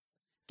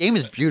game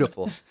is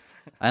beautiful.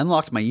 I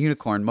unlocked my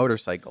unicorn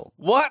motorcycle.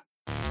 What?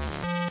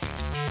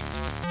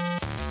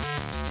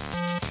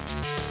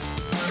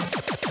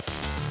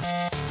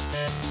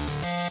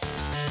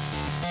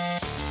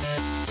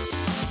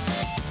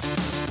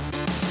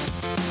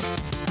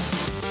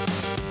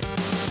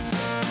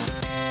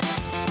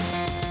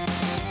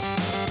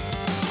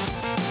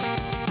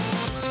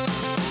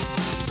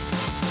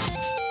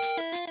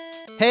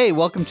 Hey,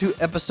 welcome to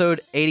episode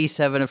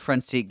 87 of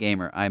Front Seat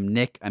Gamer. I'm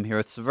Nick. I'm here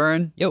with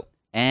Severn. Yo.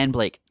 And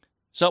Blake.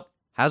 So,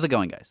 How's it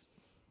going, guys?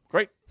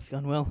 great. It's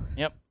gone well.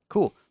 Yep.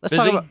 Cool. Let's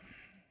Busy? talk about...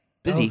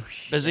 Busy. Oh,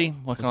 shit. Busy.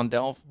 Working on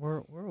Delve.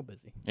 We're all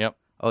busy. Yep.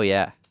 Oh,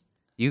 yeah.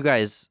 You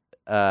guys...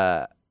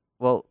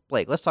 well,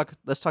 Blake, let's talk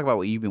about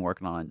what you've been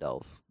working on in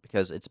Delve.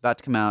 Because it's about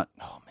to come out,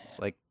 Oh, man.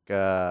 like,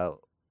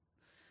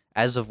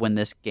 as of when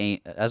this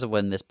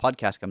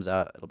podcast comes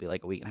out, it'll be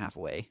like a week and a half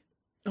away.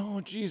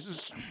 Oh,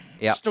 Jesus.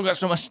 Yeah. Still got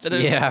so much to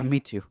do. Yeah, me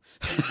too.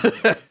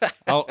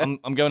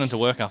 I'm going into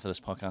work after this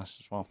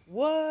podcast as well.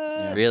 What?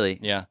 Yeah. Really?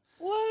 Yeah.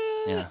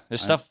 What? Yeah.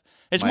 There's I stuff.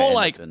 It's might more end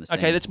up like, doing the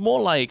okay, same. it's more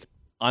like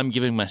I'm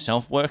giving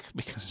myself work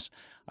because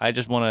I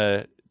just want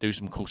to do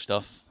some cool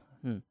stuff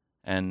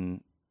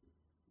and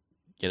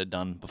get it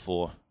done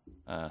before,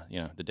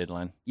 the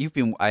deadline. You've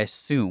been, I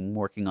assume,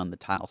 working on the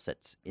tile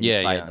sets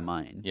inside the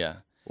mine. Yeah.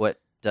 What,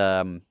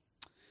 well,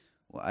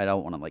 I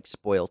don't want to, like,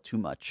 spoil too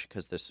much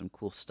because there's some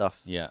cool stuff.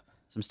 Yeah.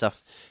 Some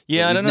stuff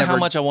Yeah, I we've don't know how never-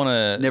 much I want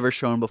to never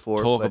shown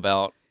before. talk but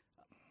about.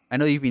 I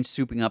know you've been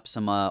souping up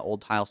some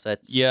old tile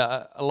sets.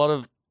 Yeah, a lot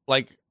of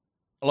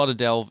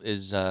Delve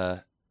is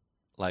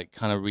like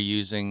kind of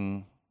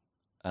reusing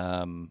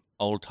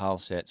old tile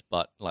sets,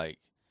 but like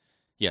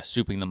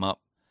souping them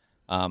up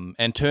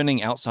and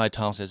turning outside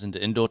tile sets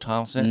into indoor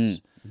tile sets.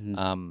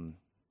 Mhm.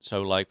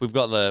 So like we've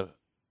got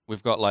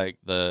like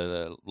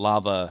the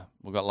lava,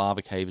 we've got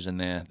lava caves in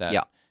there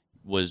that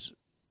was There's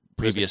the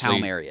previously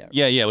Calm area.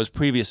 Yeah, it was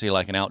previously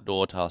like an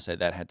outdoor tile set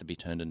that had to be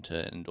turned into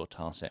an indoor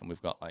tile set, and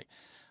we've got like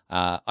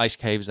ice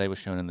caves. They were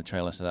shown in the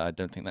trailer, so that I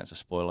don't think that's a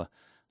spoiler.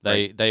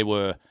 They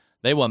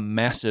were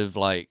massive,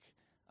 like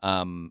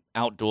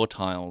outdoor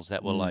tiles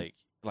that were like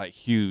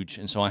huge,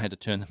 and so I had to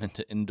turn them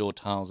into indoor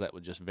tiles that were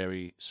just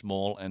very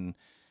small, and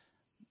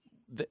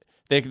they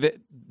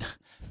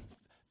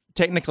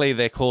technically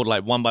they're called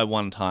like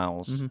 1x1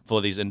 tiles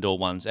for these indoor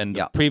ones, and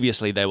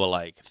previously they were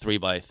like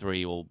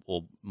 3x3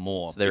 or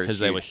more, So they were because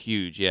they were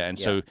huge. Yeah, and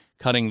so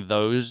cutting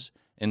those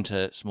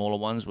into smaller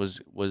ones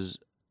was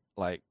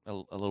like a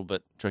little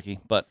bit tricky,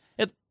 but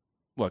it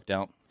worked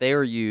out. They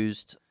were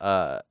used,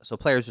 so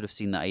players would have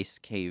seen the Ice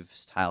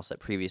Caves tile set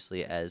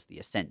previously as the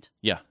Ascent,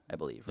 Yeah, I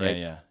believe, right?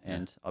 yeah.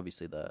 And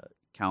obviously the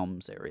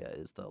Calms area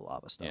is the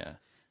lava stuff. Yeah.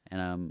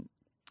 And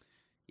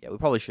we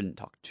probably shouldn't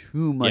talk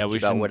too much we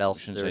about what shouldn't- else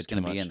shouldn't there's say too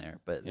going to be much. in there,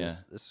 but Yeah.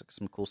 there's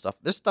some cool stuff.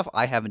 There's stuff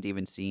I haven't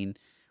even seen,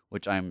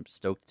 which I'm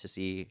stoked to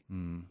see.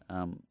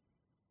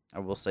 I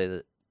will say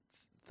that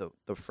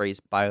the phrase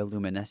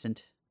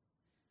bioluminescent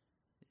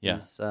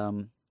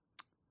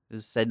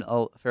is said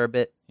a fair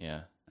bit,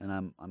 Yeah. and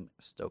I'm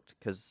stoked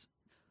because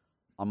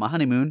on my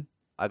honeymoon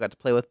I got to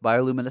play with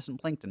bioluminescent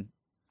plankton,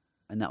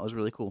 and that was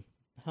really cool.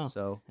 Huh.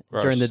 So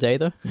During the day,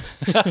 though?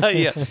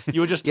 Yeah,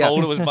 you were just Yeah.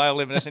 told it was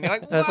bioluminescent. You're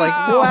like, I was like,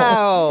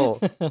 wow!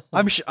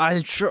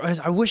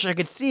 I wish I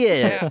could see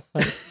it.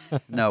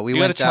 No, we you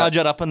got to went charge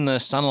it up in the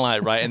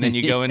sunlight, right? And then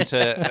you go into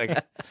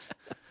like,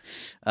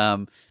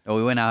 No,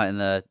 we went out in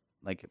the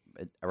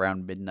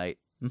around midnight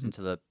Mhm.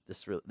 into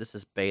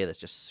this bay that's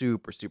just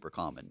super super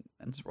common,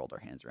 and just rolled our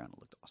hands around. It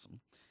looked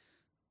awesome.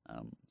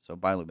 So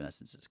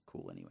bioluminescence is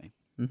cool anyway.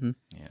 Mm-hmm.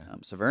 yeah.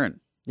 Severn,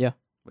 Yeah.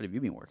 what have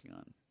you been working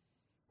on?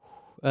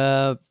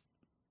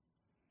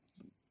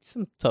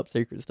 Some top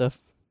secret stuff.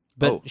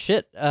 But Oh.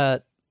 shit,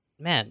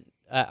 man,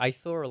 I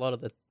saw a lot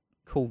of the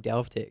cool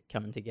Delve tech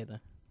coming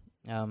together.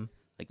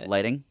 Like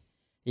lighting?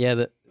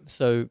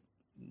 So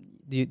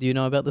do you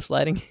know about this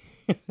lighting?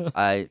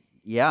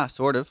 Yeah,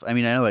 sort of. I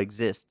mean, I know it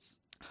exists.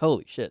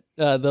 Holy shit.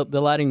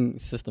 The lighting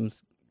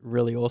system's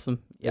really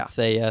awesome. Yeah. It's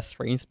a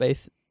screen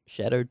space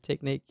shadow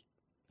technique.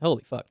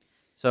 Holy fuck.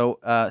 So,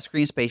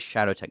 screen space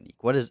shadow technique.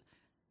 What is?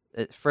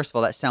 First of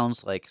all, that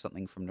sounds like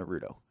something from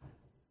Naruto.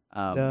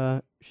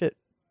 Shit.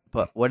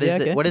 But what is yeah,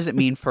 it? okay. What does it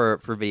mean for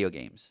video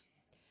games?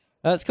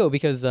 That's cool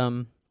because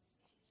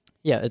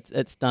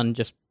it's done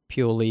just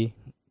purely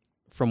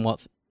from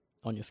what's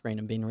on your screen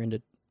and being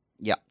rendered.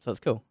 Yeah. So it's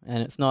cool,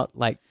 and it's not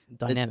like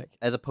dynamic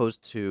As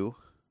opposed to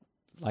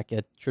like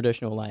a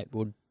traditional light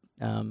would.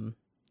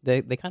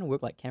 They kind of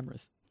work like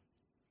cameras.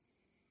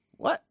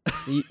 what?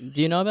 Do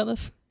you know about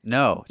this?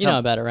 No. You know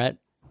about it, right?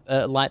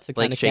 Lights are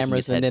Blake kind of shaking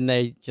cameras, his head. and then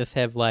they just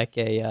have like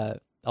a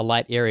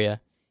light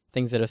area.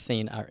 Things that are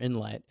seen are in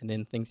light, and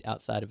then things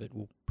outside of it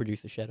will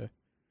produce a shadow,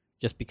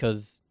 just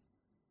because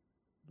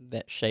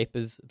that shape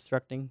is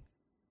obstructing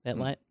that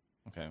light.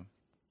 Okay.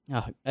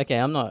 Oh, okay.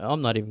 I'm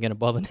not even gonna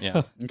bother now.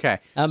 Yeah. Okay.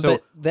 So-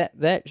 but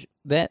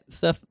that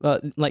stuff,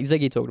 like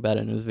Ziggy talked about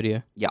it in his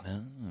video.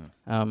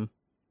 Oh.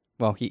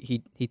 Well,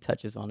 he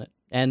touches on it,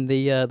 and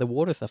the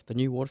water stuff, the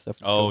new water stuff.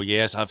 is Oh cool.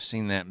 yes, I've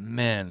seen that.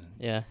 Man.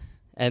 Yeah,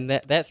 and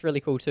that's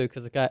really cool too,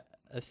 because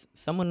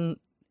someone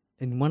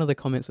in one of the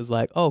comments was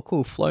like, "Oh,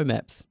 cool, flow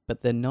maps,"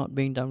 but they're not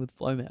being done with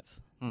flow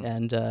maps,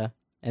 and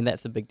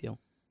that's a big deal.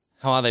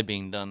 How are they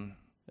being done?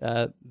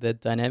 They're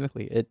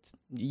dynamically. It's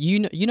you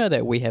know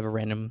that we have a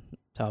random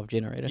tile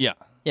generator.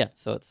 Yeah.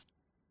 So it's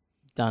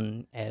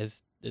done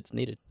as it's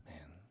needed, Man,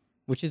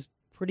 which is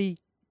pretty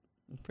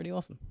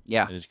awesome.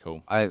 Yeah, it is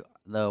cool.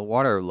 the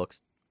water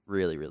looks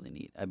really, really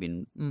neat. I've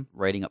been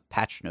writing up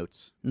patch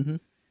notes, Mm-hmm.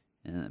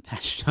 and the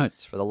patch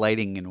notes for the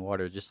lighting in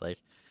water, just like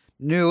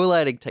new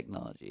lighting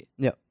technology.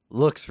 Yep.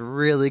 Looks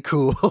really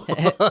cool.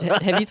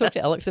 Have you talked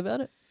to Alex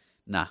about it?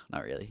 Nah,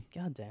 not really.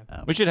 God damn.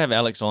 We should have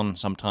Alex on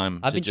sometime.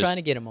 I've been trying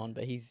to get him on,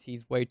 but he's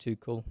way too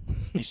cool.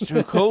 He's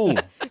too cool.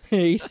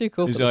 He's too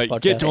cool. He's for this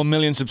like, get podcast. to 1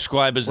 million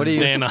subscribers, What and do you-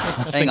 then I'll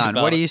Hang think on,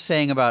 about what it. are you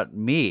saying about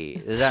me?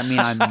 Does that mean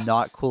I'm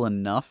not cool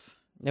enough?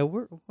 No,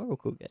 we're all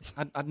cool guys.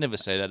 I'd never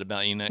say that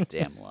about you, Nick.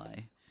 Damn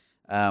lie.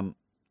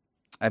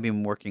 I've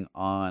been working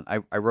on.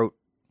 I wrote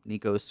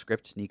Nico's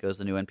script. Nico's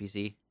the new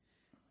NPC.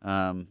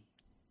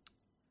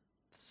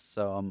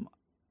 So I'm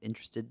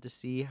interested to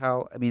see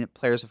how. I mean,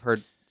 players have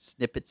heard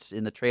snippets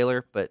in the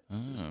trailer, but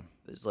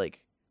there's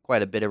like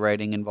quite a bit of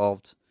writing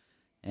involved,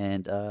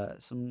 and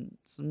some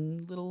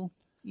little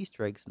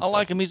Easter eggs. And I stuff.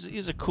 like him.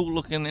 He's a cool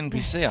looking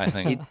NPC, I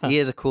think. He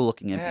is a cool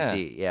looking Yeah.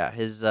 NPC. Yeah,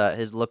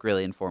 his look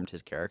really informed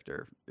his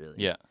character. Really.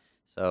 Yeah.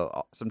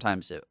 So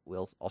sometimes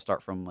I'll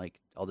start from like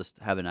I'll just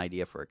have an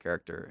idea for a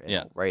character and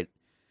I'll write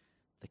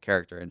the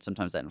character, and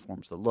sometimes that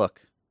informs the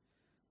look.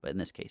 But in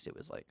this case, it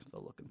was like the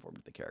look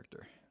informed the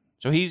character.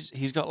 So he's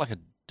got like a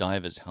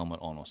diver's helmet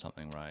on or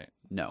something, right?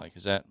 No, Like,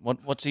 is that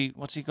what's he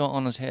got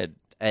on his head?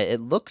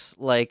 it looks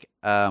like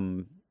a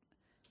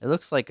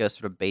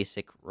sort of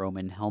basic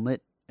Roman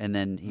helmet, and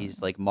then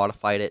he's like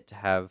modified it to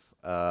have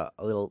a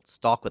little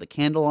stalk with a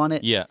candle on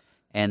it. Yeah.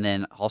 And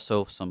then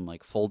also some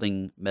like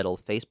folding metal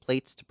face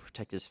plates to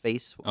protect his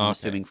face. I'm Okay.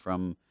 assuming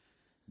from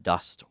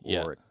dust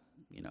Yeah. or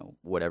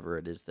whatever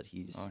it is that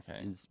he's Okay.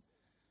 is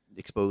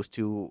exposed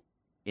to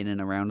in and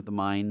around the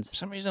mines. For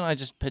some reason, I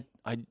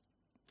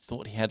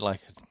thought he had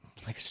like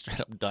a straight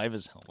up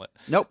diver's helmet,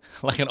 Nope,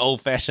 like an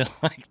old fashioned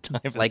like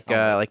diver's like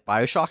helmet.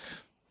 BioShock.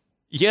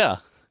 Yeah.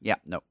 Yeah,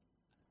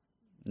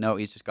 no,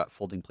 he's just got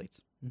folding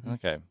plates.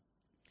 Okay.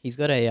 He's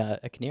got a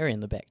canary in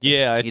the back. too.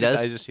 Yeah, He does?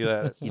 I just see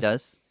that. He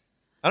does.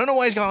 I don't know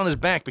why he's got it on his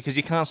back because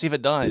you can't see if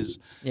it dies.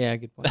 Yeah,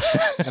 good point.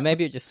 And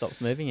maybe it just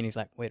stops moving, and he's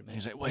like, "Wait a minute."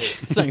 He's like, wait.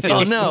 Something Oh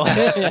finished. no.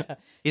 Yeah.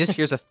 He just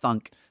hears a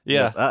thunk.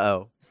 Yeah.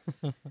 Uh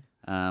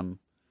oh.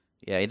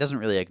 Yeah, he doesn't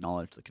really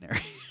acknowledge the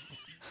canary.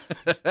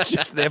 It's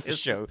just there for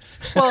show.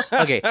 Well,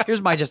 okay.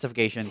 Here's my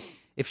justification.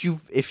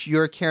 If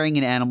you're carrying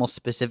an animal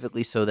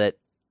specifically so that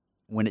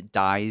when it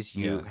dies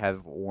you Yeah.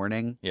 have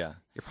warning, Yeah.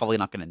 you're probably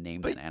not going to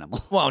name an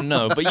animal. Well,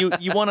 no, but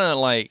you want to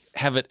like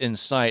have it in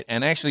sight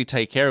and actually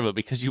take care of it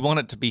because you want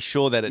it to be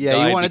sure that it Yeah, you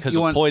died want it- because you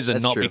of want- poison,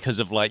 that's not true. because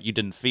of like you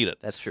didn't feed it.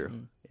 That's true.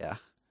 Mm. Yeah,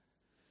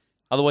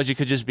 Otherwise, you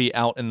could just be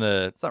out in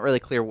the. it's not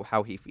really clear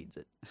how he feeds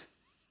it.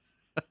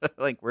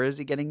 Like, where is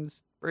he getting this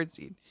bird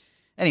seed?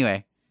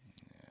 Anyway,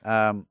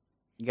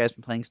 you guys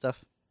been playing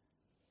stuff?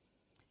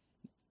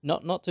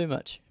 Not too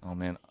much. Oh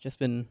man, Just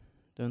been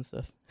doing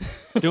stuff.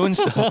 doing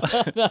stuff.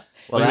 Well,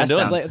 What have you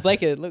that been doing? sounds-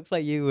 Blake, it looks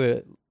like you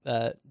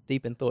were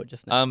deep in thought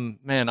just now.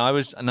 Man, I've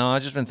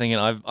just been thinking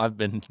I've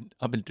been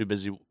too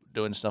busy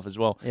doing stuff as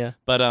well. Yeah.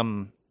 But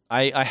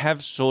I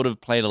have sort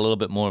of played a little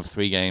bit more of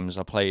 3 games.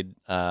 I played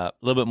a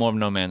little bit more of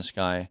No Man's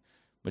Sky,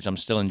 which I'm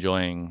still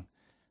enjoying.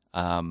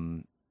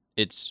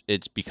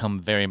 It's become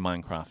very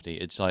Minecrafty.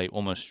 It's like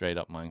almost straight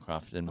up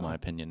Minecraft in my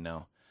opinion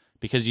now,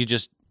 because you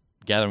just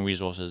gathering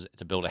resources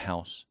to build a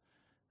house,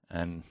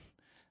 and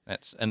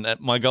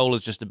my goal is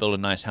just to build a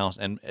nice house,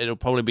 and it'll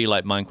probably be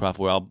like Minecraft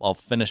where I'll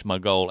finish my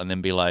goal and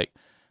then be like,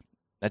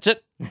 that's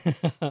it.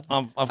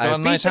 I've got a I've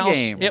nice beat the house.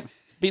 game. Yep,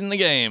 beating the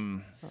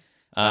game.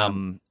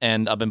 And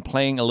I've been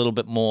playing a little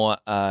bit more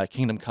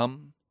Kingdom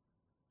Come.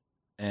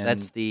 And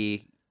That's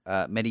the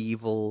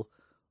medieval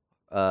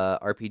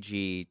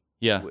RPG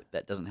yeah,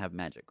 that doesn't have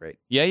magic, right?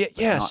 yeah, It's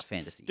yes, not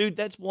fantasy. dude.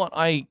 That's what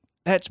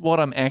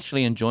I'm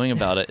actually enjoying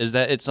about it is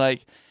that it's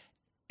like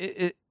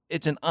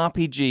it's an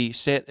RPG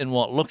set in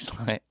what looks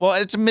like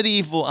it's a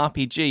medieval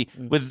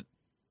RPG with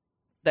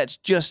that's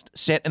just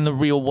set in the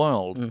real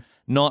world,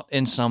 not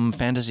in some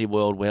fantasy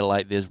world where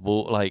like there's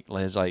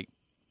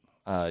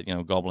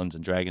goblins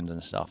and dragons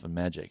and stuff and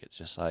magic. It's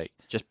just like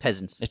It's just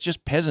peasants. it's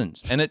just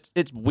peasants, and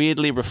it's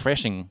weirdly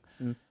refreshing.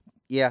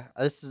 Yeah,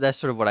 that's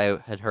sort of what I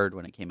had heard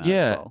when it came out Yeah,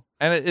 as well.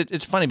 and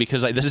it's funny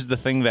because like this is the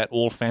thing that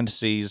all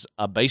fantasies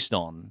are based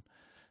on.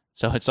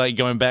 So it's like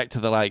going back to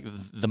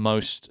the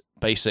most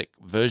basic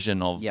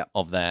version of Yep.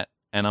 of that,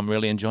 and I'm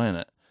really enjoying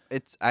it.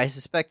 I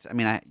suspect, I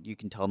mean, you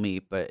can tell me,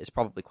 but it's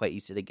probably quite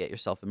easy to get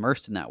yourself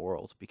immersed in that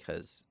world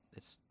because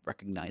it's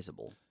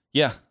recognizable.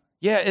 Yeah,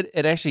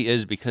 it actually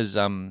is because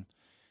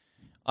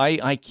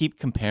I keep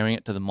comparing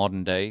it to the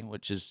modern day,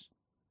 which is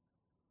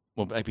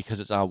because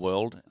it's our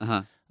world.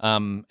 Uh-huh.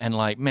 And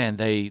like, man,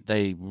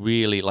 they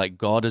really like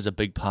God is a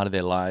big part of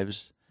their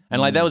lives, and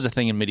like that was a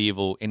thing in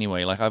medieval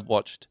anyway. Like I've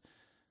watched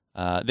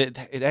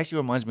It actually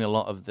reminds me a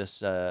lot of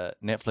this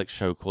Netflix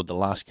show called The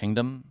Last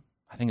Kingdom.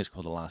 I think it's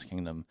called The Last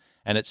Kingdom,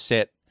 and it's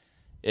set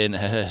in a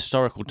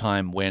historical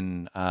time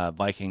when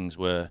Vikings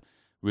were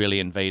really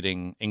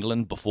invading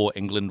England before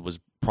England was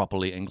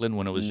properly England,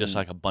 when it was just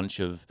like a bunch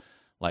of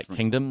like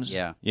kingdoms.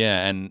 Yeah.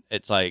 And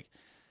it's like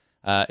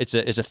it's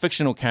a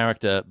fictional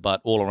character,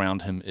 but all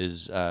around him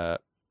is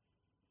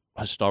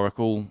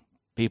historical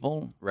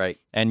people, Right.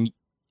 and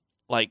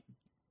like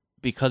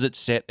because it's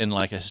set in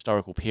like a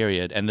historical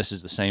period, and this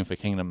is the same for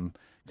Kingdom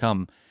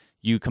Come.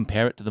 You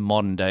compare it to the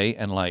modern day,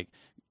 and like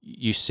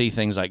you see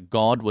things like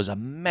God was a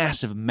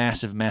massive,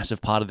 massive,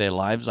 massive part of their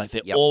lives. Like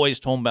they're always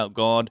talking about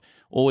God,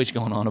 always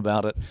going on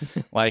about it,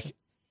 like,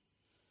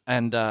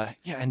 and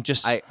and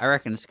just I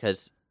reckon it's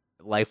because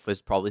life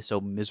was probably so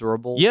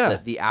miserable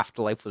that the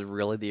afterlife was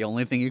really the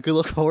only thing you could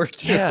look forward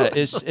to. Yeah,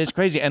 it's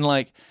crazy. And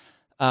like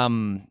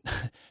in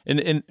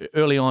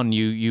early on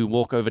you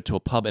walk over to a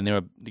pub and there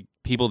are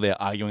people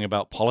there arguing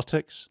about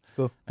politics.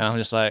 Cool. And I'm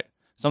just like,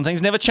 some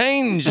things never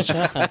change.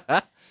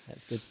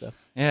 That's good stuff.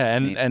 Yeah,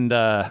 and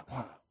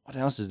what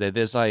else is there?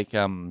 There's like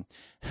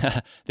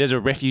there's a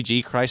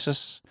refugee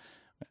crisis.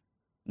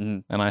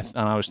 Mhm. And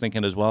I was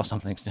thinking as well, some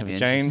things never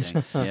change.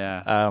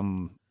 Yeah.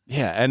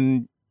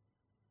 And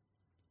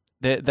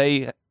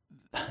they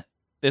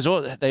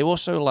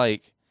also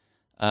like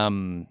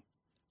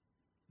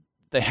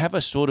they have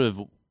a sort of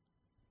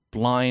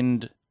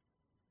blind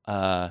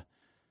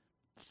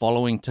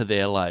following to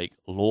their like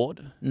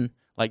lord.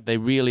 Like they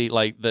really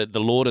like the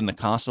lord in the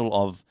castle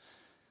of,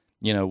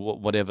 you know,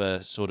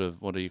 whatever sort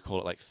of, what do you call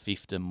it, like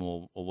fiefdom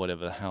or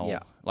whatever the hell,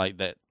 like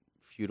that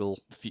Feudal.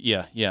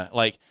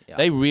 Like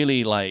they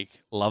really like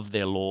love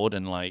their lord,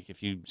 and like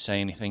if you say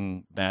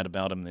anything bad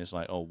about him, there's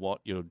like, oh, what,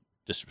 you're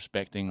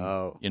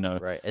disrespecting, you know,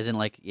 right, as in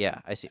like,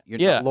 I see,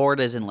 you're lord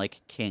as in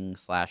like king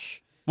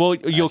slash, well,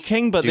 you're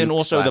king, but then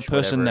also the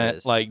person that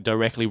whatever like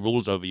directly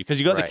rules over you, because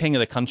you got the king of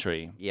the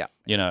country,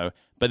 you know,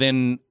 but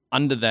then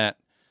under that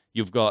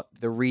you've got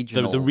the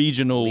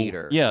regional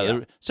leader,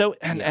 so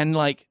and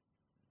like,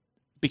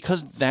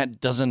 because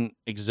that doesn't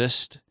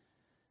exist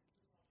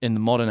in the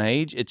modern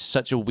age, it's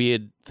such a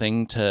weird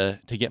thing to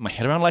get my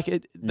head around.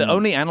 Like the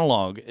only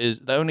analog is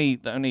the only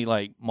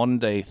like modern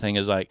day thing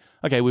is like,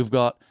 okay, we've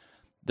got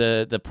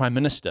the prime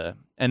minister,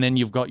 and then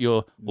you've got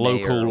your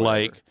local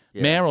like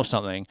mayor or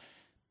something.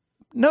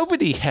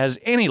 Nobody has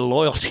any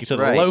loyalty to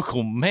the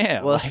local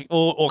mayor, like,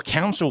 or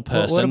council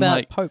person. What about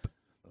like, Pope?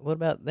 What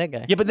about that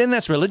guy? Yeah, but then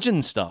that's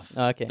religion stuff.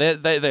 Oh, okay.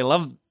 They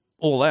love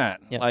all that.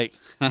 Yep. Like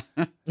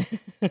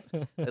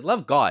they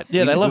love God.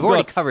 Yeah, they love We've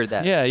already God. covered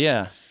that.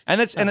 Yeah. And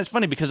it's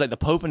funny because like the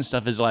Pope and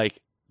stuff is like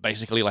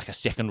basically like a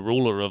second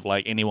ruler of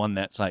like anyone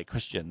that's like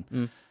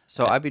Christian.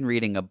 So I've been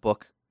reading a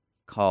book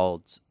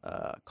called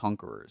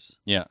Conquerors.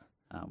 Yeah.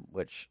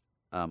 Which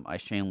I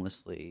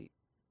shamelessly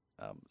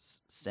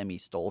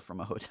semi-stole from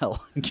a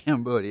hotel in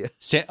Cambodia.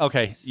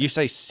 Okay, you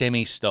say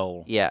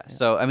semi-stole. Yeah.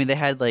 So I mean, they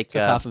had like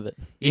half of it.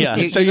 Yeah.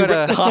 So you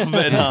ripped half of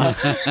it in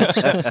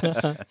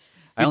half.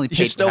 I only paid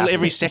you stole half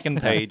every of it.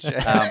 second page.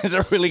 It's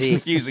a really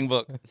confusing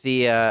book.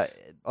 The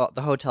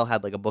hotel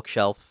had like a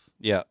bookshelf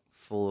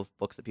full of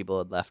books that people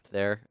had left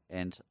there,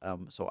 and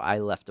so I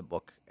left a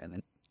book and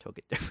then took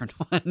a different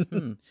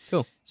one.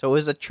 Cool. So it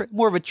was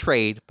more of a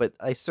trade, but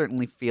I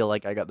certainly feel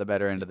like I got the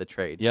better end of the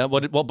trade. Yeah.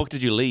 What book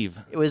did you leave?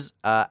 It was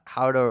it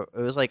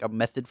was like a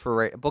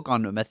book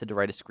on a method to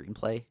write a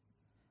screenplay. It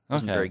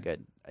wasn't very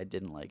good. I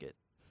didn't like it.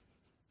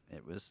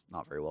 It was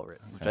not very well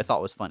written, which I thought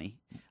was funny.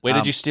 Where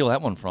did you steal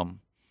that one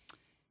from?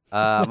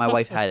 My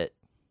wife had it.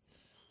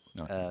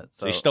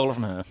 So you stole it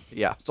from her.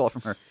 Yeah, stole it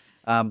from her.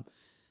 I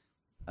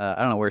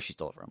don't know where she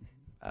stole it from.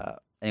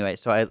 Anyway,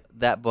 so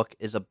that book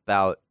is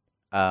about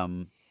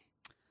back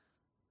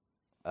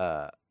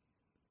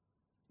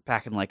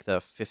in like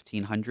the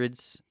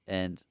 1500s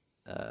and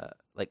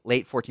like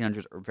late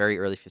 1400s or very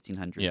early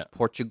 1500s.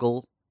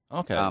 Portugal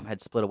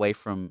had split away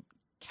from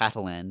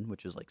Catalan,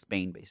 which was like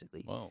Spain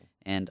basically. Whoa.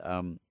 And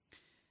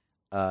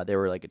they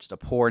were like just a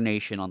poor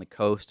nation on the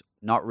coast,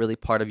 not really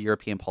part of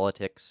European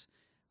politics.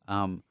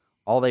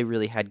 All they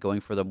really had going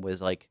for them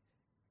was like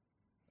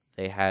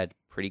they had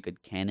pretty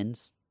good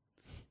cannons,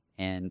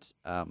 and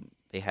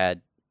they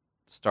had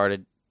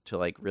started to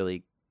like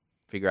really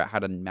figure out how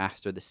to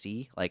master the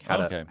sea, like how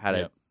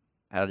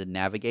to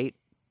navigate.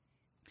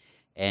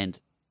 And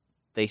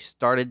they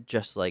started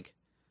just like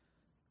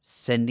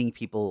sending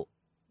people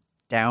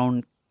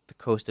down the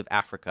coast of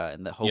Africa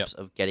in the hopes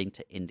of getting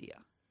to India.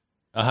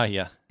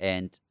 Yeah.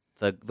 And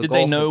did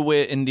they know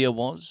where India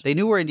was? They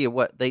knew where India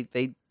was.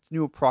 They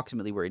knew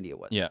approximately where India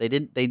was. Yeah. They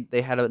didn't.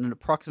 They had an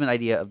approximate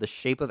idea of the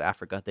shape of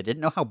Africa. They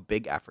didn't know how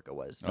big Africa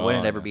was. No one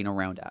had ever been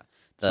around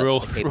the real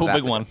Cape of big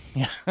Africa. one.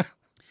 Yeah.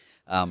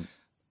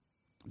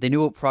 They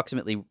knew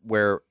approximately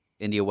where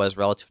India was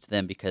relative to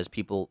them because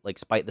people like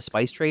the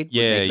spice trade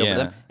would make it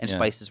over them, and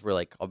spices were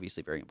like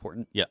obviously very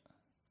important. Yeah.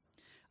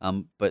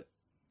 But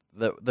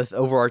the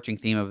overarching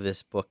theme of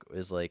this book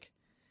is like,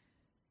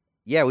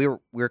 we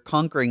were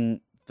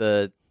conquering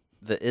the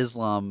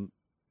Islam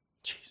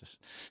Jesus.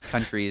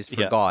 countries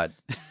for Yeah. God.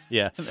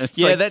 Yeah. It's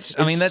Yeah, like- that's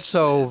it's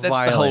so that's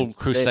the whole violent.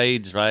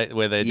 Crusades, right?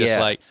 Where they're just Yeah.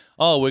 like,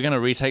 oh, we're going to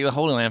retake the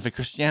Holy Land for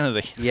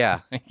Christianity.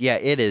 Yeah,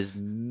 it is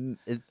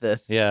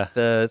Yeah.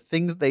 the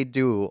things they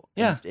do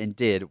Yeah. and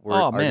did Oh,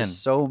 are man.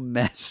 just so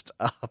messed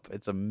up.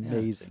 It's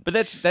amazing. But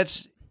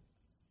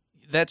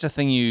that's a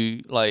thing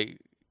you like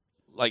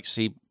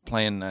see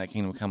playing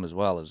Kingdom Come as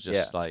well, is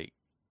just Yeah. like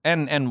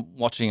and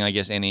watching, I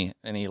guess, any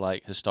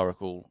like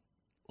historical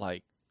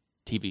like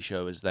TV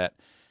show, is that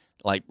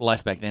like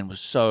life back then was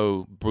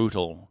so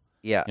brutal,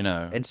 Yeah, you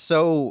know. and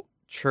so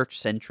church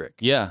centric.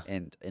 Yeah.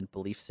 and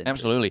belief centric.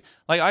 Absolutely.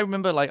 Like I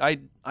remember, like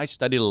I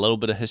studied a little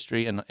bit of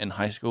history in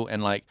high school,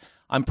 and like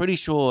I'm pretty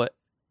sure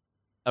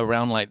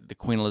around like the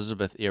Queen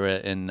Elizabeth era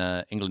in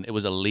England, it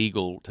was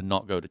illegal to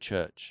not go to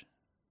church.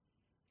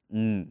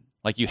 Mm,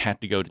 Like you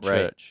had to go to Right.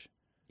 church,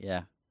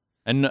 yeah,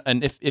 and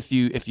if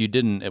you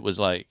didn't, it was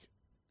like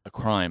a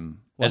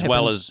crime, What as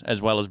well happens-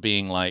 as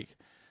being like,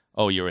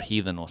 oh, you're a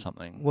heathen or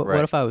something. What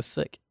Right. if I was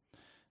sick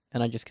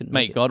and I just couldn't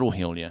Mate, make it? God will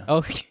heal you.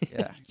 Oh,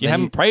 yeah. You Then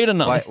haven't prayed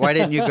enough. why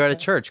didn't you go to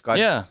church? God,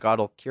 Yeah. God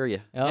will cure you.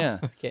 oh, Yeah.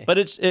 okay. But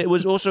it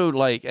was also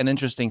like an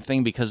interesting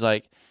thing, because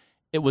like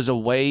it was a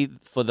way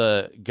for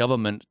the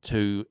government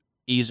to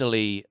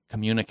easily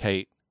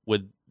communicate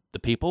with the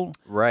people,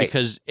 Right.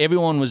 because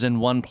everyone was in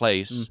one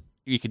place. Mm.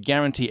 You could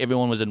guarantee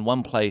everyone was in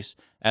one place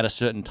at a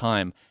certain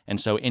time, and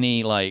so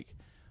any like,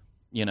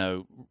 you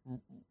know,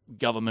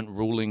 government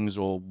rulings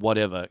or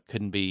whatever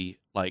couldn't be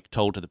like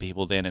told to the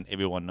people then, and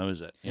everyone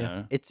knows it. You Yeah.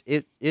 know,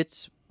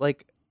 It's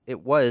like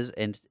it was,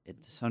 and to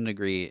some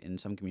degree in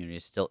some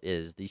communities still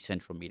is, the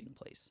central meeting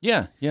place.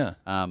 yeah.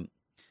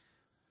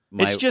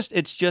 It's just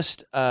it's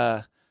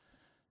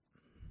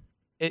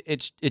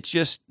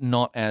just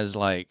not as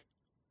like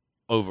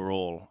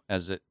overall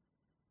as it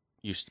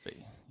used to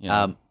be. You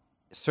know?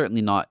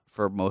 certainly not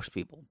for most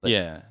people. But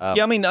yeah. um,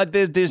 I mean,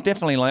 there's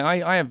definitely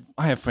like I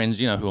have friends,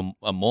 you know, who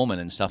are Mormon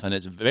and stuff, and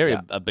it's very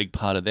Yeah. a big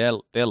part of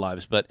their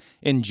lives. But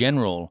in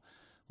general,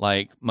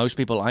 like most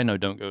people I know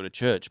don't go to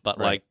church. But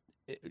Right.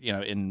 like, you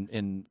know,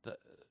 in the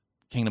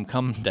Kingdom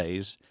Come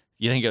days,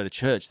 you didn't go to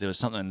church. There was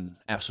something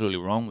absolutely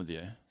wrong with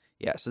you.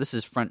 yeah. So this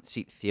is front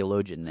seat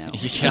theologian now.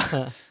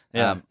 Yeah.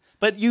 Yeah.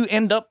 But you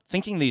end up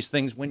thinking these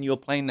things when you're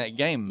playing that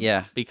game.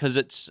 Yeah. Because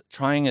it's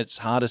trying its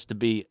hardest to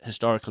be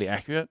historically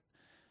accurate.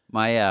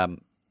 My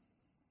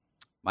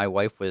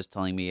wife was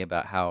telling me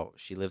about how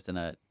she lived in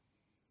I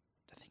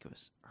think it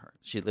was her.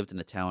 She lived in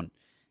a town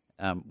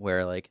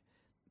where like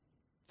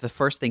the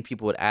first thing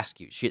people would ask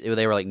you,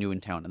 they were like new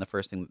in town, and the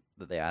first thing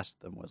that they asked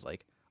them was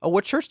like, "Oh,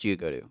 what church do you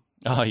go to?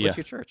 Oh, yeah. What's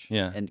your church?"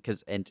 Yeah.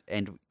 and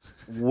and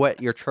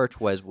what your church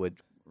was would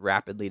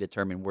rapidly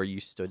determine where you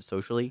stood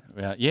socially.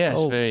 Yeah. Yeah. It's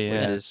Oh, very,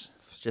 Which yeah. is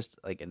just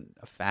like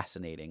a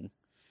fascinating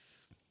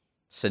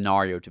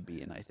scenario to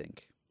be in, I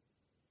think.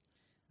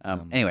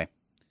 Anyway.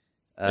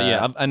 But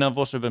yeah, I've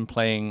also been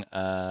playing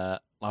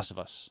Last of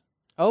Us.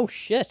 Oh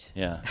shit!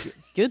 Yeah.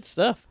 Good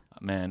stuff.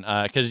 Man,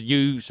 because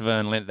you,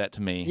 Severn, lent that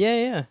to me. Yeah,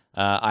 yeah.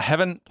 I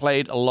haven't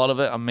played a lot of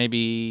it. I'm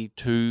maybe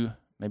 2,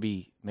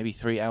 maybe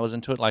 3 hours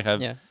into it. Like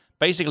I've Yeah.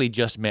 basically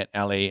just met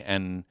Ali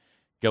and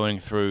going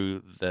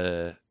through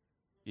the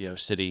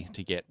city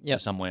to get to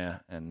Yep.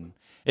 somewhere, and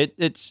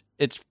it's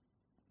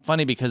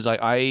funny because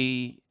like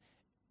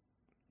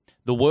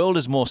the world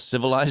is more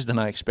civilized than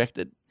I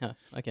expected. Huh,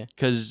 okay.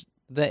 Because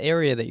The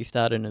area that you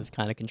start in is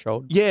kind of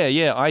controlled.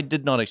 yeah, I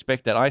did not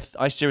expect that.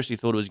 I seriously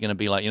thought it was going to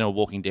be like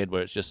Walking Dead,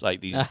 where it's just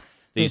like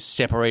these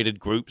separated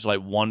groups like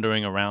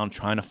wandering around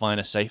trying to find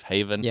a safe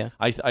haven. Yeah.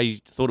 I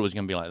thought it was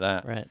going to be like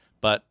that. Right.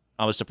 But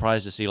I was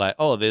surprised to see like,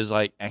 oh, there's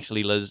like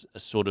actually a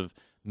sort of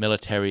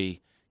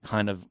military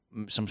kind of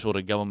some sort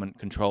of government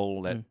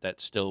control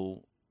that's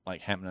still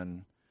like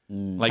happening.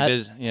 Like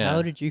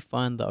How did you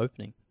find the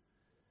opening?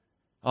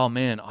 Oh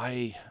man,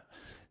 I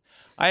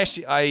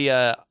actually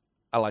I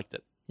liked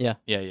it. Yeah.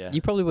 Yeah.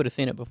 You probably would have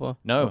seen it before.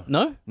 No.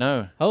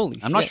 No? Holy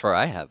shit. I'm not sure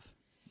I have.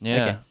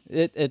 Yeah.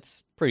 Okay.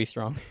 It's pretty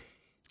strong.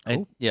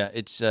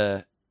 It's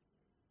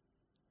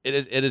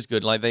it is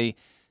good. Like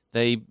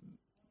they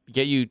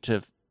get you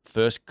to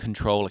first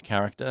control a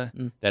character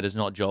that is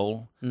not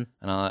Joel, and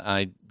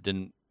I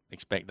didn't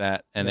expect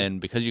that. And then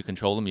because you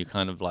control them, you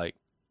kind of like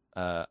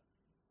have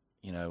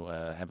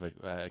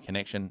a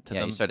connection to Yeah,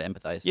 them. you start to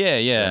empathize.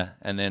 Yeah,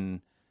 and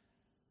then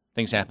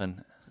things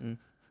happen. And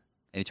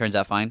he turns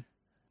out fine.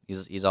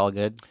 He's all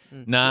good.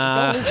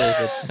 Nah. Joel is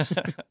very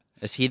good.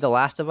 Is he the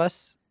Last of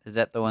Us? Is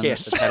that the one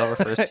Yes. that the title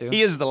refers to?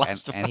 He is the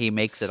Last of and Us. he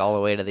makes it all the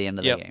way to the end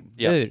of Yep. the game.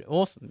 Yep. Dude,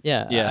 awesome.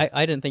 Yeah. Yeah.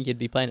 I didn't think you'd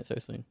be playing it so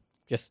soon,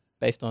 just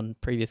based on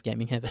previous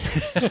gaming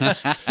habits.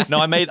 No,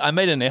 I made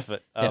an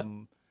effort. Yeah.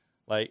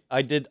 Like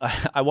I did,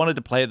 I wanted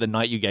to play it the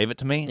night you gave it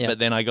to me, Yeah. but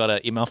then I got an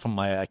email from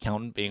my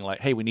accountant being like,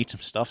 "Hey, we need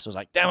some stuff." So I was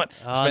like, "Damn it!"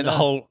 Oh, Spent the no.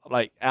 whole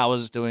like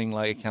hours doing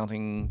like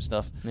accounting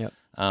stuff. Yep.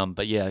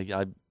 But yeah,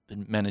 I've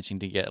been managing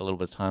to get a little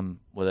bit of time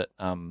with it.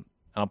 And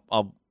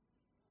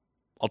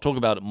I'll talk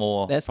about it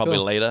more That's probably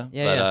cool. later.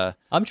 Yeah, but yeah.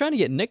 I'm trying to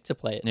get Nick to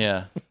play it.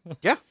 yeah.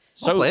 Yeah,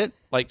 So I'll play it.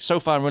 like so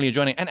far, I'm really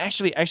enjoying it. And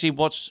actually,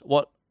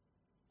 what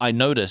I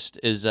noticed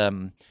is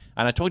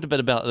And I talked a bit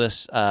about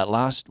this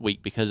last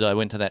week because I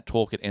went to that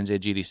talk at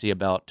NZGDC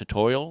about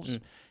tutorials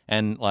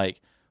and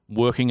like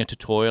working a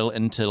tutorial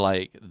into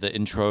like the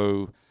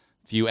intro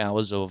few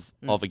hours of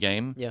a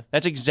game. Yeah.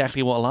 That's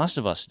exactly what Last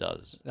of Us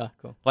does. Ah,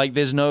 cool. Like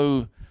there's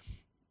no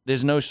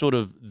sort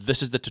of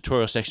this is the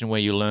tutorial section where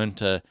you learn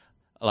to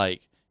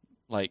like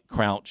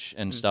crouch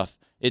and stuff.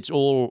 It's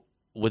all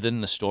within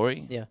the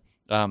story. Yeah.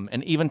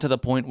 And even to the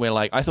point where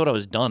like I thought I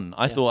was done.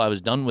 I thought I was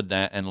done with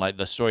that and like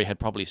the story had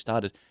probably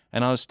started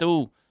and I was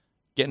still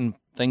getting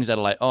things that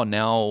are like, oh,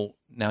 now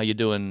you're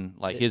doing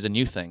like here's a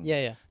new thing.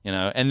 Yeah. You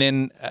know, and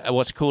then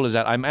what's cool is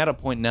that I'm at a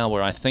point now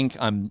where I think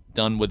I'm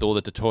done with all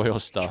the tutorial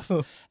stuff,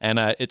 and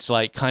it's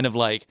like kind of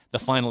like the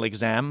final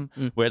exam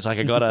where it's like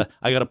I gotta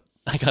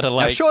Now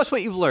like show us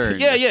what you've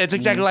learned. yeah, it's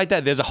exactly like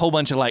that. There's a whole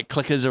bunch of like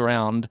clickers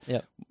around,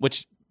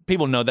 which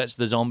people know that's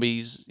the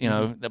zombies. You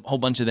know, a whole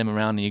bunch of them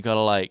around, and you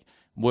gotta like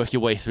work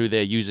your way through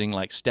there using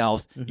like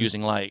stealth,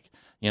 using like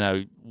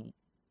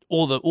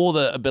all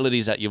the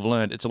abilities that you've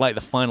learned. It's like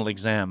the final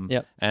exam,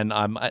 and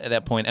I'm at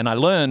that point, and I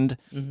learned.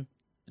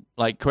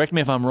 Like, correct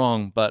me if I'm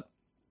wrong, but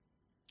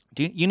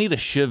you need a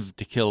shiv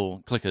to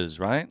kill clickers,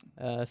 right?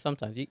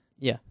 Sometimes,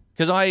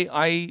 Because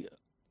I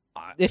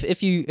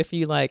if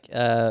you like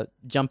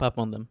jump up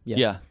on them,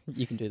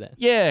 you can do that.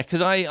 Yeah,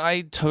 because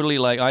I totally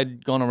like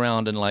I'd gone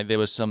around and like there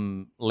was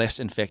some less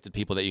infected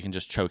people that you can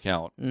just choke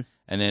out, and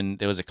then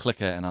there was a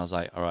clicker, and I was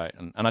like, all right,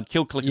 and I'd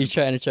killed clickers. You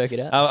trying to choke it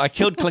out? I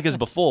killed clickers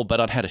before, but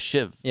I'd had a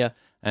shiv. Yeah.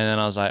 And then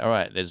I was like, all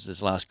right, there's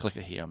this last clicker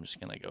here. I'm just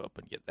going to go up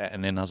and get that.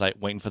 And then I was like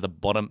waiting for the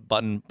bottom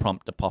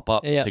prompt to pop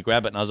up to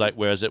grab it. And I was like,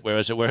 where is it? Where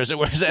is it? Where is it?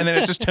 Where is it? And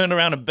then it just turned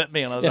around and bit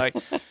me. And I was like,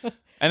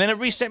 and then it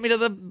reset me to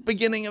the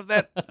beginning of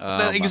the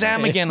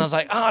exam again. I was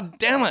like, oh,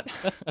 damn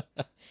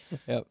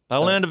it. I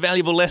learned a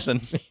valuable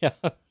lesson.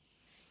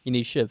 You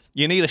need shivs.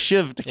 You need a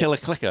shiv to kill a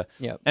clicker.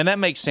 Yep. And that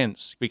makes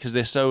sense because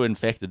they're so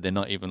infected. They're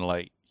not even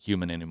like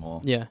human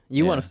anymore. Yeah.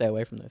 You want to stay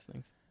away from those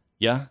things.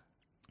 Yeah.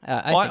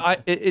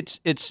 It's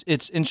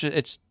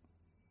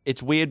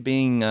weird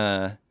being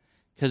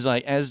because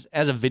like as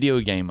a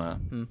video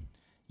gamer,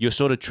 you're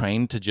sort of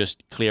trained to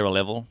just clear a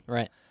level,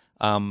 right?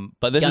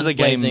 But this Guns is a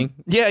game,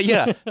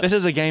 blazing. This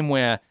is a game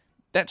where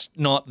that's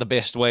not the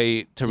best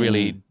way to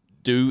really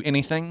do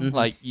anything.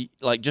 Like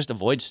just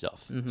avoid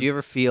stuff. Do you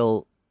ever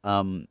feel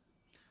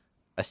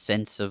a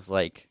sense of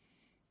like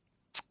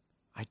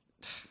I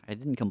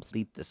didn't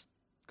complete this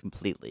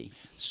completely?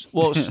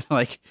 Well,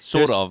 like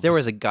sort of. There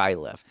was a guy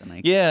left, and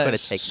I could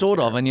have taken sort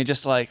care of. And you're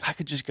just like, I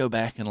could just go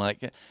back and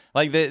like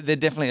there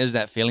definitely is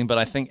that feeling. But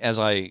I think as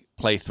I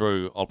play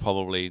through, I'll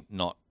probably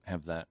not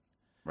have that.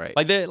 Right.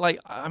 Like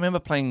I remember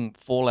playing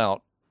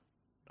Fallout.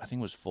 I think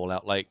it was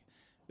Fallout. Like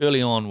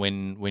early on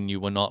when you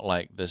were not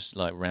like this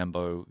like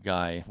Rambo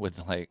guy with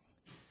like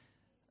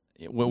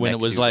when it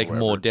was like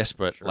more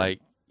desperate. Sure. Like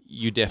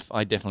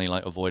I definitely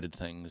like avoided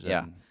things.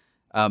 Yeah.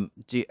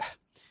 Do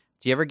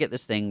you ever get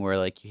this thing where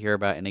like you hear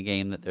about in a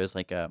game that there's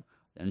like an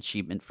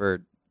achievement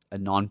for a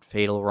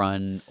non-fatal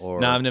run or?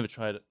 No, I've never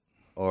tried it.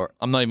 Or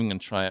I'm not even going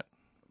to try it.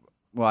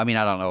 Well, I mean,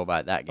 I don't know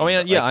about that game. I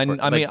mean, yeah, I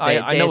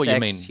know what you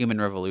mean. Human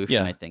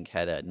Revolution, I think,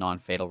 had a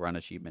non-fatal run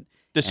achievement.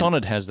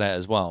 Dishonored has that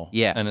as well.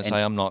 Yeah, and it's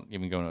like I'm not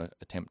even going to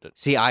attempt it.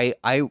 See, I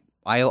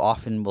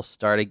often will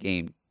start a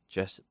game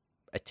just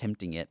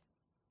attempting it,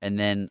 and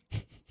then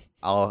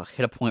I'll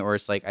hit a point where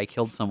it's like I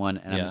killed someone,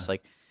 and I'm just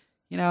like,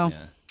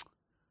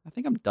 I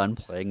think I'm done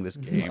playing this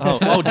game.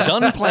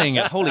 Done playing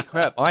it. Holy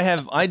crap.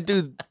 I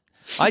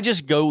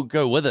just go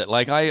with it.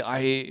 Like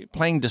I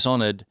playing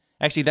Dishonored.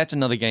 Actually, that's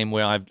another game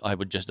where I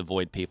would just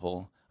avoid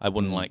people. I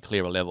wouldn't like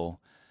clear a level.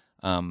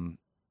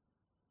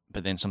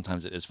 But then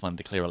sometimes it is fun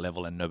to clear a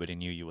level and nobody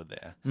knew you were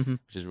there,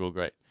 which is real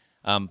great.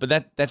 But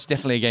that's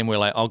definitely a game where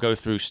like I'll go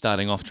through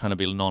starting off trying to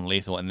be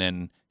non-lethal and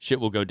then shit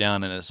will go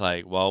down and it's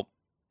like, well,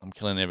 I'm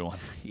killing everyone.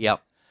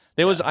 Yep.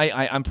 There was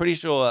I'm pretty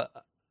sure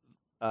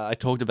I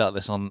talked about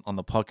this on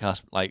the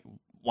podcast. Like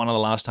one of the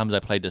last times I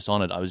played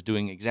Dishonored, I was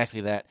doing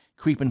exactly that,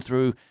 creeping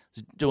through,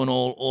 doing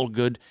all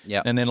good.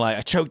 Yeah. And then like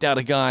I choked out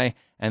a guy,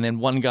 and then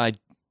one guy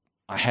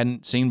I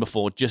hadn't seen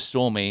before just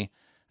saw me,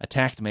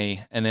 attacked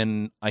me, and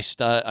then I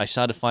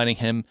started fighting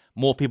him.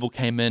 More people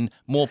came in,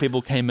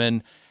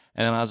 and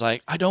then I was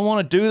like, I don't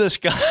want to do this,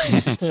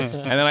 guys. And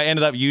then I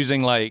ended up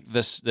using like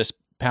this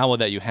power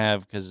that you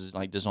have because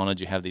like Dishonored,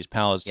 you have these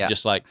powers to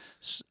just like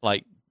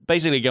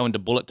basically go into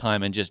bullet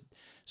time and just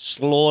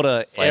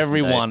slaughter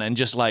everyone, and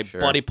just like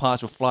body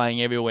parts were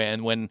flying everywhere.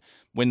 And when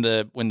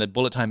the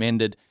bullet time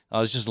ended,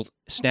 I was just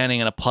standing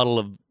in a puddle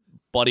of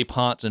body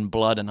parts and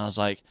blood, and I was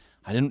like,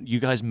 you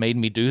guys made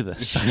me do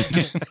this.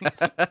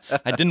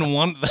 I didn't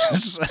want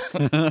this.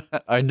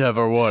 I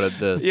never wanted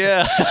this.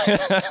 Yeah.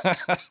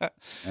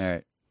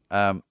 All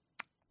right.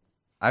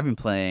 I've been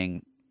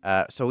playing.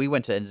 So we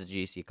went to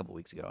NZGC a couple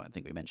weeks ago. I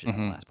think we mentioned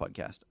in the last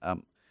podcast.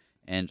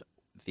 And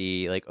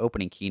the like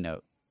opening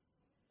keynote.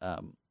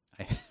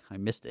 I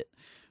missed it.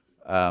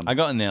 I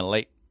got in there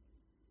late.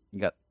 You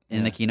got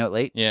in the keynote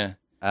late? Yeah.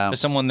 For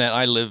someone that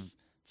I live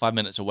 5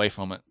 minutes away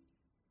from it.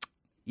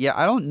 Yeah,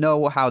 I don't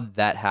know how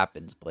that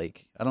happens,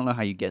 Blake. I don't know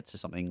how you get to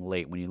something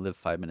late when you live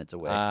 5 minutes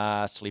away.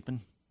 Sleeping.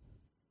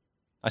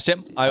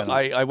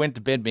 I went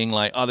to bed being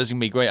like, oh, this is gonna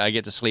be great. I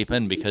get to sleep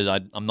in because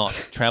I'm not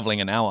traveling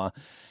an hour,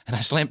 and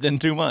I slept in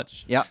too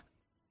much. Yeah.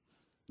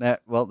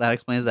 That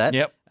explains that.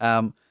 Yep.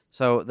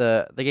 So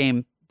the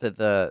game that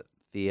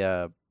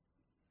the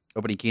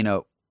opening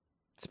keynote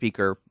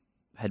speaker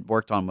had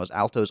worked on was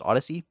Alto's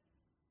Odyssey,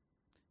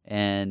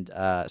 and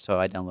so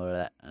I downloaded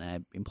that and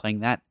I've been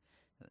playing that.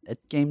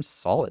 That game's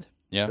solid.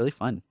 Yeah. It's really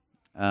fun,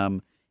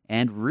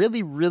 and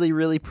really, really,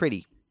 really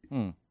pretty.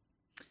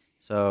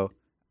 So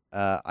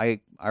I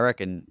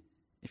reckon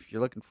if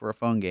you're looking for a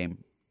phone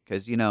game,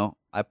 because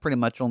I pretty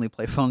much only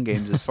play phone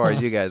games as far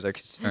as you guys are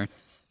concerned.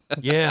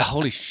 Yeah,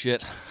 holy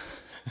shit.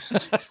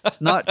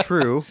 It's not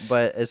true,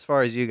 but as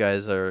far as you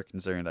guys are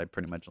concerned, I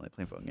pretty much only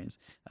play phone games.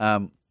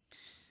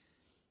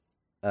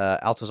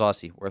 Alto's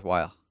Odyssey,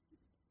 worthwhile.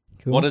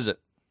 Cool. What is it?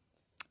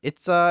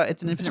 It's an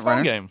It's a infinite phone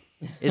runner. game.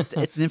 It's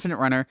an infinite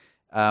runner.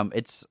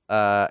 It's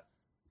what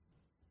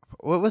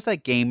was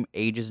that game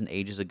ages and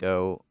ages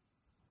ago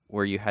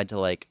where you had to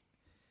like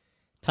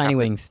Tiny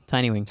Wings.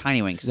 Tiny Wings?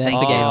 That's Thank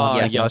the you. game I was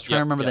Yes, thinking I of. was trying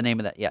to remember the name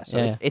of that. Yeah, so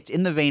Yeah. it's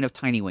in the vein of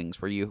Tiny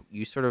Wings, where you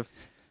sort of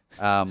do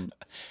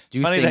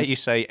Funny things. that you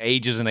say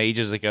ages and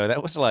ages ago.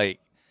 That was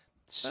like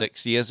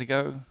 6 years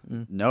ago.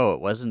 No, it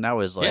wasn't. That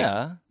was like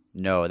Yeah.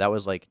 no, that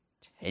was like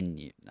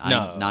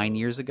 9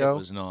 years ago. It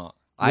was not.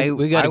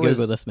 We got to was,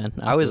 Google this, man.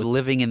 I was afterwards.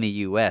 living in the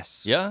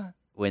U.S. Yeah.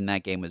 when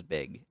that game was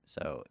big,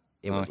 so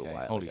it was Okay. a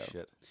while Holy ago.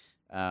 shit.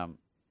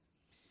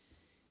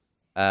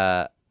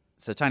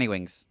 So Tiny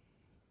Wings,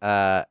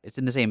 it's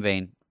in the same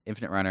vein,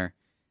 Infinite Runner,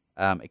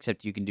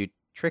 except you can do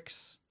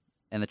tricks,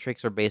 and the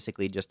tricks are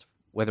basically just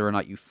whether or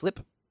not you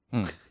flip,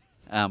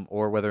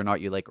 or whether or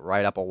not you like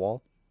ride up a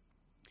wall.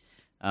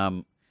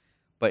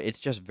 But it's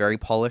just very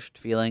polished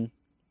feeling.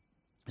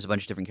 There's a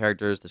bunch of different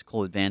characters. There's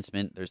cool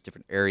advancement. There's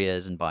different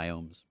areas and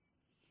biomes.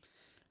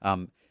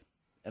 And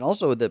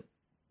also the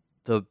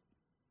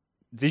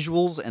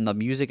visuals and the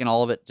music and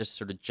all of it just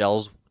sort of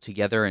gels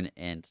together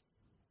and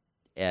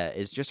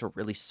is just a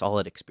really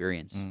solid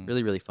experience.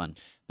 Really, really fun.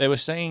 They were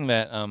saying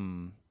that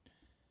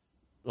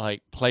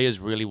like players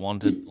really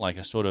wanted like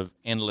a sort of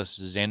endless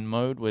Zen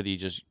mode where you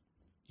just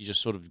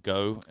sort of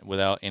go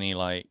without any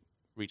like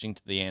reaching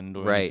to the end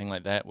or Right. anything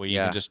like that, where you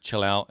Yeah. can just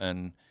chill out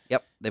and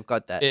Yep, they've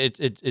got that.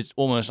 it's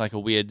almost like a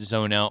weird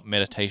zone out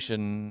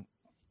meditation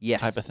Yes.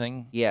 type of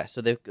thing. Yeah,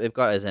 so they've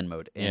got a Zen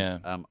mode,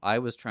 and Yeah. I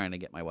was trying to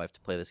get my wife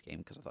to play this game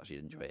because I thought she'd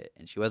enjoy it,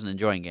 and she wasn't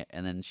enjoying it.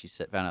 And then she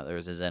found out there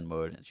was a Zen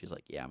mode, and she's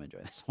like, "Yeah, I'm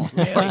enjoying this." a lot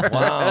more."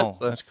 Wow,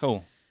 so, that's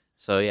cool.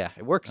 so yeah,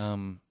 it works.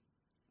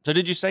 So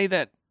did you say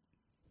that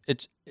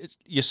it's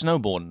you're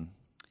snowboarding?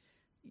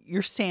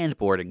 You're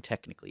sandboarding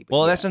technically. But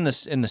Well, yeah.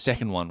 that's in the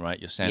second one, right?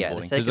 You're Yeah,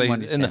 the sandboarding second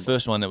one, you're in the sandboarding.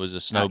 first one it was a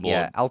snowboard.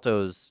 Yeah,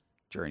 Alto's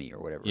Journey or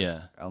whatever.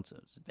 Yeah.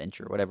 Alto's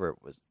Adventure, whatever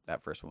it was.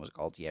 That first one was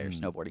called. Yeah, you're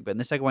Mm. snowboarding, but in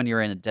the second one,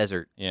 you're in a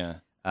desert. Yeah.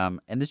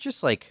 And there's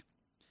just like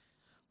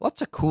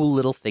lots of cool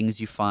little things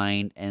you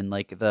find, and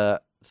like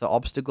the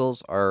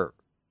obstacles are.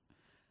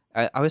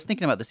 I was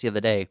thinking about this the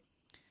other day.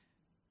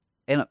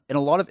 In a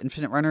lot of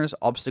Infinite Runners,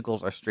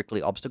 obstacles are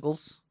strictly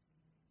obstacles,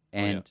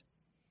 and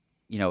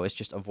it's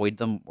just avoid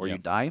them or Yeah. you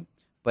die.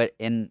 But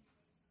in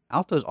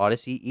Alto's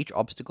Odyssey, each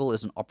obstacle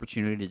is an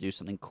opportunity to do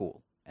something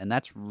cool, and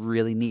that's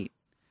really neat.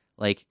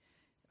 Like,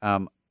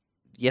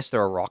 yes,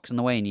 there are rocks in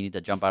the way, and you need to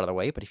jump out of the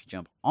way. But if you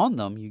jump on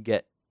them, you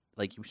get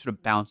like you sort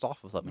of bounce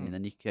off of them, and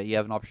then you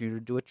have an opportunity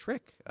to do a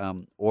trick.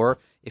 Or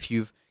if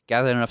you've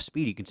gathered enough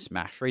speed, you can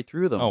smash right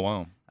through them. Oh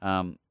wow.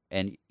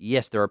 And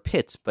yes, there are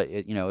pits, but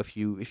if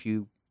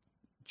you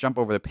jump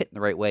over the pit in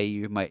the right way,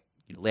 you might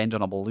land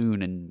on a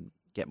balloon and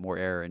get more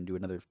air and do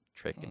another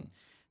trick. And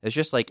there's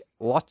just like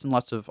lots and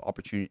lots of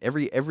opportunity.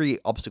 Every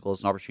obstacle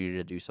is an opportunity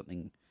to do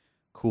something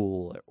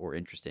cool or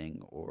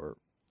interesting, or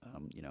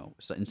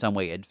in some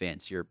way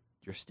advance your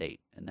state,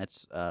 and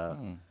that's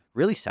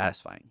really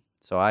satisfying.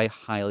 So I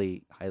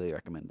highly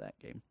recommend that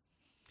game.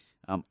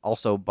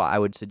 Also, I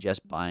would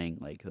suggest buying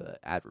like the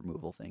ad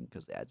removal thing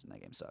because the ads in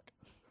that game suck.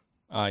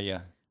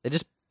 Yeah. They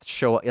just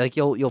show like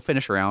you'll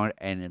finish around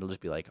and it'll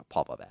just be like a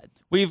pop-up ad.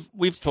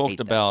 We've talked hate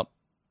that. about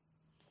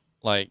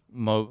like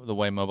the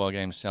way mobile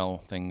games sell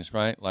things,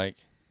 right? Like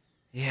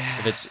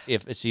Yeah,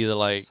 if it's either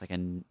like it's like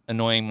an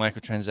annoying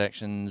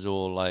microtransactions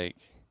or like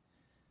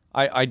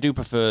I do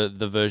prefer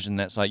the version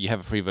that's like you have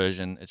a free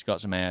version, it's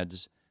got some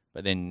ads,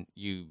 but then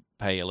you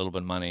pay a little bit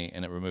of money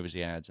and it removes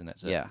the ads and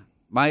that's it. yeah.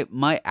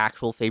 My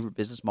actual favorite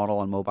business model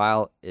on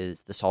mobile is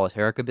the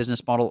Solitarica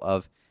business model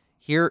of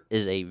here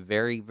is a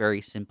very,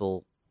 very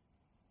simple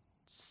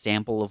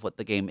sample of what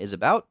the game is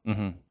about,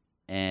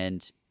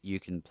 and you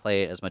can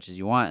play it as much as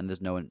you want, and there's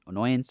no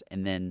annoyance,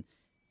 and then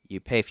you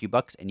pay a few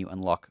bucks and you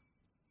unlock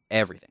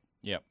everything.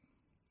 Yep.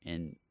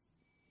 And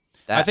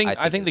I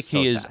think the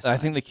key is satisfying. I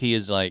think the key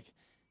is like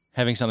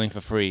having something for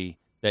free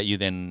that you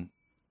then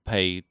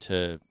pay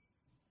to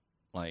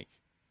like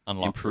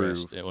unlock the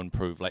rest, Improve. or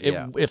improve. Like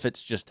Yeah. if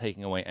it's just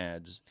taking away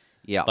ads,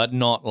 Yeah. but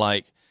not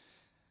like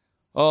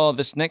oh,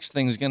 this next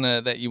thing's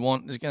that you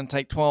want is gonna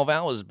take 12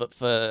 hours, but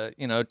for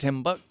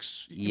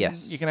 $10,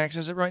 you can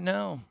access it right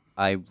now.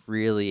 I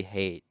really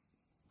hate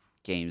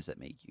games that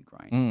make you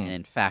grind. And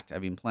in fact,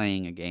 I've been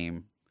playing a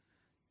game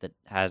that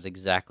has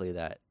exactly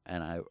that,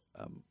 and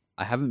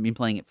I haven't been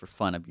playing it for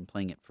fun. I've been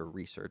playing it for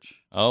research.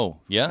 Oh,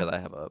 yeah? Because I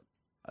have a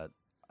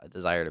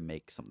desire to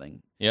make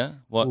something. Yeah?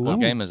 What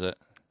game is it?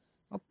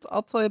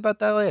 I'll tell you about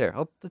that later.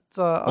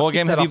 What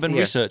game have you been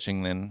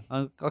researching then?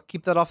 I'll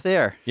keep that off the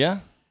air. Yeah?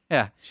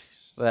 Yeah.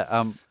 But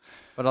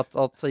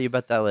I'll tell you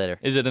about that later.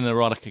 Is it an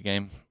erotica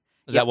game?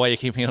 Is that why you're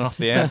keeping it off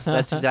the air?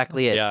 That's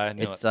exactly it. Yeah, I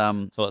knew it's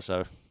it. Thought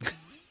so.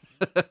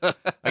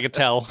 I could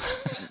tell.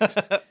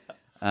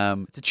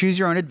 To choose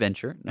your own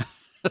adventure.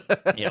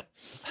 Yep.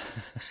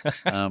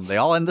 They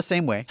all end the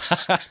same way.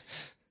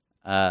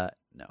 No,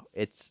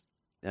 it's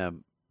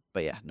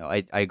but yeah, no,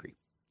 I agree.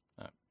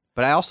 Right.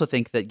 But I also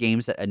think that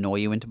games that annoy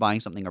you into buying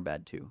something are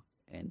bad too.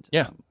 And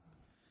yeah,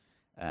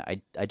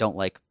 I don't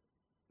like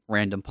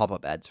random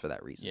pop-up ads for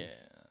that reason. Yeah.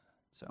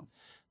 So.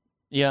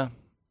 Yeah.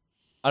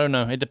 I don't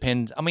know. It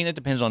depends. I mean, it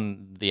depends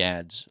on the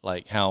ads,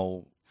 like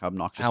how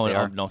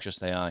obnoxious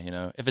they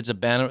are. If it's a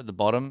banner at the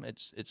bottom,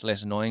 it's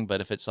less annoying.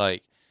 But if it's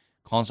like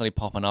constantly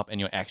popping up and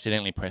you're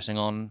accidentally pressing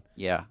on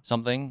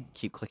something,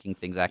 keep clicking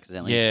things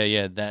accidentally.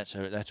 Yeah, that's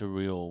a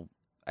real.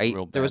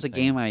 There was a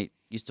game I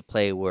used to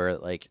play where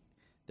like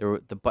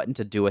the button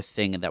to do a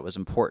thing that was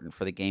important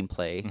for the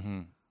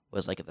gameplay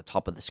was like at the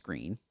top of the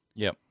screen.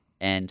 Yep.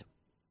 And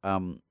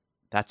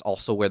that's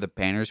also where the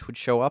banners would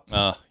show up.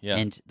 Yeah.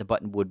 And the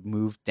button would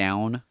move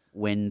down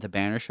when the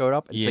banner showed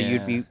up. And so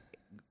you'd be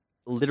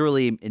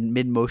literally in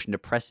mid-motion to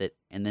press it,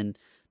 and then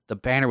the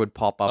banner would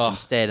pop up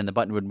instead, and the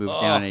button would move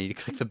down, and you'd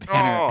click the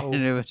banner, and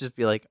it would just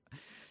be like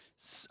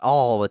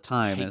all the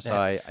time. And so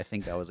I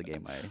think that was a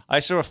game I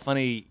saw a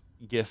funny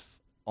GIF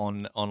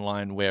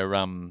online where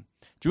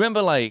do you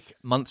remember like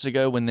months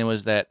ago when there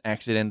was that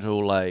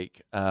accidental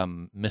like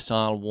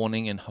missile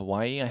warning in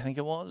Hawaii? I think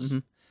it was. Mm-hmm.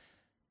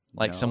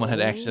 Like someone had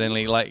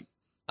accidentally like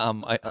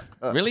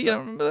really, you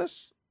don't remember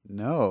this?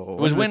 No.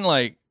 It was when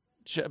like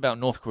shit about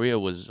North Korea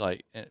was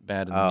like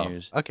bad in the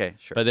news. Okay,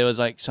 sure. But there was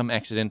like some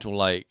accidental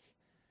like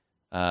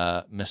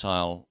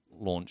missile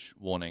launch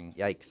warning.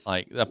 Yikes!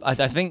 Like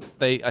I think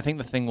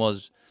the thing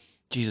was,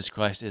 Jesus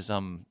Christ, there's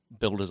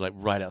builders like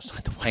right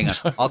outside the window. Hang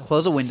on, I'll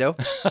close a window.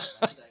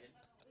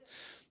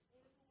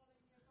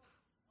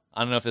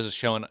 I don't know if there's a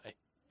showing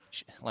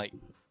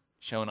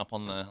up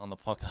on the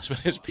podcast where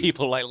there's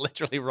people like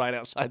literally right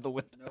outside the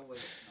window. No way,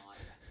 it's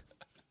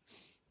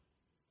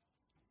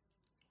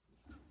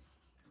not.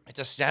 It's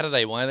a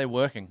Saturday. Why are they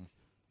working?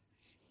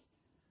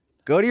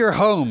 Go to your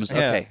homes.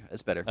 Yeah. Okay,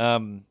 that's better.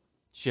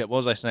 Shit. What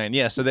was I saying?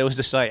 Yeah. So there was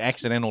this like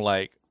accidental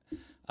like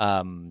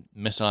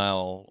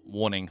missile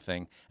warning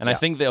thing, and I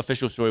think the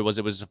official story was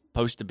it was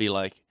supposed to be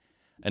like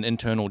an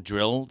internal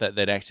drill that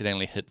they'd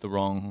accidentally hit the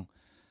wrong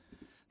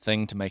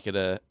thing to make it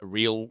a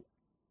real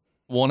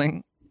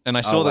warning. And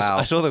I saw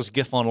I saw this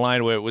GIF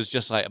online where it was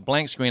just like a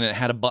blank screen and it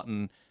had a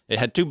button. It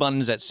had two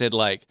buttons that said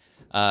like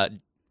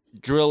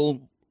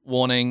drill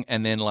warning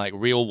and then like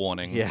real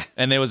warning. Yeah.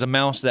 And there was a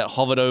mouse that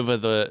hovered over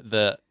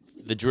the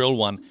drill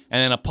one,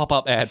 and then a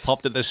pop-up ad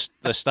popped at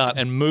the start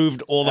and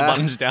moved all the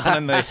buttons down,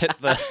 and they hit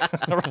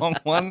the wrong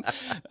one.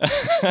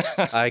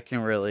 I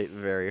can relate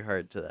very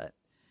hard to that.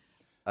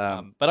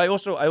 But I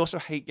also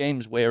hate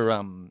games where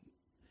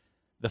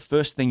the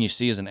first thing you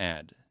see is an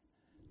ad.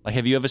 Like,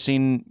 have you ever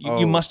seen?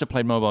 You must have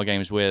played mobile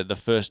games where the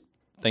first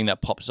thing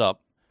that pops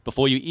up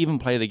before you even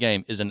play the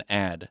game is an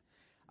ad.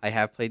 I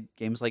have played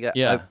games like that.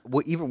 Yeah.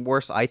 What even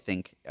worse, I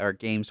think, are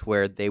games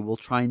where they will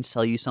try and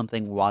sell you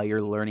something while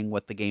you're learning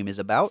what the game is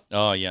about.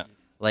 Oh yeah.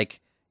 Like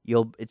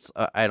it'll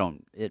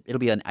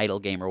be an idle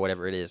game or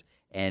whatever it is,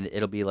 and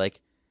it'll be like,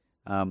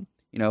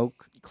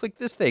 click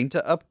this thing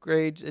to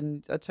upgrade,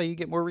 and that's how you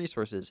get more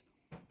resources.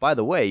 By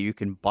the way, you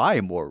can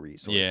buy more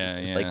resources. Yeah,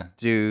 it's yeah. like,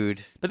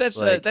 dude. But that's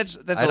like, that's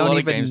I a don't lot even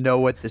of games. know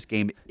what this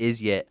game is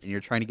yet, and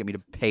you're trying to get me to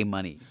pay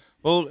money.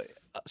 Well,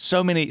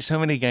 so many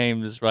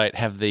games, right,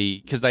 have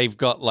because they've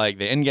got like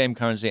their in-game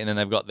currency, and then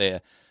they've got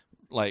their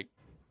like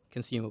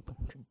consumable.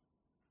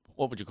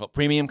 What would you call it?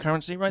 Premium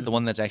currency, right? The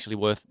one that's actually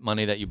worth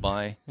money that you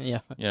buy.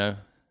 Yeah.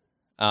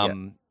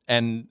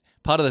 And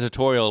part of the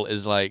tutorial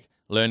is like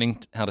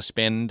learning how to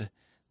spend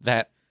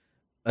that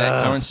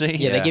currency.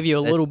 Yeah, they give you a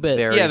little bit.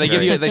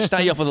 They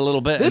start you off with a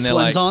little bit. This and they're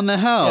one's like, on the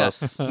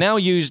house. now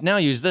use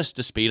this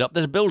to speed up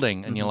this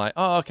building, and you're like,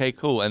 oh, okay,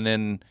 cool. And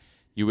then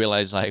you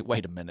realize, like,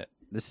 wait a minute,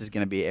 this is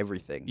going to be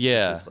everything.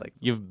 Yeah, this is like,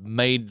 you've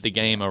made the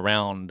game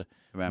around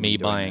me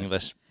buying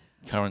this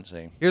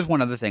currency. Here's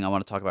one other thing I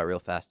want to talk about real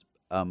fast.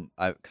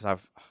 Because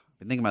I've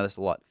been thinking about this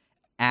a lot.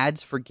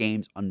 Ads for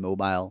games on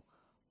mobile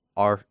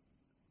are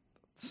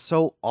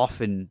so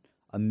often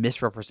a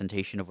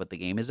misrepresentation of what the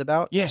game is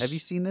about. Yes. Have you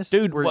seen this?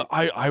 Dude,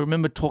 I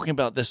remember talking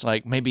about this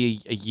like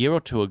maybe a year or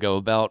two ago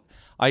about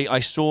I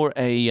saw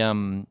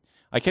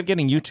I kept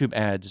getting YouTube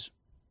ads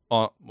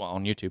on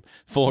YouTube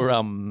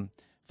for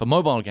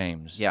mobile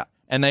games. Yeah.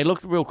 and they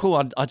looked real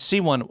cool. I'd see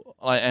one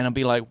and I'd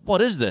be like,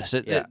 "What is this?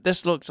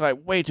 This looks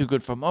like way too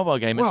good for a mobile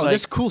game." It's Wow, like,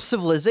 this cool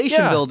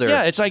civilization builder.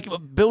 Yeah, it's like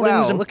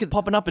buildings and look at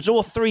popping up. It's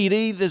all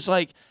 3D. There's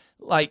like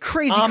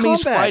crazy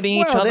armies combat. fighting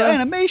each Wow, other. the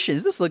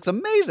animations. This looks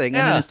amazing.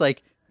 Yeah. And then it's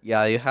like,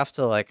 yeah, you have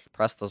to like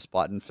press this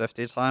button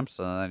 50 times,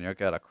 and then you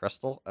get a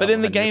crystal. But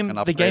then the and you game, can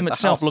the upgrade game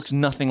itself house. looks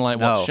nothing like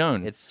No, what's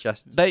shown. It's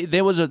just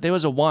There was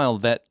a while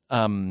that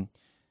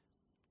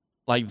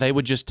like they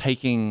were just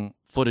taking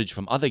footage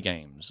from other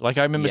games. Like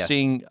I remember Yes.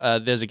 seeing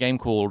there's a game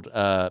called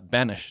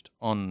Banished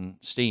on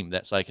Steam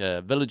that's like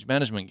a village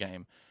management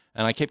game,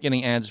 and I kept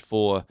getting ads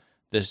for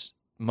this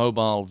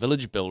mobile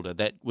village builder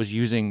that was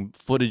using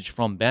footage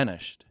from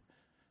Banished,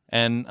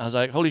 and I was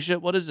like, holy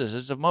shit, what is this?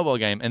 It's a mobile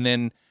game. And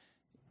then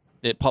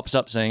it pops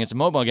up saying it's a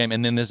mobile game,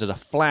 and then there's a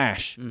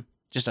flash,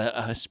 just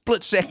a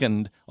split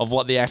second of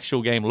what the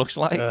actual game looks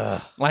like.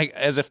 Like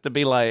as if to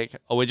be like,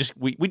 oh,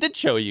 we did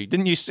show you.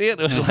 Didn't you see it?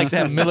 It was like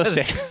that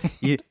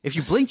millisecond. if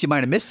you blinked, you might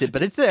have missed it,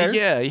 but it's there.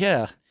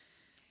 Yeah.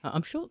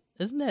 I'm sure,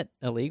 isn't that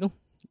illegal?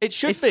 It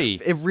should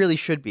be. It really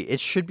should be. It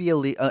should be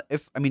illegal.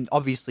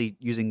 Obviously,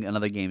 using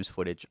another game's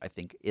footage, I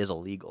think, is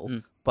illegal.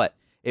 But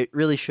it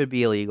really should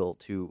be illegal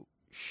to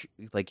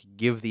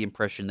give the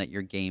impression that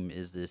your game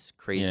is this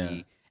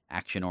crazy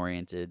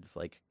action-oriented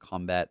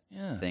combat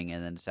thing,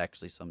 and then it's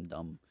actually some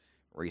dumb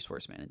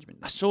resource management.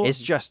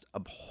 It's just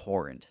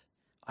abhorrent.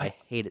 I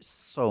hate it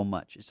so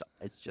much.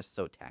 It's just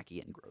so tacky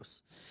and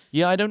gross.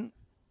 Yeah,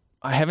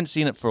 I haven't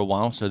seen it for a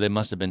while, so there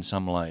must have been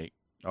some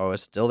Oh,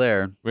 it's still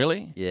there.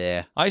 Really?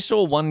 Yeah. I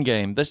saw one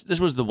game. This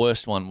was the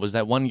worst one. Was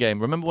that one game?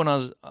 Remember when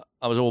I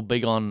was all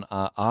big on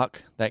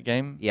Ark, that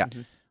game? Yeah.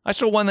 Mm-hmm. I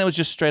saw one that was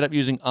just straight up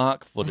using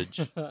Ark footage,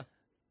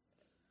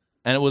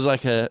 and it was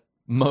like a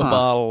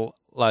mobile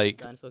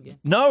Dinosaur game?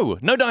 no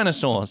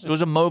dinosaurs. It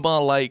was a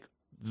mobile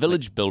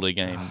village builder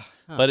game,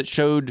 but it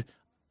showed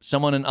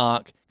someone in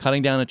Ark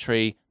cutting down a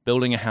tree,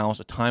 building a house,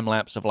 a time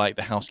lapse of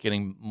the house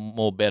getting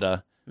more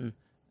better.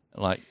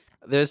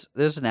 There's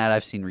an ad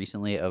I've seen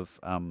recently of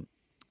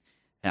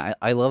and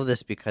I love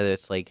this because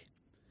it's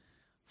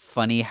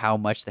funny how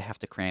much they have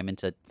to cram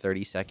into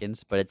 30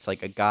 seconds, but it's a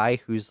guy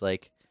who's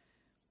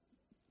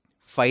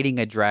fighting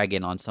a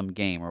dragon on some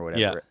game or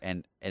whatever,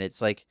 and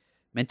it's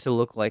meant to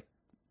look like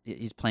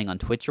he's playing on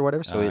Twitch or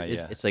whatever, so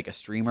it's like a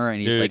streamer,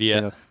 and he's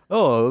saying,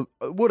 oh,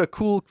 what a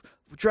cool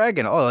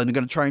dragon, oh, I'm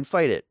gonna try and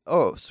fight it,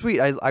 oh sweet,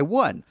 I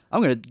won,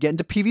 I'm gonna get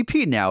into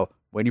PvP now,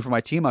 waiting for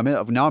my team, I'm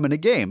in a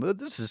game,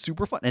 this is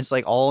super fun, and it's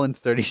all in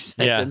 30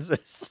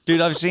 seconds.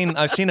 Dude, I've seen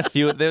a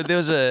few. There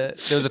was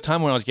a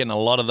time when I was getting a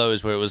lot of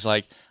those where it was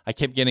I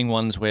kept getting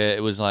ones where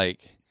it was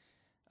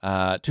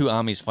two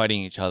armies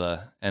fighting each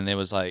other, and there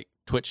was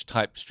Twitch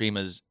type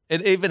streamers.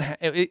 It even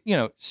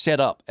set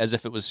up as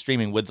if it was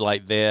streaming with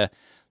their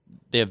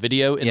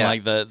video in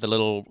the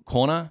little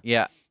corner.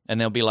 Yeah. And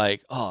they'll be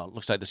like, oh, it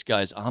looks like this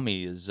guy's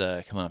army is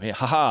coming up here.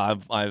 Haha,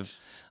 I've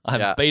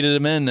baited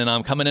him in, and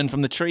I'm coming in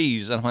from the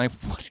trees. And I'm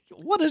like,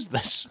 what is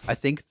this? I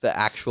think the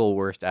actual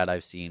worst ad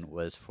I've seen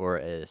was for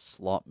a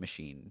slot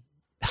machine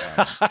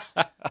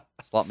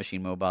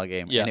mobile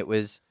game. Yeah. And it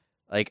was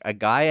a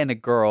guy and a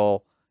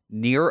girl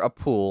near a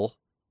pool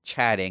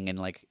chatting, and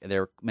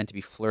they're meant to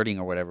be flirting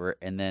or whatever.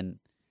 And then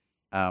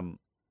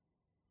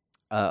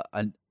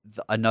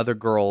another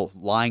girl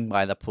lying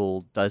by the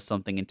pool does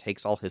something and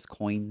takes all his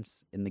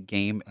coins in the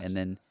game. And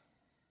then,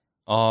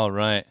 oh,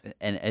 right.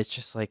 And it's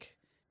just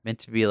meant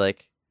to be I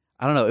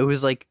don't know. It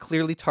was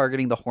clearly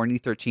targeting the horny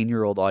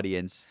 13-year-old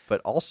audience,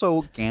 but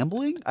also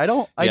gambling.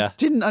 I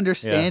didn't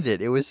understand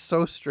it. It was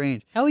so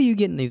strange. How are you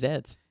getting these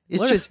ads?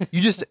 It's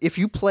if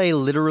you play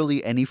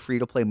literally any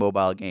free-to-play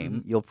mobile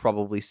game, you'll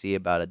probably see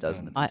about a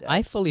dozen of these ads.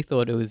 I fully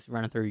thought it was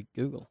running through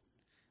Google.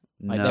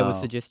 They would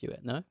suggest you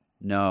it. No.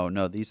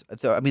 No. These.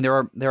 There are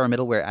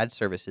middleware ad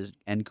services,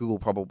 and Google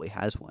probably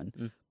has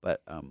one,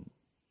 but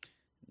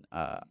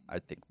I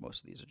think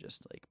most of these are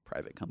just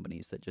private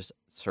companies that just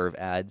serve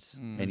ads,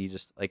 and you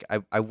just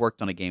I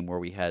worked on a game where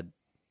we had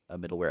a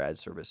middleware ad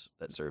service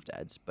that served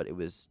ads, but it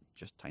was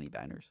just tiny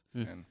banners.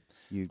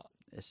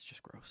 It's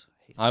just gross.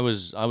 I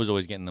was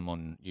always getting them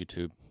on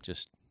YouTube.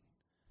 That's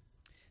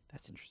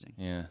interesting.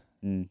 Yeah.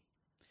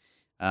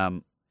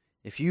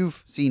 If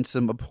you've seen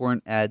some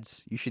abhorrent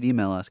ads, you should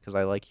email us because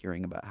I like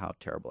hearing about how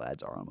terrible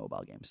ads are on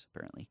mobile games.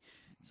 Apparently,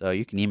 so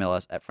you can email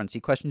us at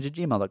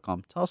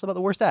frontseatquestions@gmail.com. Tell us about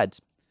the worst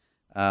ads.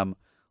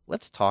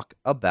 Let's talk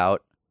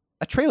about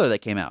a trailer that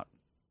came out.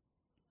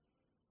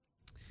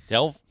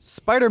 Delve?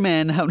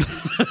 Spider-Man.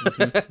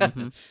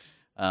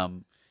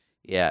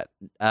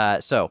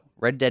 So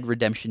Red Dead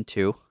Redemption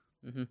 2.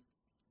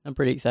 I'm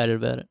pretty excited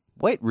about it.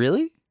 Wait,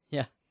 really?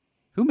 Yeah.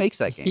 Who makes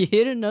that game? You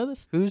didn't know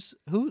this? Who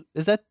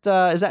is that?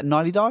 Is that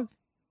Naughty Dog?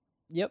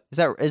 Yep.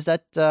 Is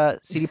that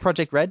CD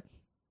Projekt Red?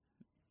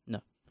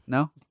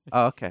 No.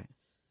 Oh, okay.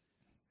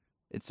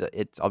 It's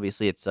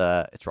obviously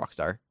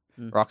Rockstar.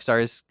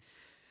 Rockstar's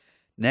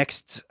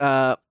next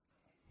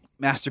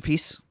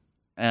masterpiece.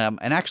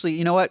 And actually,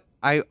 you know what?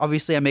 I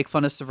make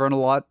fun of Severn a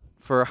lot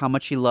for how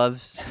much he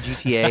loves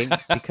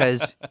GTA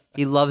because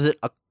he loves it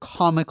a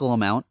comical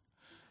amount.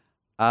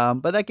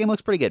 But that game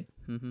looks pretty good.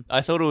 Mm-hmm.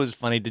 I thought it was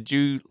funny. Did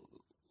you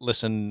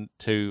listen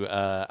to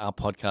our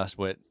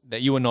podcast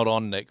that you were not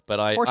on, Nick? But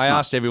I course not.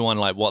 asked everyone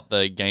like what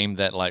the game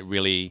that like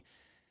really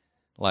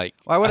like.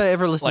 Why would I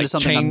ever listen to like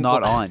something I'm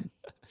not on?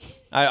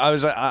 I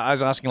was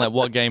asking like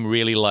what game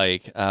really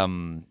like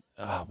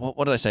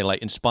what did I say,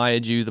 like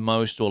inspired you the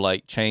most, or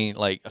like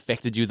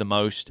affected you the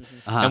most?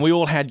 Uh-huh. And we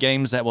all had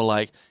games that were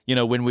like,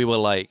 when we were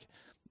like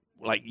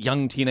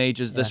young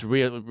teenagers, this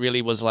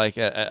really was like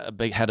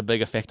had a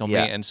big effect on me.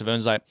 And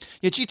Savern's like,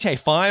 GTA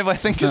 5 I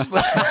think is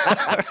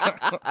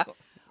the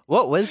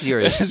What was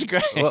yours? It's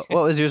great. What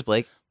was yours,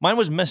 Blake? Mine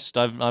was Myst.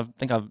 I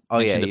think I've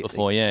mentioned it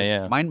before.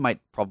 Yeah. Mine might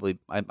probably.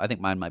 I think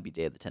mine might be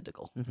Day of the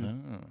Tentacle.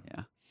 Mm-hmm. Oh.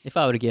 Yeah. If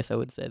I were to guess, I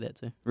would say that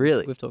too.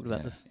 Really? We've talked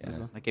about this as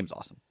well. That game's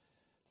awesome.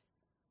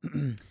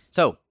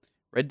 So,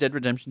 Red Dead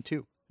Redemption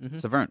 2. Mhm.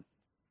 Severn,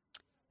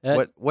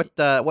 Uh,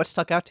 what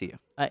stuck out to you?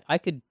 I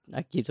could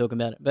keep talking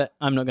about it, but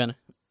I'm not gonna.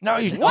 No,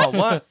 you What?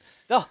 what?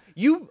 No,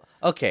 you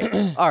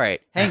okay? All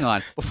right, hang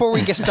on. Before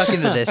we get stuck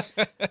into this,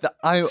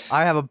 I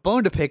have a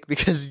bone to pick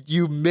because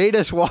you made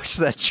us watch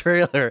that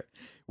trailer.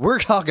 We're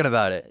talking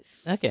about it.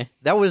 Okay.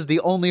 That was the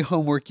only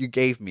homework you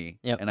gave me,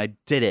 Yep. and I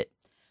did it.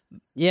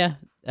 Yeah.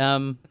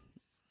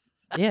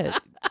 Yeah.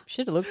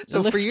 Shit. It looks. So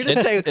it for looks you to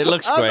good. say, it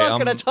looks I'm great.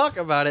 not going to talk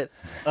about it.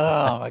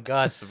 Oh my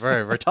God,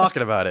 Severn, we're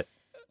talking about it.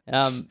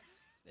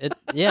 It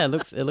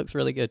looks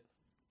really good.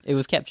 It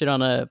was captured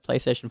on a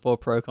PlayStation 4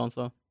 Pro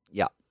console.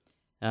 Yeah.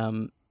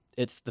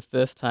 It's the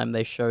first time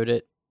they showed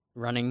it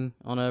running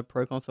on a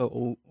Pro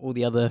console. All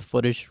the other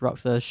footage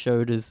Rockstar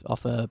showed is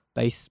off a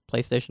base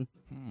PlayStation.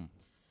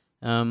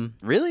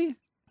 Really?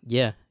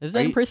 Yeah. Is Are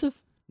that you- impressive?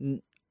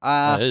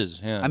 It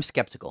is, yeah. I'm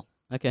skeptical.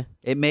 Okay.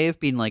 It may have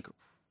been like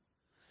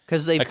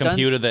because they've a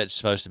computer that's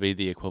supposed to be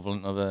the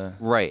equivalent of a...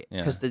 right Yeah.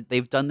 because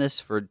they've done this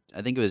for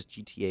I think it was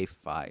GTA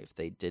 5.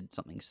 They did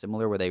something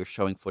similar where they were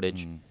showing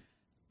footage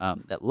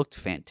that looked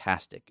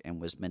fantastic and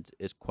was meant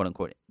as quote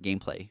unquote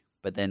gameplay,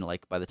 but then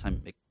like by the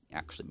time it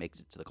actually makes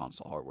it to the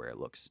console hardware, it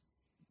looks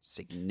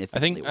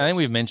significantly. I think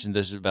we've mentioned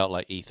this about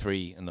like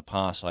E3 in the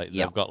past. Like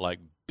Yeah. they've got like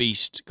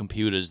beast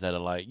computers that are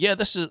like,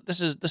 this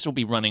will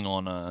be running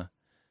on a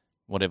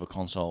whatever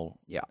console.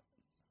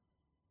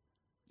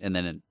 and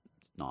then it's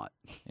not.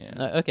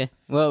 Yeah. Okay.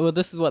 Well,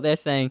 this is what they're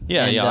saying.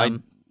 Yeah,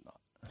 and,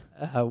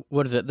 yeah,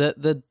 what is it?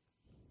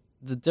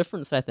 The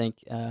difference, I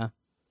think,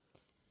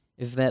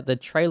 is that the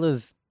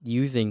trailer's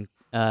using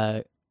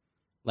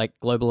like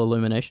global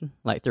illumination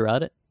like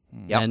throughout it,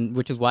 Yep. and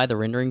which is why the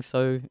rendering's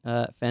so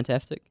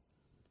fantastic.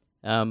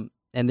 And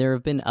there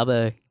have been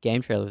other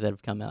game trailers that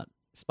have come out.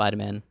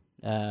 Spider-Man,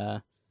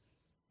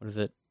 what is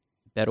it?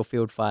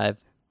 Battlefield 5,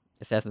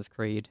 Assassin's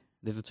Creed.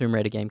 There's a Tomb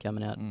Raider game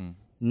coming out.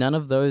 None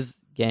of those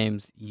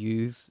games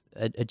use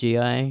a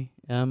GI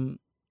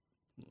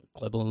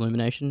global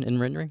illumination in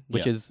rendering,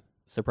 which Yeah. is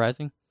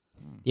surprising.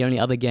 The only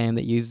other game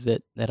that uses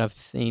it that I've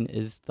seen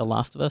is The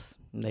Last of Us.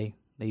 And they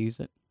use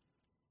it.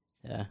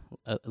 A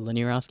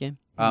linear ass game.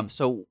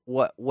 So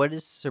what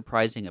is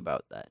surprising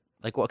about that?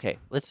 Like, okay,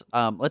 let's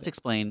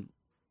explain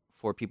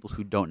for people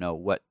who don't know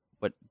what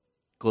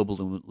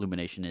global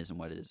illumination is and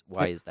why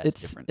is that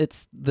different?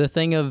 It's the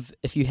thing of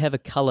if you have a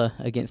color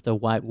against a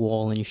white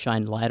wall and you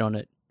shine light on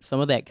it, some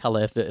of that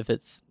color, if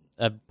it's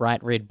a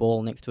bright red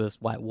ball next to a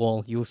white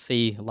wall, you'll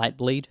see light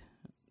bleed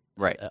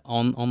Right.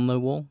 On the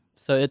wall.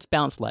 So it's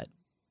bounce light.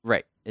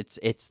 Right. It's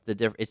it's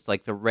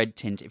like the red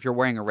tint. If you're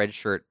wearing a red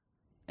shirt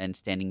and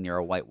standing near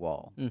a white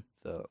wall,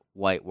 the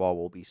white wall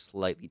will be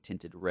slightly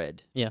tinted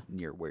red. Yeah.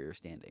 Near where you're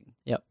standing.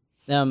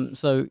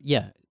 So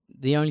yeah,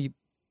 the only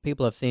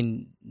people I've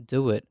seen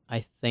do it, I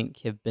think,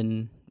 have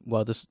been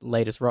this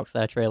latest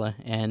Rockstar trailer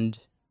and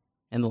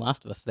The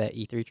Last of Us, that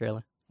E3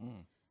 trailer.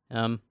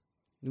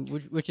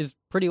 Which is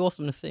pretty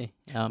awesome to see.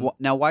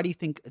 Now, why do you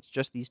think it's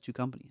just these two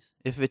companies?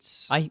 If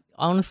it's I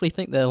honestly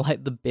think they're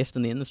like the best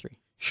in the industry.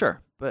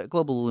 sure, but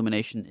global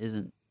illumination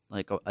isn't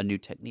like a new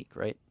technique,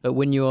 right? But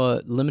when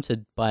you're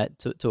limited by it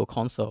to a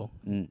console,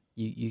 Mm.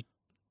 you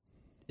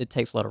it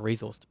takes a lot of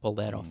resource to pull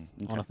that off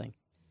on a okay.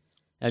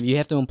 thing. You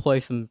have to employ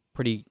some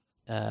pretty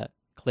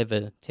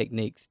clever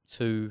techniques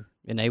to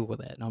enable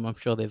that. And I'm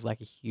sure there's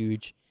like a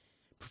huge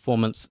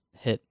performance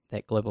hit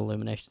that global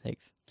illumination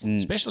takes.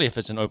 Especially if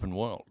it's an open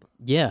world.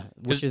 Yeah,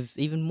 which 'Cause- is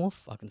even more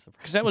fucking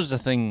surprising. Because that was the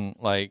thing,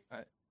 like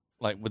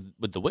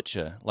with The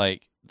Witcher,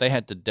 like they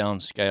had to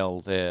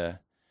downscale their,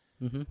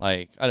 Mm-hmm.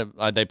 like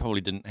they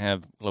probably didn't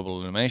have global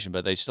illumination,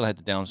 but they still had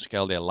to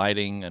downscale their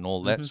lighting and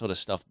all that Mhm. sort of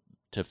stuff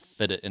to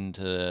fit it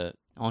into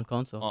On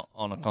consoles.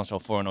 on a console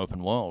for an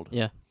open world.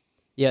 Yeah,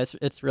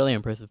 it's really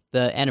impressive.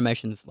 The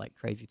animation's like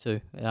crazy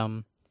too.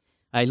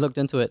 I looked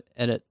into it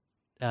and it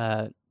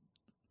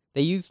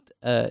they used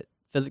a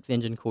physics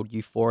engine called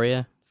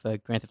Euphoria for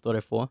Grand Theft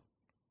Auto 4,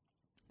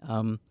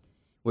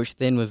 which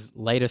then was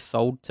later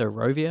sold to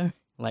Rovio.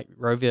 Like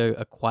Rovio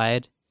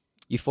acquired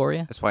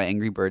Euphoria. That's why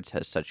Angry Birds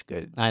has such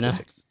good I know.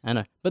 physics. I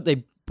know, but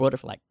they bought it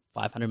for like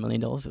 $500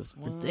 million. It was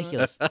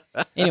ridiculous.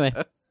 Anyway,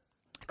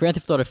 Grand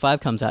Theft Auto 5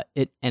 comes out,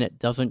 and it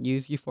doesn't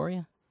use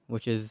Euphoria,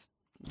 which is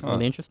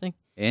really interesting.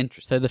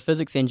 Interesting. So the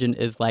physics engine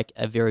is like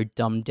a very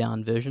dumbed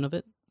down version of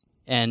it,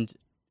 and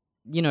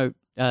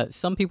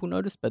some people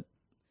noticed, but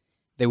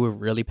they were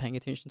really paying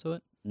attention to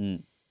it.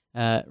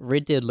 Mm.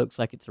 Red Dead looks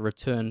like it's a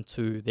return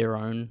to their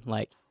own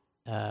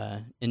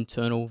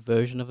internal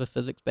version of a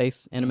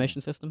physics-based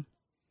animation system,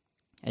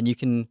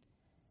 and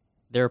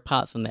there are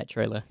parts in that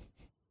trailer,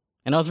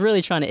 and I was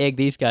really trying to egg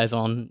these guys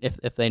on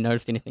if they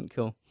noticed anything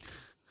cool.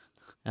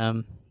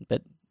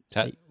 But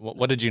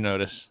what did you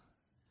notice?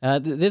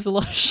 there's a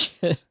lot of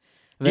shit.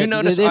 You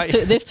notice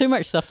there's too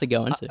much stuff to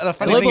go into. The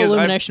funny thing Global is,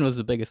 illumination was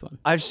the biggest one.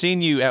 I've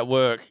seen you at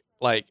work,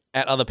 like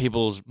at other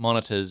people's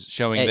monitors,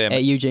 showing them.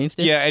 At Eugene's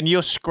desk? Yeah, and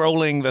you're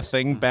scrolling the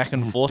thing back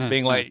and forth,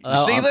 being like, "You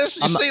Oh, see I'm- this?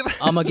 You I'm, see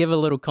this?" I'm gonna give a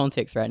little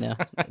context right now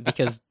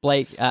because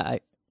Blake,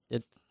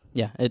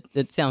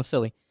 it sounds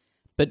silly,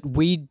 but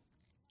we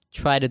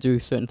try to do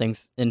certain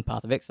things in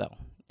Path of Exile,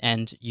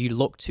 and you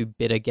look to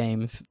better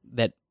games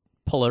that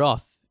pull it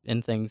off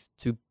in things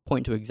to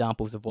point to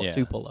examples of what Yeah.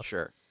 to pull off.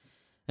 Sure.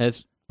 And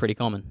it's pretty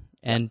common.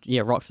 And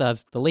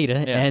Rockstar's the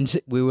leader, Yeah.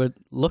 and we were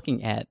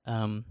looking at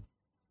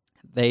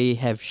they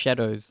have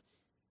shadows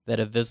that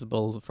are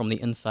visible from the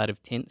inside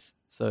of tents.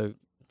 So,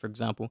 for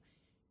example,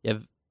 you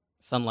have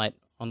sunlight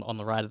on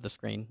the right of the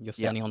screen. You're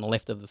standing on the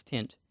left of this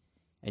tent,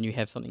 and you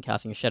have something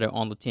casting a shadow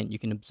on the tent. You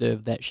can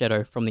observe that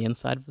shadow from the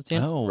inside of the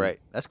tent. Oh, Right.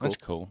 That's cool.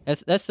 That's cool.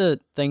 That's a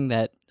thing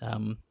that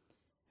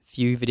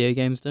few video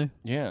games do.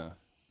 Yeah.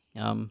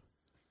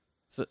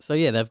 So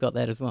yeah, they've got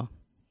that as well.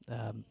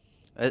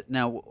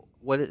 Now,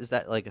 what is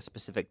that, like a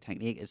specific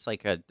technique? It's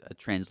like a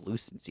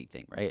translucency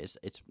thing, right?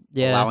 It's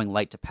Yeah. allowing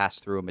light to pass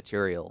through a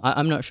material,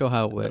 I'm not sure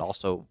how it works. but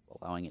also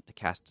allowing it to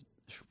cast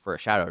for a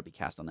shadow to be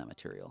cast on that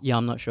material. Yeah,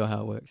 I'm not sure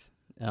how it works.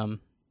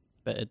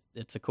 But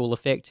it's a cool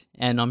effect,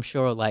 and I'm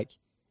sure like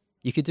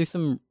you could do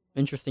some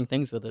interesting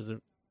things with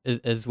it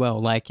as well.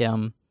 Like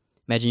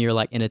imagine you're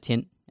like in a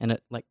tent and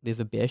there's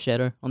a bear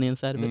shadow on the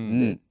inside of it.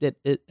 Mm.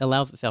 It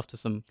allows itself to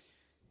some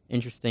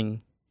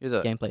interesting Here's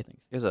a gameplay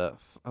things. here's a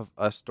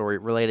story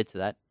related to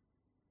that,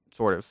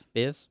 sort of.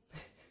 Bears.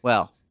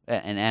 Well,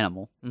 an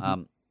animal.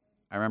 Mhm.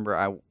 I remember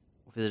I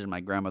visited my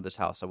grandmother's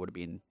house. I would have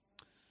been,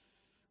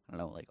 I don't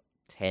know, like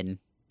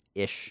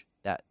 10-ish,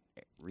 that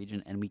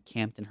region, and we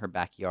camped in her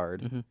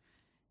backyard. Mhm.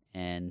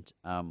 And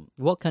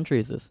What country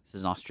is this? this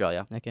is in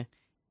Australia. Okay,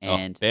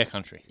 And Bear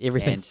Country.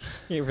 everything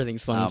and,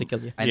 everything's wanting to um,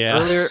 kill you. and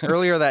Yeah.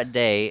 earlier that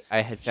day,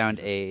 I had found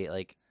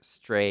a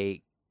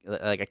stray,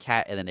 like a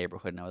cat in the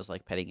neighborhood, and I was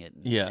like petting it.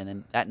 Yeah. And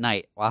then that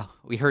night, wow,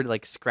 we heard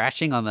like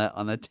scratching on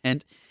the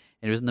tent,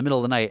 and it was in the middle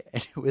of the night,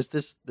 and it was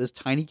this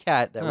tiny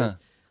cat that was Huh.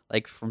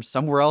 like from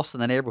somewhere else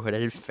in the neighborhood.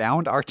 It had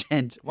found our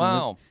tent. and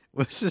Wow.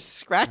 was just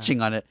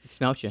scratching on it. It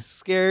smelt you.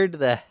 Scared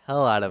the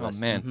hell out of Oh us.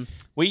 man,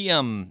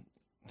 Mhm.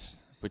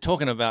 we're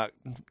talking about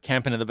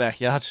camping in the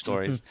backyard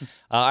stories.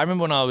 I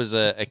remember when I was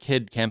a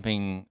kid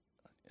camping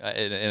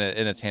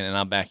in a tent in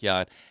our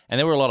backyard, and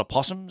there were a lot of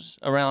possums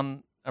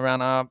around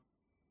our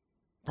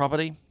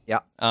property. Yeah.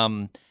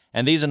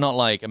 And these are not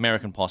like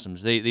American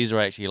possums. These are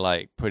actually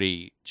like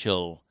pretty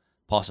chill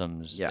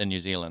possums Yeah. in New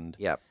Zealand.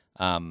 Yeah.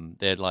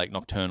 They're like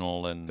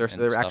nocturnal and They're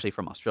stuff. actually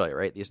from Australia,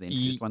 right? These are the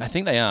introduced ones. I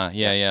think they are.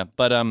 Yeah.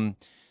 But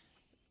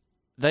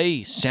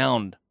they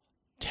sound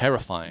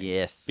terrifying.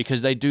 Yes.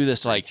 Because they do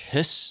this like Screech.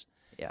 hiss.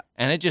 Yeah.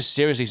 And it just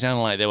seriously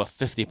sounded like there were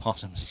 50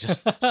 possums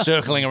just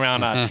circling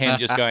around our tent,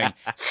 just going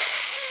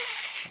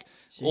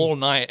all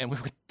night, and we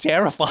were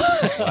terrified.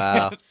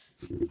 Wow.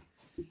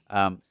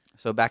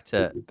 So back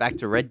to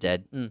Red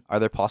Dead. Mm. Are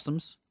there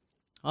possums?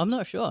 I'm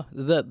not sure.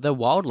 The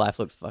wildlife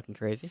looks fucking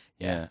crazy.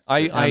 Yeah.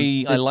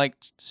 I the-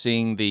 liked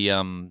seeing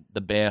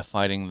the bear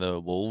fighting the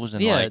wolves,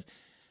 and Yeah. like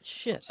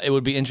Shit. it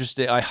would be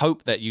interesting. I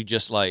hope that you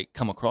just like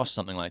come across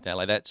something like that.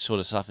 Like that sort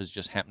of stuff is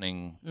just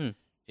happening Mm.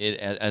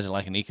 as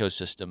like an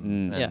ecosystem,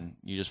 Mm. and Yeah.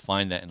 you just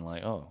find that and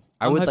like, oh,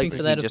 I I'm would hoping like to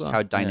for see that as just well.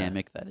 how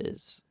dynamic that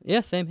is, Yeah,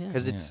 same here.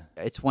 because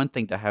it's one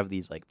thing to have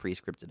these like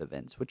pre-scripted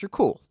events, which are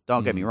cool.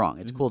 Don't get me Mhm. wrong;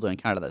 it's Mhm. cool to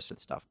encounter that sort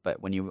of stuff.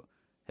 But when you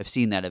have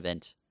seen that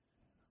event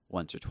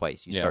once or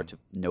twice, you Yeah. start to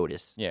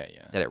notice yeah.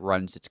 that it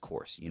runs its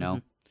course. You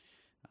know,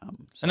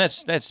 so And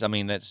that's that's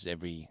almost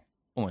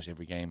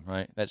every game,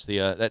 right? That's the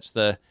it's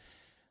the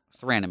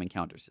random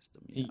encounter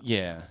system. You know?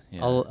 yeah.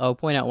 I'll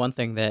point out one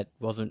thing that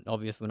wasn't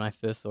obvious when I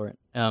first saw it.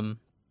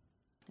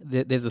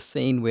 There's a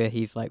scene where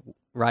he's like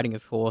riding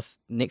his horse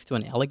next to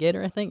an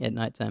alligator, I think, at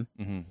nighttime,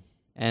 Mm-hmm.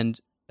 and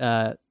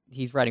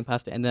he's riding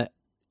past it, and the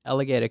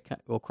alligator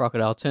or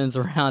crocodile turns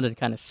around and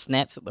kind of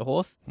snaps at the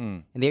horse, Hmm.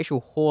 and the actual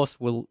horse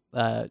will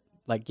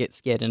like get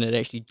scared, and it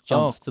actually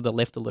jumps to the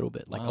left a little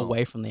bit, like Wow.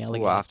 away from the Ooh,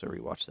 alligator. I'll have to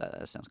rewatch that.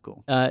 That sounds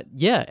cool.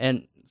 Yeah,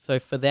 and so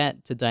for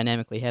that to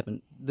dynamically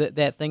happen,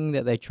 that thing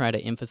that they try to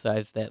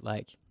emphasize, that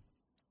like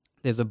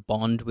there's a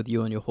bond with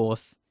you and your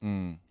horse,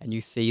 Mm. and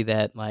you see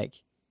that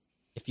like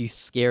if you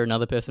scare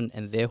another person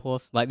and their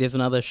horse, like there's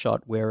another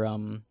shot where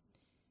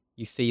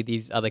you see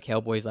these other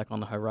cowboys like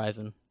on the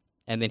horizon,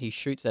 and then he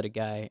shoots at a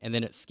guy, and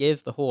then it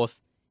scares the horse,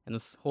 and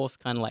this horse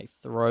kind of like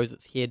throws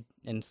its head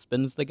and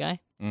spins the guy.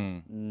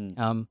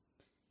 Mm.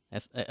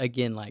 That's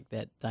again like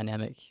that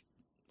dynamic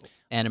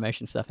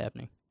animation stuff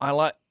happening. I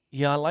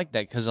Yeah, I like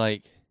that because,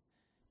 like,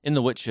 in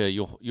The Witcher,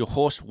 your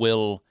horse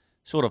will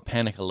sort of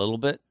panic a little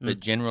bit, but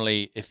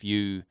generally, if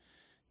you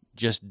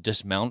just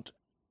dismount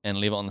and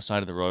leave it on the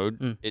side of the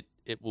road,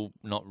 it will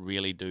not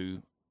really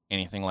do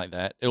anything like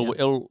that.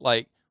 It'll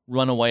like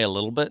run away a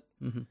little bit,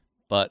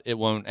 but it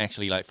won't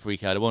actually like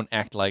freak out. It won't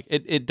act like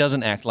it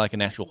doesn't act like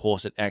an actual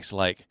horse. It acts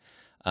like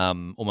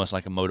almost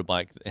like a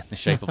motorbike in the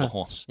shape of a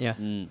horse. Yeah.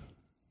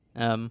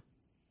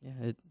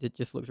 It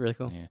just looks really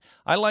cool. Yeah,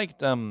 I liked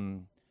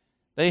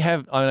they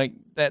have I like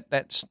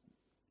that's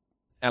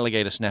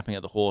alligator snapping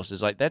at the horse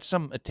is like that's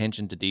some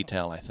attention to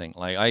detail. I think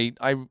like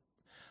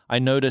I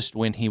noticed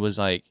when he was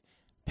like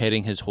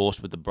petting his horse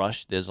with the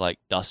brush, there's like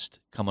dust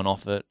coming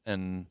off it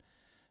and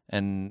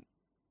that,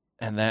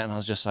 and I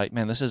was just like,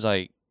 man, this is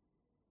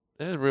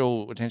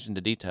real attention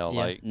to detail.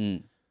 Yeah. Like,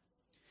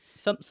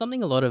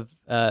 Something a lot of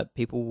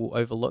people will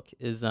overlook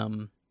is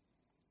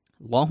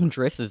long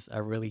dresses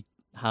are really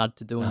hard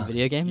to do in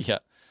video games. Yeah,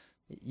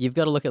 You've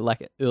got to look at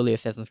like early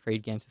Assassin's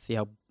Creed games to see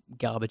how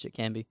garbage it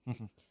can be.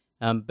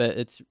 But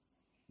it's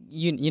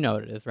you know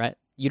what it is, right?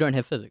 You don't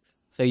have physics,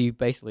 so you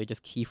basically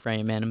just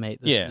keyframe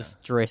animate this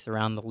dress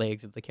around the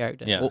legs of the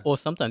character. Yeah. Or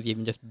sometimes you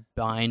even just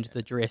bind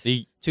the dress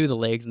to the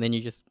legs, and then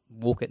you just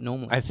walk it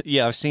normally.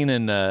 I've seen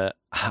in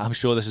I'm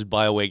sure this is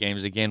BioWare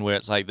games again, where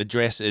it's like the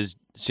dress is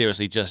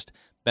seriously just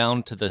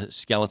bound to the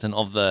skeleton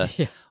of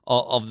the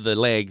of the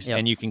legs,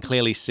 and you can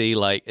clearly see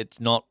like it's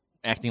not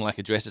acting like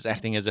a dress; it's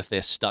acting as if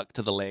they're stuck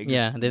to the legs.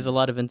 Yeah, there's a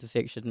lot of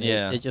intersection.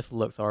 Yeah, it just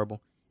looks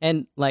horrible.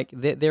 And like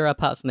there are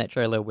parts in that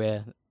trailer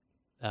where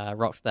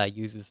Rockstar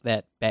uses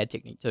that bad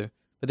technique too,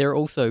 but there are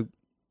also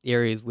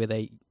areas where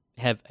they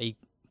have a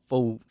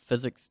full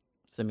physics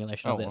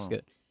simulation of that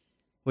skirt,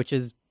 which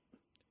is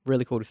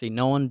really cool to see.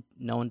 No one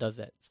does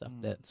that stuff.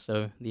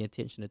 So the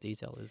attention to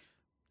detail is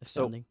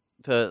astounding.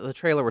 The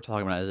trailer we're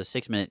talking about is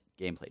a 6-minute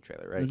gameplay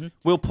trailer, right?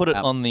 We'll put it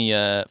on the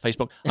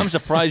Facebook. I'm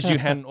surprised you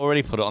hadn't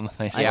already put it on the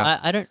Facebook.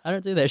 I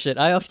don't do that shit.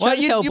 I was trying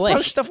to tell you Blake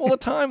post stuff all the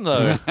time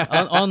though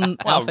on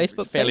our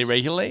Facebook fairly page.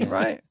 regularly,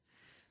 right?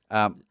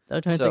 I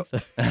don't think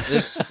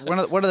so. one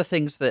of the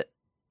things that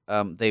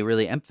they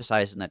really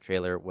emphasized in that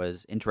trailer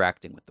was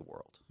interacting with the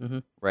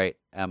world, right?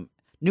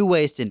 New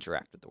ways to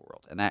interact with the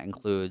world, and that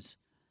includes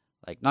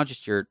like not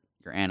just your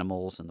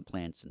animals and the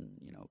plants and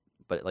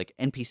but like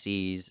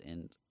NPCs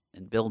and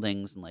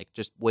buildings and like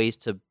just ways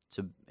to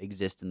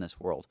exist in this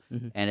world.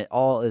 And it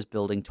all is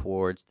building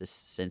towards this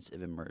sense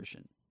of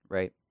immersion,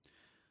 right?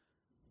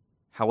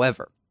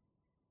 However,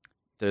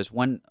 there's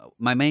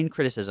my main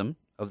criticism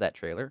of that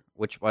trailer,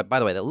 which by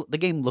the way, the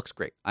game looks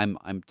great. I'm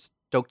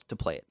stoked to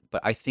play it,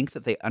 but I think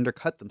that they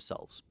undercut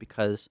themselves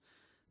because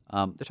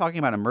they're talking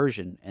about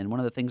immersion, and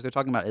one of the things they're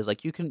talking about is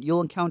like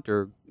you'll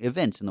encounter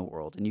events in the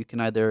world, and you can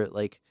either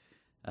like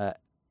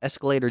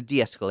escalate or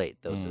de-escalate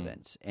those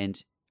events,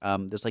 and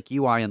there's like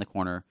UI in the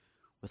corner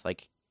with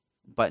like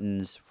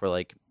buttons for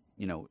like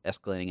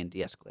escalating and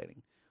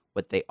de-escalating.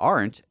 What they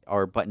aren't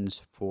are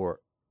buttons for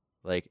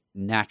like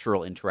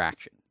natural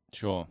interaction.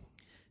 Sure.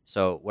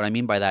 So what I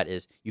mean by that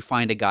is you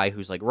find a guy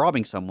who's like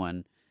robbing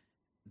someone,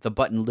 the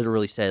button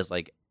literally says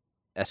like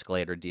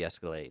escalate or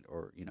de-escalate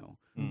or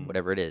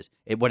whatever it is.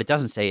 What it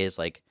doesn't say is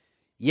like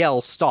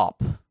yell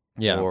stop,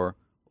 or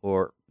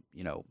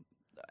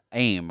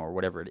aim or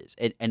whatever it is.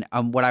 And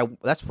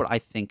that's what I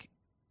think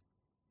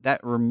that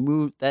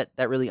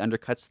really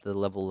undercuts the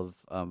level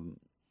of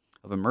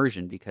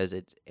immersion because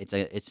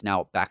it's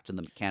now back to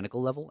the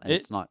mechanical level, and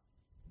it's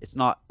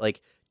not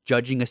like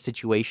judging a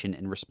situation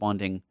and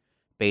responding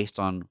based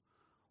on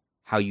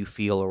how you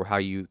feel or how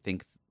you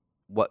think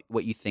what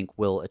you think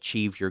will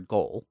achieve your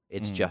goal.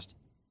 It's just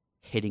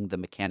hitting the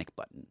mechanic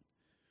button.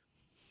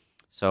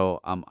 So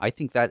I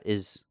think that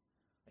is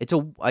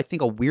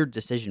a weird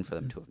decision for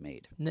them to have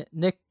made.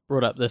 Nick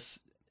brought up this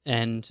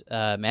and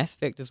Mass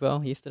Effect as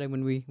well yesterday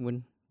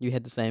when you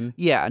had the same.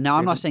 Yeah. Now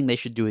I'm not saying they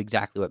should do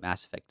exactly what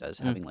Mass Effect does,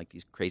 having like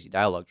these crazy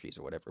dialogue trees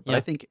or whatever. But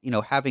I think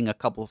having a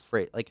couple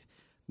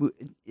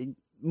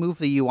move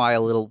the UI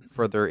a little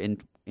further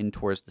in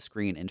towards the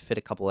screen and fit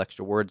a couple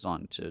extra words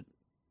on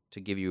to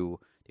give you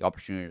the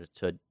opportunity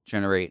to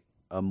generate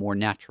a more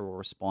natural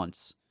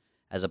response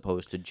as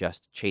opposed to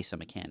just chase a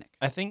mechanic.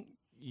 I think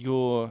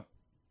you're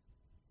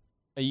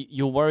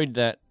worried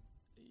that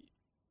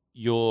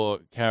your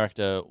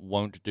character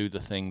won't do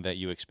the thing that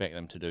you expect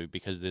them to do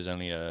because there's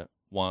only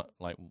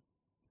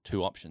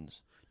two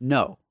options.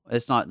 No,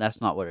 it's not.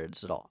 That's not what it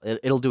is at all.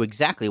 It'll do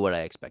exactly what I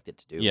expect it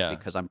to do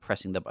because I'm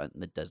pressing the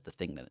button that does the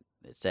thing that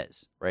it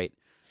says, right?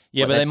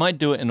 Yeah, but they might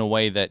do it in a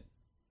way that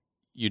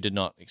you did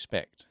not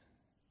expect.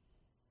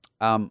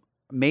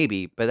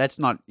 Maybe, but that's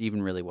not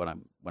even really what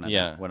I'm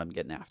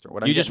getting after.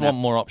 You just want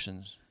more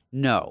options.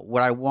 No,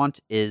 what I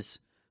want is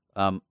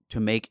to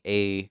make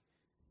a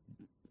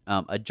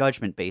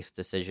judgment-based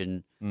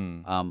decision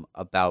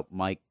about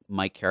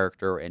my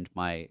character and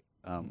my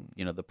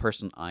the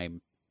person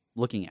I'm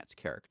looking at's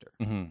character,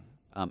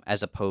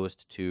 as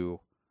opposed to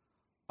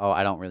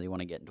I don't really want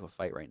to get into a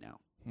fight right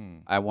now.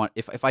 I want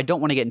if I don't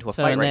want to get into a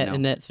So fight in right that now.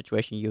 in that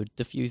situation, you would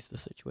diffuse the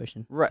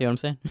situation. Right. See what I'm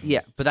saying?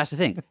 Yeah, but that's the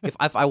thing. If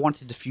I want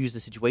to diffuse the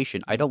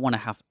situation, I don't want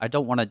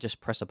to just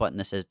press a button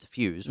that says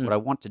diffuse. What I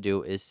want to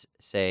do is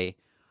say,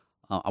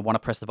 I want to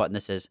press the button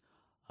that says,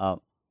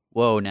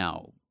 "Whoa,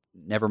 now,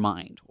 never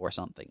mind," or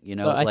something. You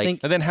know, So I like think-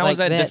 And then how Like is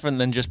that that- different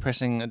than just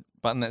pressing a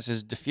button that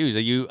says diffuse?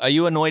 Are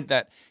you annoyed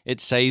that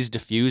it says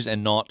diffuse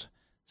and not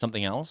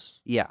something else?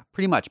 yeah,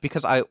 pretty much.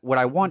 Because what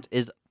I want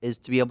is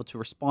to be able to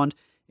respond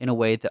in a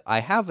way that I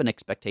have an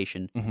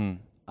expectation,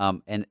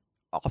 and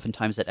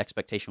oftentimes that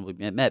expectation will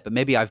be met. But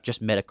maybe I've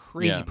just met a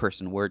crazy Yeah.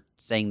 person where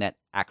saying that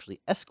actually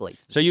escalates.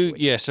 The So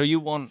situation. so you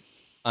want,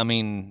 I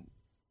mean,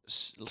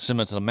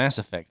 similar to the Mass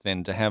Effect,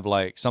 then to have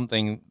like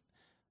something,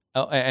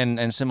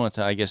 and similar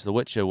to I guess The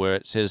Witcher, where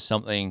it says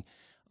something,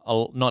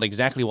 not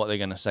exactly what they're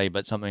going to say,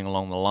 but something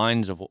along the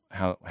lines of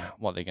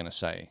what they're going to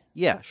say.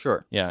 Yeah,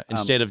 sure. Yeah,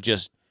 instead of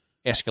just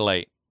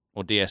escalate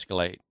or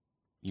de-escalate.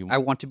 I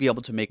want to be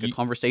able to make a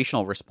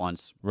conversational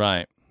response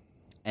Right.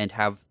 and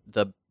have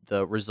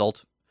the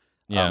result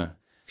Yeah.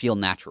 feel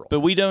natural.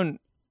 But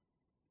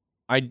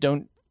I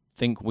don't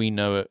think we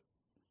know it,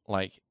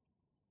 like,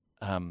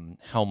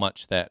 how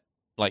much that,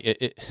 like,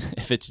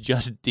 if it's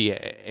just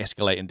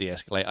de-escalate and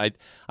de-escalate.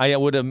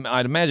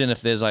 I'd imagine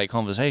if there's like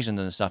conversations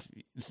and stuff,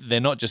 they're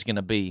not just going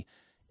to be,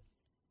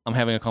 I'm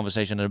having a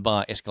conversation at a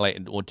bar,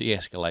 escalate or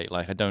de-escalate.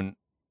 Like, I don't,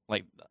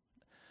 like,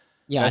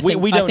 Yeah, I we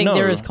think, don't I think know,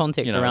 there is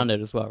context you know. around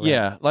it as well, right?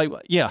 yeah, like,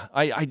 yeah,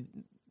 I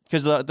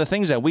because the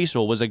things that we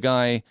saw was a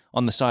guy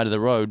on the side of the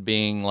road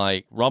being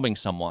like robbing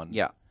someone.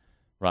 yeah,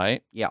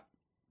 Right. yeah,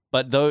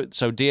 But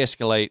so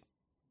de-escalate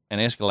and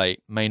escalate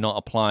may not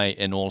apply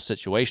in all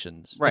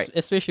situations. right.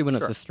 Especially when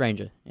Sure. it's a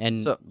stranger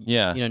and So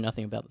Yeah. you know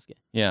nothing about this guy.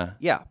 Yeah.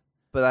 yeah,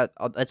 but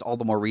that's all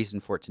the more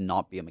reason for it to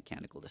not be a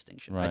mechanical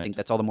distinction. I Right. think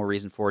that's all the more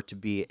reason for it to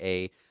be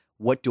a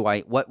what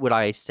would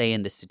I say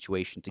in this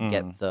situation to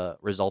get the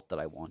result that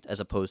I want, as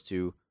opposed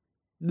to,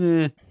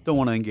 nah, don't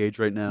want to engage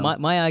right now.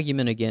 My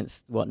argument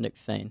against what Nick's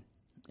saying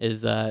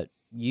is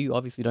you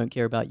obviously don't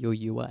care about your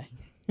UI.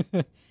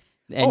 And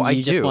I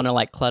you just do. want to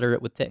like clutter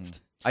it with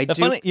text. I The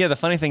do.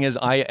 funny thing is,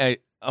 I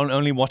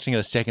only watching it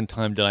a second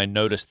time did I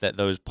notice that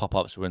those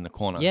pop-ups were in the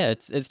corner. Yeah,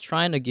 it's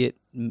trying to get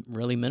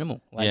really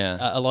minimal. Like, Yeah.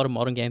 a lot of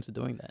modern games are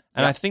doing that.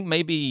 And I think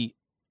maybe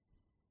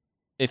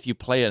if you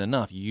play it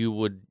enough, you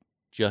would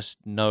just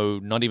know,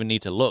 not even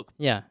need to look,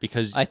 Yeah,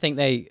 because I think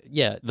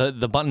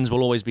the buttons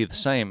will always be the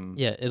same.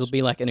 yeah, it'll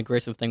be like an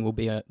aggressive thing will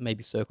be a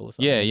maybe circle or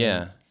something. Yeah, and yeah.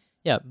 then-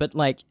 yeah. But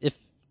like if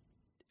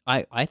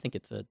I think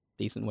it's a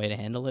decent way to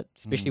handle it,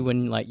 especially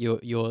when like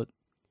you're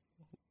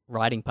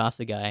riding past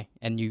a guy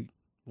and you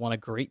want to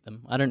greet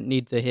them. I don't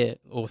need to hear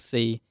or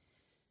see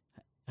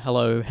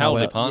hello, how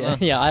Howdy, are-" partner.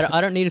 Yeah,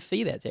 I don't need to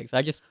see that text.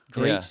 I just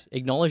greet, Yeah.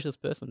 acknowledge this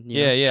person. you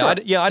Yeah, know? yeah. Sure.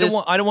 I There's-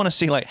 don't want to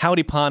see like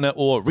howdy partner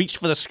or reach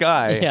for the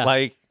sky. Yeah.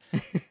 Like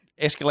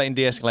escalate and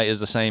de-escalate is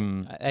the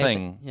same I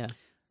thing. yeah.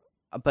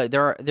 But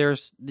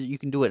you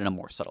can do it in a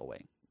more subtle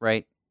way,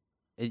 right?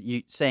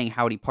 You saying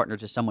howdy partner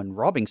to someone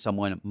robbing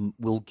someone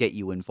will get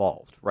you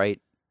involved,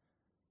 right?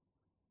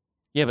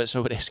 Yeah, but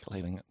so would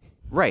escalating it.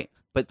 Right.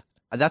 But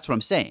that's what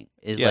I'm saying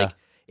is Yeah. like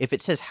if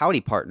it says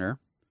howdy partner,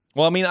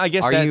 Well, I mean, I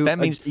guess are that, you that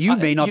means you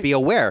may not be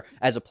aware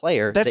as a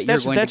player that you're going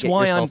to get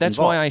yourself that's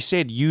why I involved.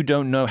 said you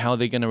don't know how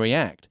they're going to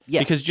react.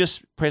 Yes. Because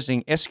just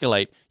pressing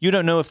escalate, you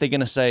don't know if they're going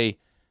to say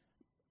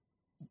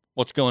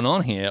what's going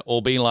on here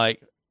or be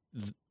like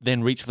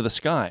then reach for the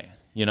sky.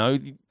 You know?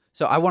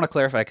 So I want to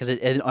clarify because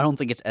I don't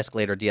think it's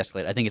escalate or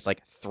de-escalate. I think it's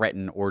like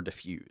threaten or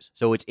diffuse.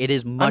 So it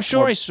is much. I'm sure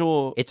more, I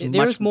saw. It's There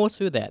much is more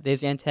to that.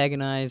 There's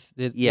antagonize.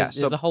 There's, Yeah, there's,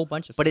 so- there's a whole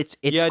bunch of but stuff.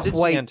 it's yeah, I did see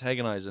quite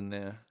antagonize in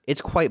there. it's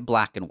quite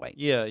black and white.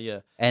 Yeah, yeah.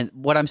 And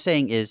what I'm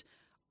saying is,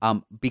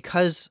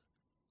 because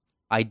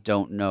I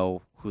don't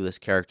know who this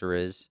character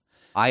is,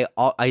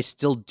 I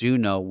still do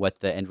know what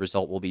the end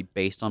result will be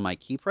based on my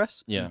key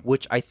press. Yeah.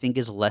 Which I think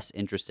is less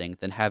interesting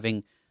than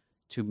having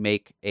to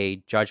make a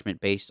judgment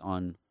based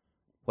on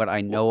what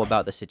I know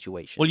about the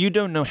situation. Well, you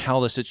don't know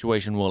how the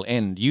situation will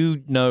end.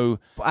 You know.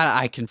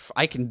 I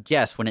can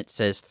guess when it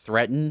says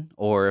threaten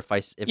or if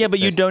Yeah, but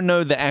you says- don't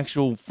know the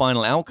actual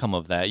final outcome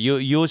of that.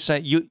 You're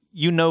saying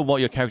you know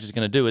what your character's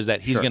going to do is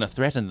that he's Sure. going to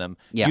threaten them.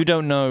 Yeah. You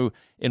don't know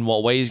in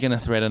what way he's going to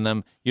threaten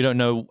them. You don't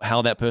know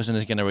how that person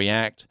is going to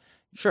react.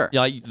 Sure.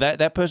 Like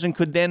that person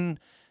could then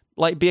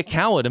like be a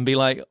coward and be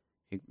like,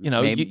 you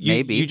know,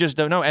 maybe you just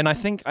don't know. And I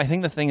think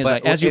the thing is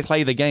But like as you if-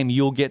 play the game,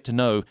 you'll get to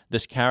know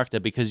this character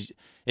because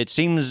it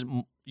seems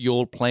you're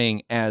role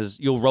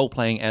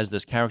playing as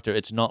this character.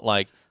 It's not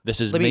like this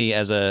is Let me- me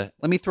as a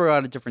Let me throw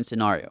out a different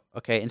scenario.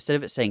 Okay, instead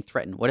of it saying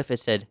threaten, what if it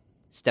said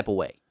step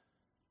away?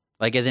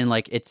 Like as in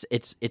like it's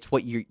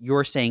what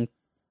you're saying.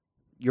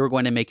 You're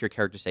going to make your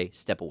character say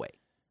step away.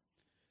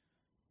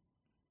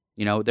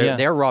 You know,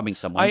 they're robbing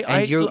someone,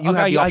 and you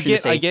have the option to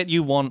say. I get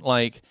you want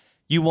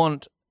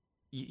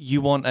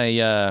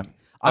a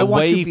I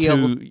want way to be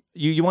able.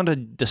 you want to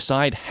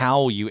decide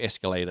how you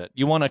escalate it.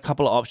 You want a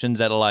couple of options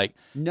that are like,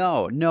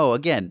 No.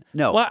 Again,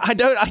 no. well, I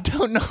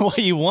don't know what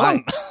you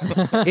want.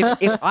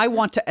 If I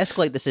want to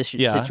escalate the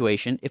Yeah.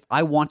 situation, if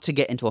I want to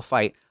get into a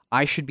fight,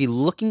 I should be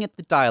looking at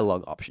the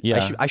dialogue options.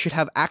 Yeah. I should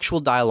have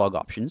actual dialogue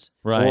options,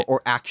 Right.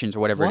 or actions,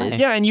 or whatever Why? it is.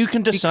 Yeah, and you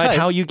can decide how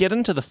Because- you get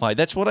into the fight.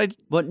 That's what I.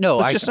 But no,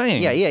 was just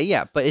saying.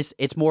 Yeah. But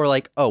it's more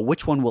like, oh,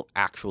 which one will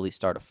actually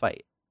start a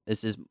fight?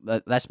 This is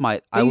that's my.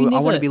 I But you want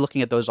to never- be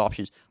looking at those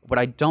options. What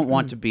I don't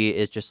want to be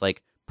is just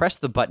like press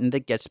the button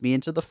that gets me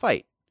into the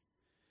fight.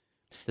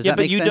 Does Yeah, that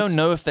but make you sense? don't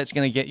know if that's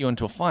going to get you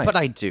into a fight. But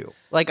I do.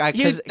 Like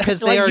You-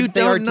 because like, they are you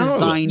they are don't know.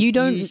 designed. You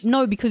don't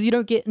know because you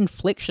don't get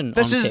inflection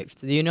This on is-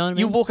 text. Do you know what I mean?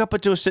 You walk up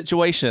into a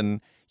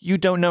situation, you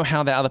don't know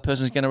how that other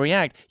person's going to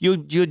react. You're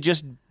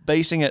just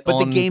basing it But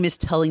on. the game is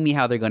telling me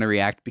how they're going to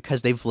react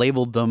because they've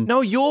labeled them.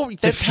 No,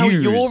 that's how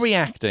you're Diffuse.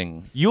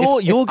 reacting. You're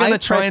If going I to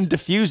try press- and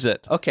diffuse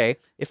it. Okay,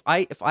 if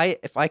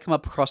I come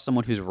up across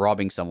someone who's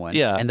robbing someone,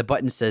 Yeah. and the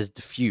button says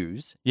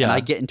diffuse, Yeah. and I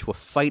get into a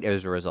fight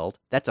as a result,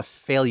 that's a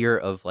failure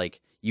of like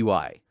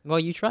UI. Well,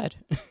 you tried.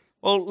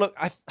 Well, look,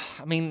 I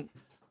mean,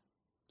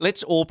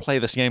 let's all play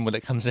this game when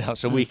it comes out,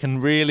 so we can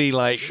really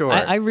like Sure.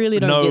 I really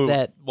don't know get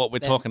that what we're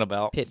that talking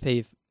about. pet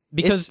peeve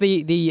because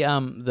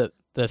the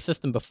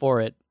system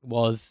before it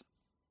was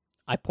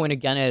I point a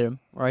gun at him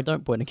or I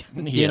don't point a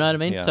gun. Do you Yeah, know what I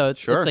mean? yeah. So it's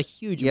Sure. a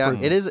huge Yeah,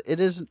 improvement. it is. It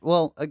is.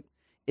 Well,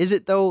 is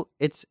it though?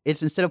 It's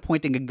instead of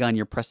pointing a gun,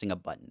 you're pressing a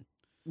button.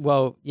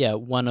 Well, yeah,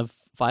 one of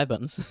 5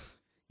 buttons.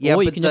 Yeah, Or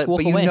but you can just walk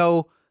but you away.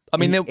 know. I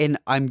mean, and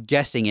I'm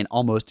guessing in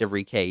almost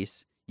every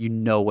case, you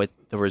know what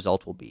the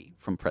result will be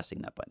from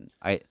pressing that button.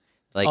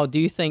 Oh, do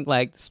you think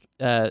like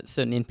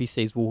certain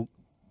NPCs will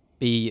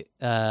be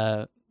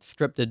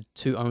scripted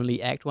to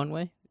only act one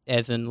way?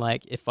 As in,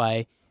 like, if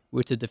I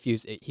were to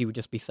diffuse it, he would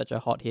just be such a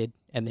hothead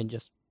and then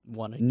just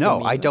want to.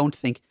 No, I don't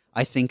think.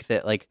 I think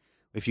that like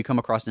if you come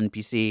across an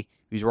NPC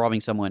who's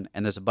robbing someone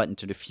and there's a button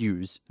to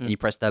defuse, and you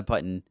press that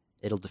button,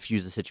 it'll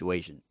defuse the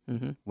situation.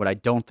 Mm-hmm. What I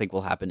don't think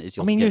will happen is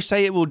I you'll. mean, get, you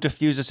say it will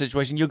diffuse the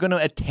situation. You're going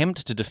to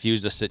attempt to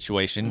diffuse the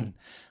situation.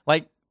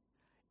 Like,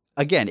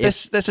 again,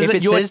 this if is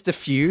it your- says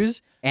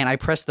diffuse and I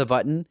press the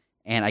button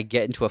and I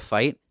get into a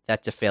fight,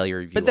 that's a failure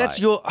of UI. but that's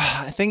your.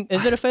 I think.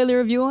 Is it a failure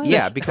of UI?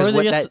 yeah, Or because is it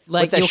what just, that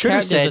like, what that your should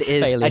have character's said a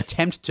is failure?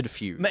 attempt to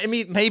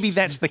defuse. Maybe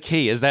that's the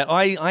key, is that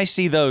I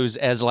see those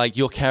as like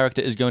your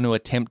character is going to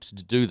attempt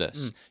to do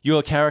this.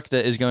 Your character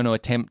is going to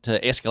attempt to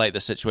escalate the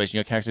situation.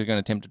 Your character is going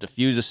to attempt to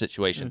diffuse a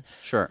situation.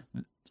 Sure.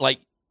 Like,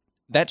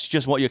 that's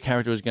just what your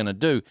character is going to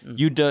do.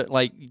 You do,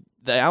 like,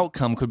 the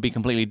outcome could be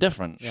completely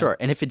different. Sure,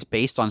 and if it's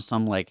based on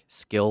some like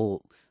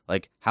skill,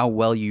 like how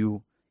well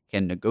you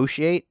can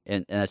negotiate,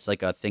 and it's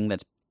like a thing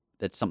that's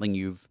something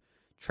you've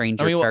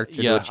trained I your mean, well,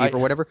 character yeah, to achieve or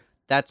whatever,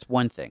 that's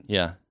one thing.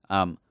 Yeah.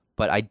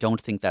 But I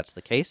don't think that's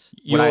the case.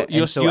 You're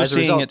and so you're as a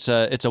seeing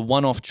result, it's a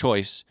one-off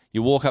choice.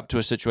 You walk up to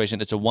a situation,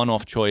 it's a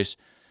one-off choice,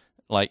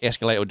 like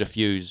escalate or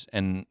diffuse,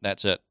 and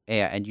that's it.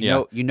 yeah, and you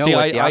Yeah. know See,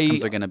 what the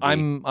outcomes are going to be.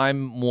 I'm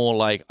more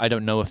like, I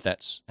don't know if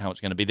that's how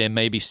it's going to be. There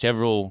may be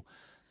several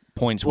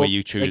points where Well,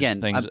 you choose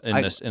again, things I'm-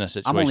 in a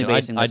situation. I'm only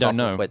basing I this don't off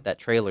know. of what that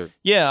trailer.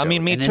 Yeah, I showed.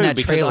 mean, me and too, In that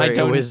because trailer, I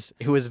don't.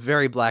 it was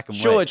very black and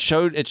Sure, white.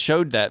 it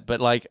showed that,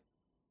 but like,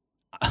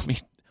 I mean,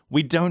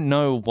 we don't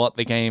know what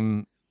the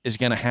game is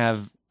going to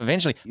have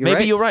eventually. Maybe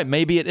right. you're right.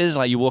 Maybe it is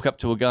like you walk up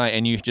to a guy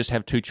and you just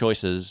have 2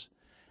 choices,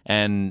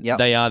 and Yep.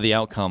 they are the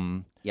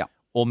outcome. Yeah.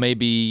 Or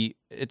maybe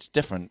it's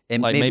different.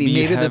 And like maybe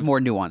you there's have, more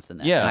nuance than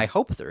that. Yeah. And I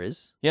hope there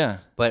is. Yeah,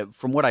 But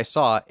from what I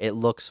saw, it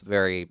looks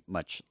very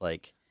much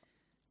like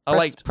I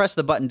liked. press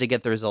the button to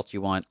get the result you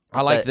want.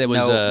 I liked But there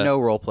was, no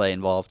role play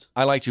involved.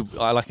 I like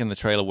in the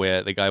trailer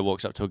where the guy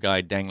walks up to a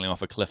guy dangling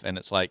off a cliff, and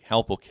it's like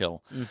help or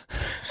kill.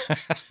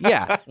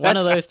 Yeah, One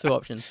of that's- those 2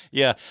 options.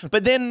 Yeah,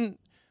 but then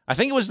I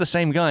think it was the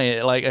same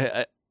guy. Like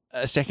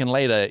a second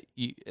later,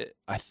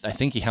 I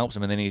think he helps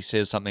him, and then he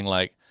says something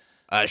like,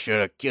 I should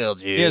have killed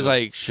you. "He was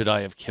like, should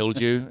I have killed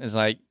you?" It's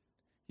like,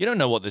 you don't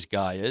know what this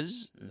guy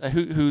is.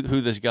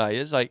 Who this guy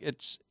is? Like,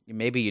 it's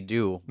Maybe you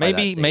do. by that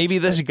stage, maybe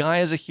this but- guy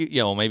is a huge.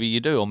 Yeah, or maybe you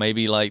do, or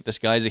maybe like this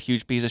guy's a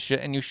huge piece of shit,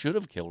 and you should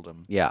have killed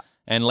him. Yeah,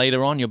 And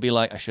later on, you'll be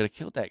like, I should have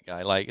killed that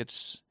guy. Like,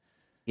 it's.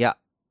 yeah.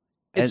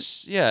 And-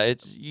 It's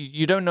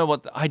you don't know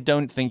what I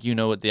don't think you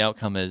know what the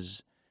outcome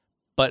is,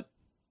 but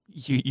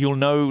you'll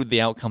know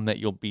the outcome that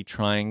you'll be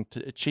trying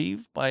to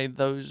achieve by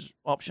those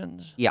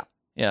options. Yeah.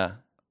 Yeah.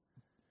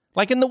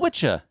 Like in The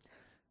Witcher.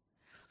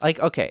 Like,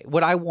 okay,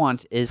 what I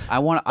want is I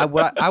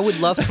would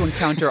love to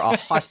encounter a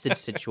hostage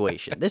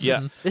situation. This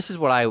Yeah. is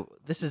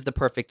the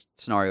perfect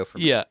scenario for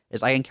me. Yeah.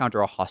 Is I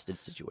encounter a hostage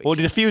situation. Or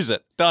diffuse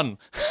it. Done.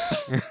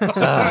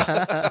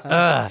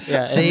 Yeah,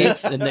 See?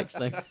 the next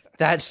thing.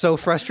 That's so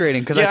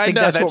frustrating because Yeah, I I think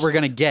know, that's what that's- we're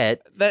gonna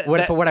get. that-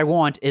 But that- what I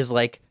want is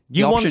like the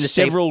You want option to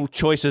say, several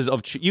choices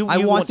of you I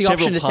want the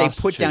several option to say paths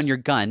put down choose. your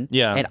gun.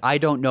 Yeah. And I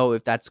don't know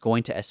if that's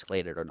going to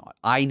escalate it or not.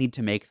 I need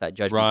to make that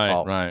judgment Right,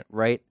 call. right.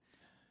 Right.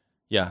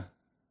 Yeah.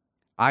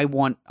 I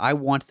want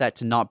that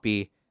to not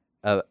be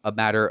a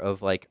matter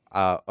of like,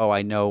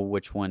 I know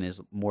which one is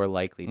more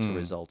likely to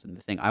result in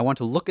the thing. I want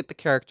to look at the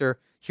character,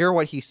 hear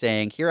what he's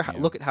saying.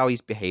 Look at how he's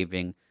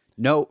behaving.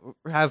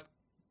 Have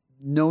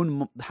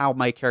known how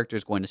my character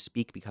is going to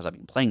speak because I've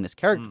been playing this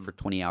character for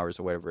 20 hours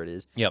or whatever it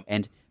is. Yep.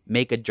 And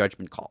make a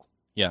judgment call.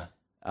 Yeah.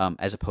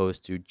 As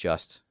opposed to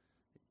just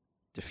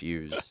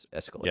diffuse,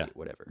 escalate,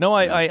 whatever. No,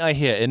 I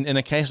hear. In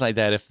a case like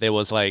that, if there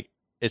was like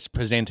it's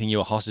presenting you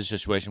a hostage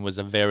situation,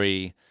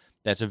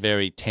 that's a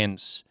very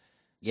tense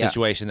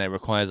situation that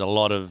requires a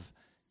lot of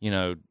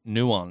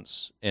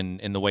nuance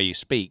in the way you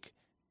speak.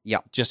 Yeah,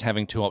 just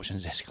having two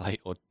options, escalate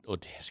or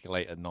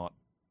de-escalate, are not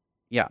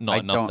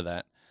enough for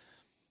that.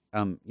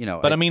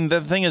 But I mean,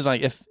 the thing is,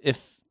 like, if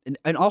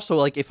and also,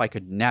 like, if I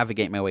could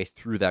navigate my way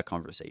through that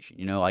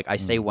conversation, like I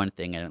say one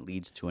thing and it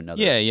leads to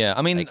another. Yeah.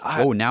 I mean,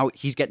 like, now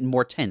he's getting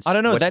more tense. I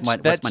don't know.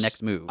 What's my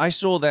next move? I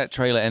saw that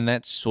trailer, and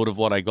that's sort of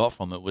what I got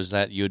from it, was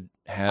that you'd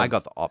have. I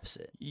got the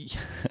opposite.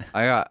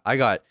 I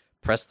got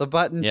press the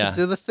button to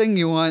do the thing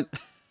you want.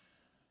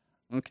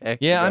 Okay.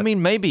 Yeah, I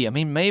mean, maybe.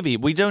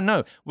 We don't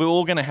know. We're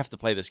all going to have to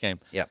play this game.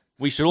 Yeah.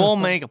 We should all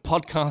make a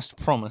podcast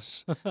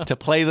promise to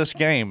play this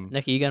game.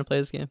 Nick, are you going to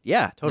play this game?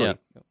 Yeah, totally.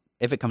 Yeah.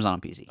 If it comes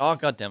on PC. Oh,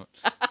 God damn it.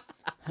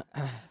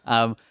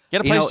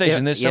 Get a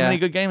PlayStation. There's so many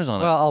good games on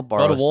it. Well, I'll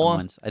borrow God of War.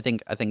 someone's. I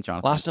think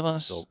Jonathan's Last of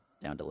Us. still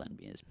down to lend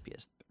me his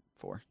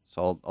PS4,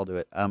 so I'll do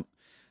it. I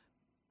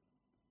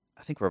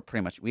think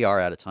we are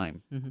out of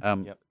time.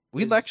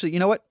 We'd actually, you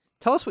know what?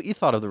 Tell us what you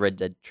thought of the Red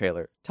Dead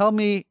trailer. Tell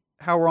me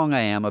how wrong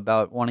I am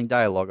about wanting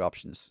dialogue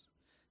options.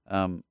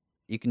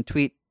 You can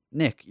tweet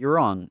Nick, you're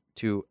wrong,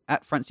 to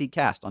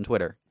 @FrontSeatCast on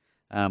Twitter.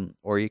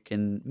 Or you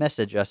can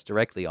message us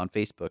directly on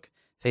Facebook,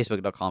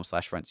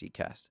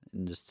 facebook.com/FrontSeatCast,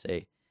 and just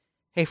say,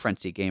 hey, Front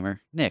Seat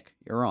Gamer, Nick,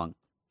 you're wrong.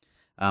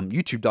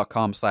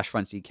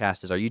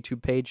 YouTube.com/FrontSeatCast is our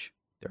YouTube page.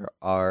 There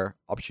are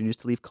opportunities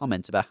to leave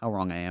comments about how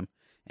wrong I am.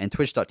 And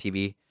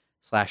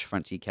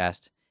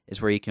Twitch.tv/FrontSeatCast is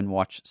where you can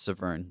watch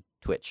Severn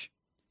Twitch.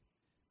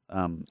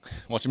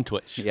 Watch him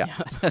Twitch. Yeah.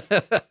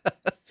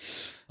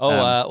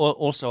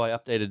 Also, I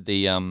updated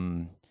the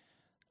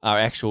our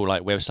actual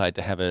website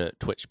to have a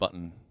Twitch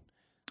button,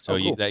 so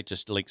cool. they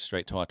just link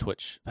straight to our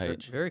Twitch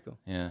page. Very cool.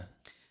 Yeah.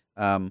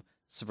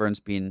 Severn's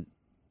been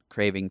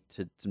craving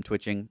to some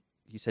twitching.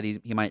 He said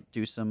he might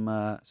do some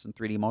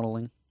 3D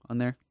modeling on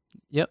there.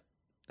 Yep.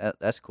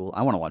 That's cool.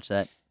 I want to watch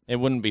that. It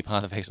wouldn't be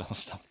part of Exile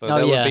stuff, though. Oh,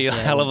 That yeah, would be a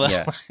hell of a...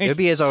 Yeah. It would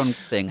be his own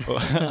thing.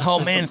 Oh,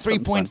 man,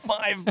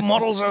 3.5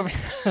 models over...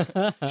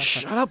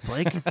 Shut up,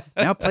 Blake.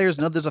 Now players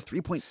know there's a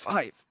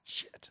 3.5.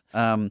 Shit.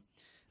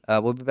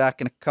 We'll be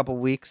back in a couple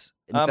weeks.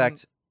 In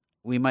fact,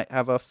 we might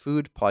have a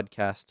food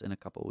podcast in a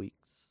couple weeks.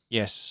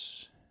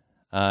 Yes.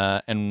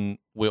 And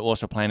we're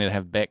also planning to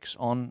have Bex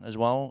on as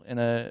well in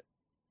a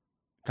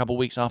couple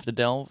weeks after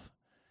Delve.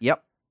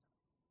 Yep.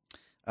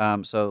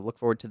 So look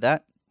forward to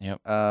that. Yep.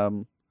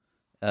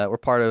 We're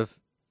part of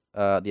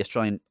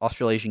the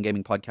Australasian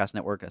Gaming Podcast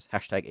Network as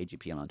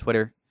 #AGPN on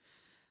Twitter.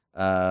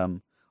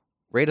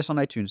 Rate us on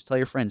iTunes. Tell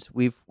your friends.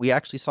 We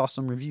actually saw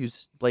some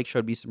reviews. Blake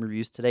showed me some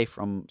reviews today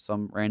from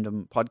some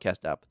random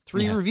podcast app.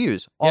 3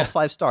 reviews, all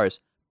 5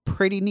 stars.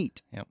 Pretty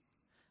neat. Yep.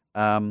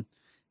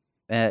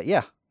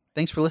 Yeah.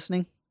 Thanks for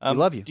listening. We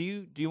love you.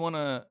 Do you want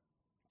to?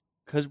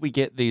 Because we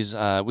get these,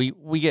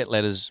 we get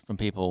letters from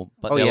people,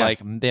 but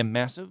they're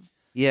massive.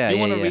 Yeah. Do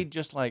you want to read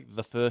just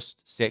the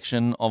first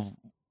section of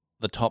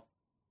the top?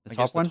 The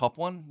top one? The top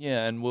one.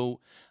 Yeah, and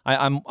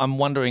I'm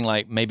wondering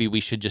maybe we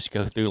should just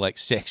go through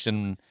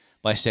section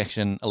by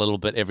section a little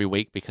bit every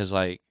week, because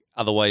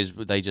otherwise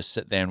they just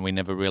sit there and we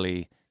never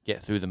really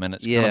get through them, and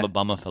it's kind of a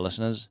bummer for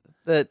listeners.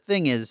 The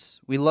thing is,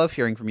 we love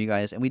hearing from you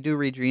guys, and we do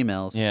read your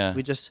emails. Yeah.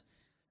 We just,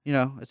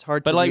 it's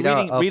hard to reading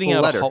out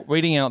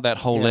reading out that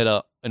whole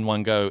letter in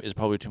one go is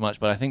probably too much.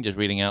 But I think just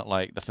reading out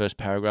the first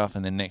paragraph,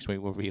 and then next week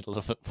we'll read a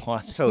little bit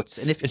more. Totes.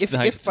 And if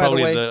by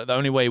probably the way, the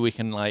only way we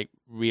can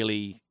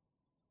really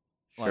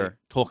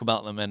talk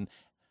about them, and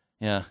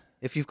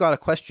if you've got a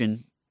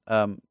question,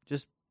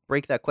 just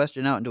break that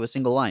question out into a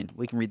single line.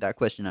 We can read that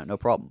question out, no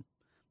problem.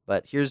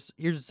 But here's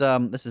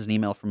this is an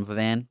email from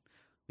Vivan.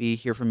 We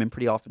hear from him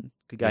pretty often.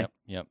 Good guy.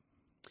 Yep.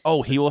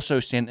 Oh, he also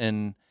sent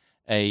in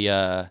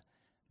a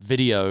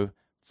video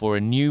for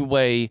a new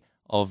way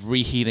of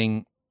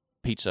reheating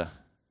pizza.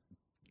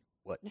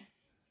 What?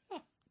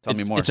 Tell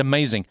me more. It's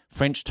amazing.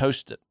 French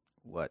toast it.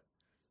 What?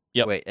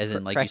 Yep. Wait, as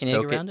in Crack you an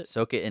egg around it?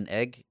 soak it in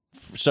egg?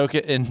 Soak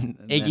it in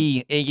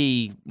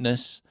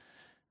egginess, a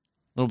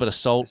little bit of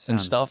salt and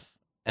stuff,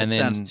 and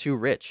then sounds too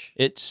rich.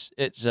 It's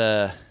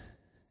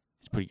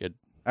pretty good.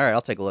 All right,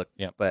 I'll take a look.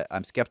 Yeah, but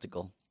I'm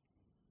skeptical.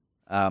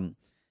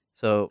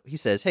 So he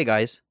says, "Hey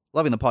guys,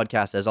 loving the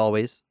podcast as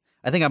always.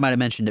 I think I might have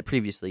mentioned it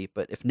previously,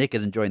 but if Nick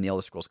is enjoying the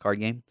Elder Scrolls card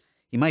game,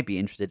 he might be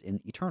interested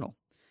in Eternal.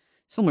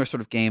 Similar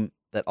sort of game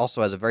that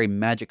also has a very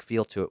magic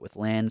feel to it with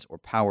lands or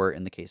power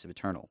in the case of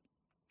Eternal.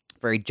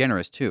 Very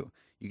generous too.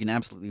 You can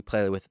absolutely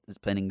play with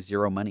spending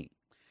 0 money.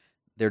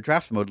 Their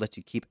draft mode lets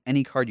you keep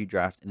any card you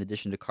draft in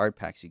addition to card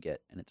packs you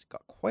get, and it's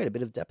got quite a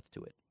bit of depth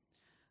to it.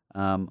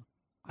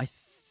 I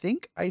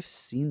think I've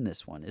seen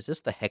this one. Is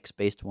this the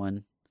hex-based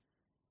one?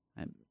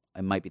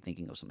 I might be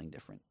thinking of something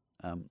different.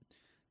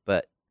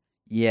 But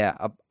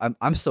yeah,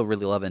 I'm still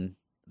really loving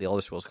the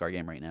Elder Scrolls card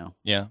game right now.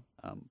 Yeah.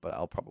 But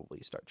I'll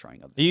probably start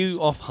trying other Are you things.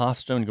 off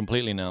Hearthstone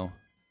completely now?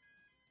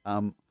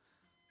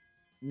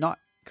 Not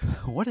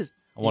what is?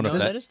 I wonder know if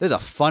what that that's... is? There's a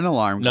fun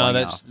alarm. No,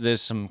 going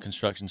there's some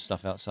construction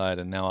stuff outside,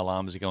 and now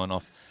alarms are going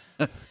off.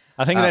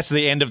 I think that's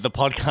the end of the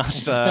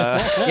podcast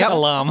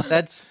alarm. off.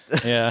 That's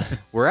Yeah.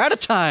 we're out of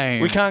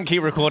time. We can't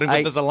keep recording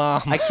with this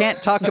alarm. I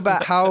can't talk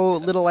about how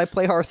little I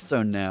play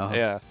Hearthstone now.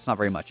 Yeah. It's not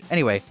very much.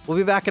 Anyway, we'll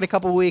be back in a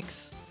couple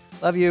weeks.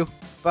 Love you.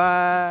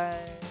 Bye.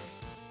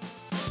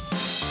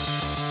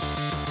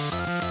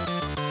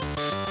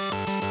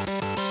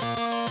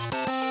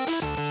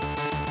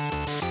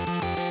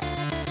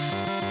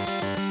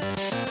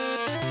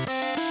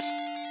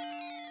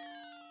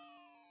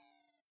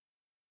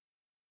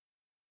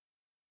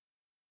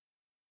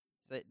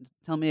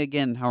 Tell me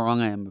again how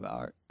wrong I am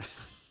about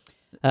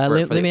art.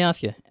 Let me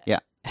ask you. Yeah.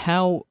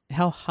 How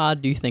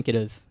hard do you think it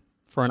is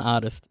for an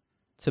artist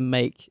to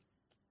make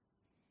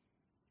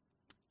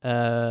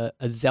a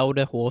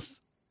Zelda horse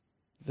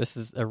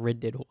versus a Red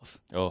Dead horse?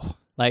 Oh.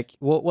 Like,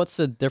 what's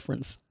the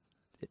difference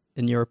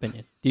in your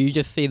opinion? Do you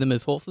just see them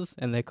as horses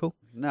and they're cool?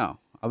 No.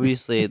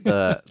 Obviously,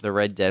 the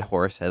Red Dead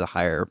horse has a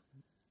higher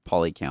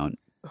poly count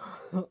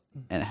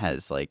and it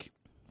has, like,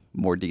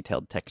 more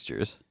detailed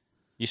textures.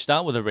 You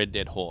start with a Red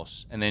Dead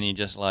horse, and then you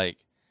just like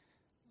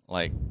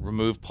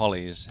remove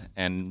polys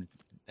and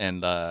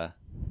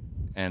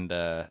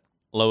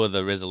lower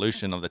the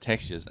resolution of the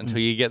textures until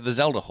you get the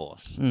Zelda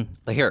horse.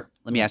 But here,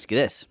 let me ask you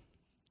this: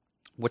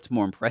 what's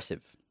more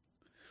impressive?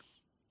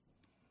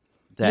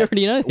 You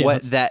already know the what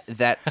answer.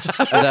 that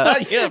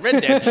Yeah,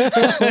 Red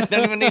Dead.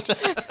 Don't even need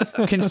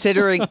to.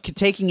 considering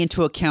taking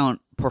into account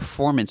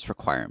performance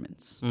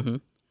requirements. Mm-hmm.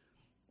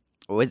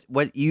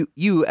 What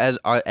you as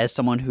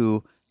someone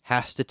who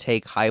has to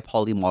take high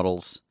poly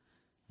models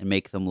and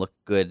make them look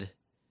good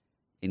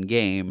in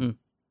game.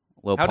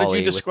 Low How poly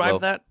did you with describe low-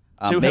 that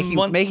to him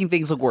once? making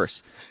things look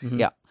worse. Mhm.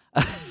 Yeah.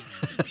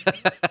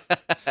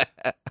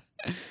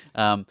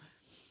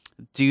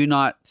 Do you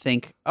not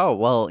think? Oh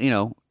well,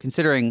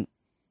 considering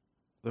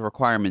the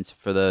requirements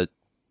for the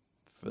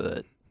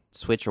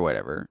Switch or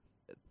whatever,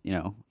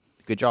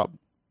 good job.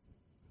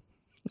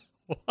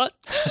 What?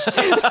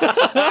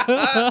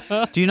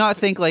 Do you not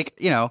think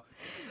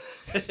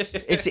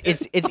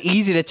it's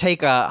easy to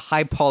take a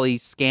high poly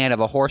scan of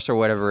a horse or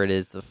whatever it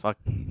is. The fuck.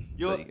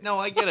 No,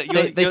 I get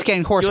it. They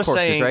scan horse you're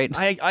corpses, saying,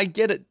 right? I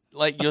get it.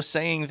 Like, you're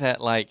saying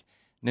that, like,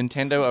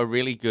 Nintendo are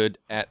really good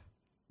at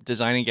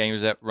designing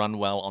games that run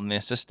well on their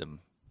system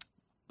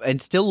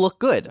And still look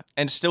good.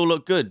 and still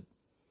look good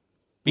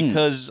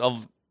because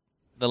of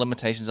the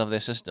limitations of their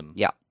system.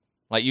 Yeah,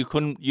 Like,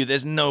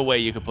 there's no way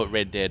you could put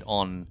Red Dead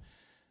on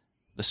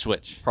the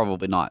Switch.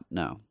 probably not.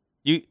 No,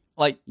 You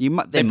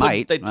might. They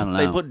might. They I don't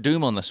They know. put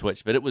Doom on the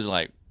Switch, but it was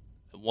like,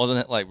 wasn't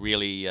it like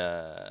really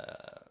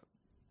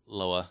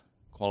lower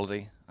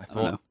quality? I don't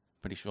thought. know.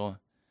 Pretty sure.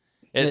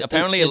 It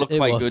Looked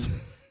quite was. good.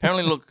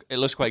 Apparently, it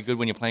looks quite good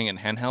when you're playing it in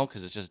handheld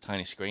because it's just a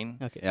tiny screen.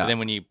 Okay. Yeah. But then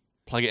when you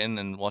plug it in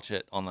and watch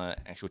it on the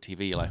actual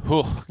TV, you're like,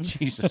 oh,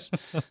 Jesus.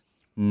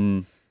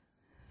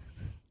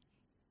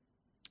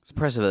 It's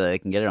impressive that they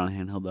can get it on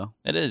handheld though.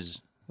 It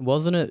is.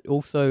 Wasn't it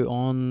also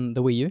on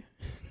the Wii U?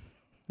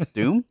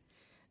 Doom,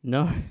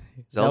 No.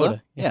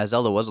 Zelda. Yeah,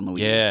 Zelda was on the Wii.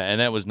 U. Yeah, and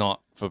that was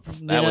not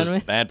that know was what I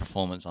mean? bad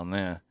performance on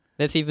there.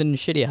 That's even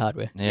shittier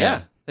hardware.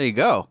 Yeah. There you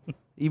go.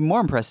 Even more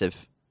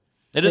impressive.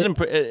 It is.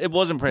 It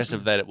was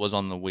impressive that it was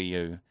on the Wii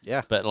U.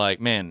 Yeah. But like,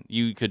 man,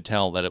 you could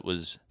tell that it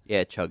was Yeah,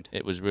 it chugged.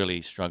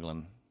 really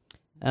struggling.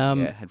 Yeah,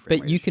 it had frame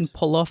But rate you can issues.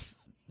 pull off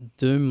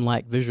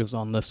Doom-like visuals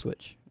on the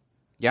Switch.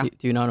 Yeah.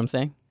 Do you know what I'm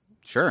saying?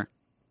 Sure.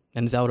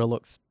 And Zelda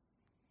looks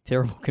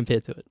terrible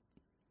compared to it.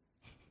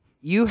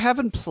 You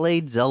haven't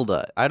played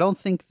Zelda. I don't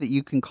think that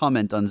you can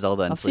comment on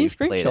Zelda I've until seen you've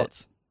played it.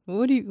 screenshots.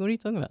 What are you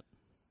talking about?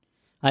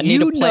 I need You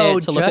to play know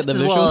it to look at just the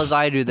as visuals. well as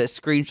I do that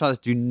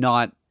screenshots do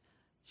not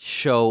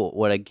show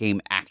what a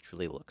game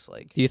actually looks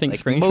like. Do you think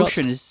like, screenshots-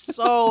 motion is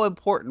so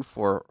important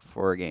for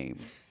a game?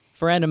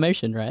 For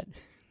animation, right?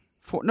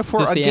 For To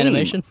a see game,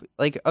 animation?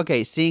 like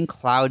okay, seeing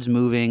clouds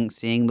moving,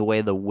 seeing the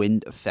way the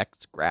wind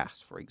affects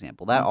grass, for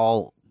example, that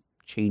all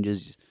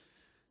changes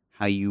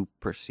how you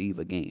perceive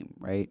a game,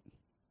 right?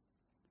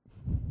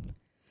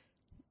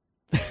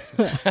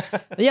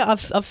 Yeah,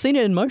 I've seen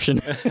it in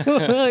motion.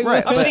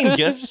 Right. I've seen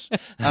GIFs.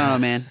 I don't know,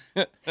 man.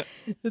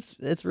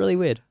 It's really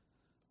weird.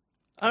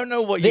 I don't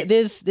know what you.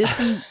 There's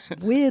some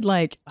weird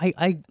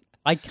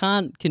I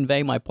can't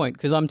convey my point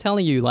because I'm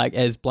telling you like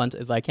as blunt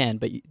as I can,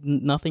 but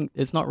nothing.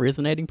 It's not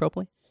resonating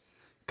properly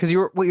Because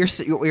what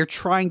you're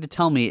trying to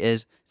tell me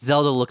is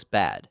Zelda looks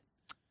bad.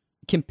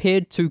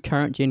 compared to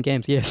current gen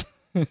games. Yes.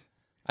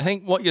 I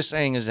think what you're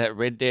saying is that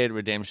Red Dead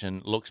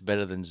Redemption looks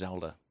better than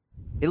Zelda.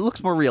 It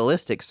looks more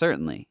realistic,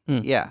 certainly.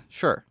 Yeah,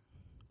 sure.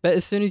 But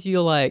as soon as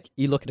you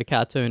look at a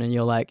cartoon and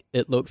you're like,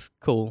 it looks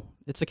cool.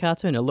 It's a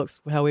cartoon. It looks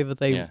however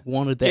they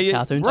wanted that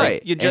cartoon to.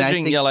 right. You're And I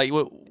judging. think-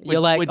 We're You're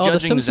like, we're oh, the judging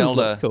Simpsons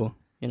Zelda. looks cool.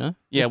 You know?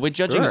 Yeah, we're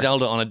judging Sure.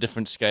 Zelda on a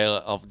different scale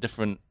of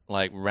different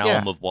realm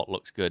Yeah. of what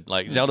looks good.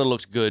 Like Zelda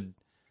looks good,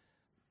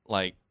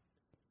 like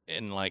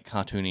in like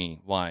cartoony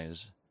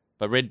wise,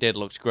 but Red Dead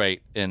looks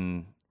great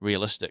in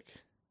realistic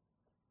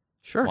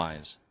Sure.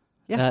 wise.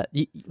 Yeah.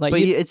 Like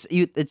But you, it's.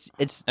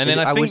 And then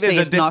I would think say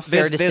there's it's not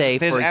fair to say.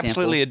 there's For example,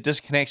 absolutely a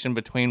disconnection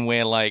between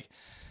where like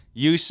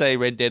you say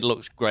Red Dead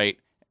looks great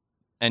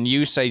and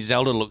you say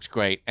Zelda looks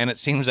great, and it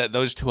seems that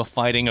those two are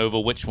fighting over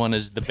which one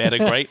is the better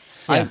great.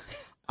 Yeah.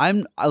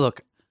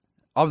 Look.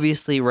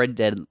 Obviously, Red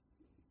Dead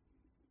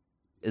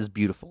is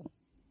beautiful,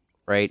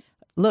 right?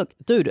 look,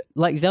 dude,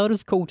 like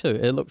Zelda's cool too.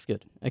 It looks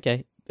good.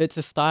 Okay, it's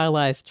a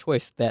stylized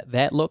choice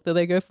that look that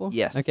they go for.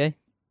 Yes. Okay.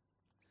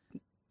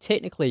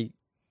 Technically,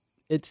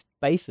 it's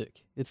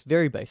basic. It's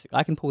very basic.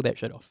 I can pull that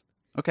shit off.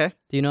 Okay.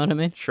 Do you know what I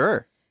mean?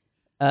 Sure.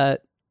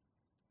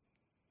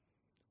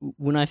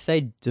 When I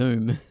say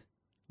Doom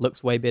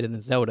looks way better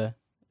than Zelda,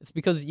 it's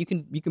because you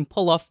can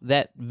pull off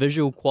that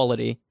visual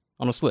quality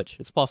on a Switch.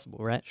 It's possible,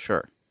 right?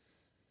 Sure.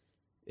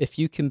 If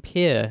you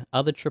compare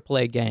other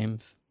AAA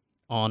games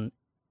on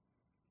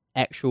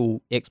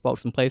actual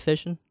Xbox and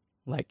PlayStation,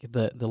 like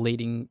the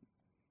leading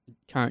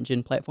current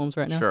gen platforms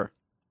right now, Sure.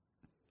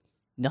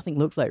 nothing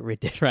looks like Red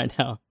Dead right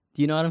now.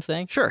 Do you know what I'm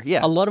saying? Sure. Yeah.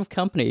 A lot of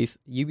companies,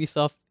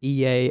 Ubisoft,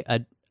 EA,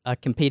 are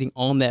competing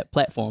on that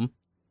platform.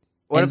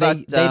 What and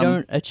about they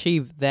don't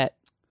achieve that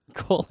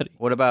quality?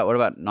 What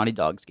about Naughty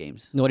Dog's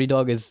games? Naughty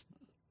Dog is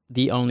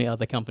the only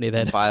other company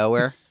that is.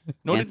 BioWare,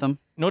 Naughty, Anthem.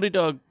 Naughty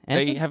Dog, they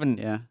Anthem? haven't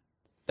Yeah.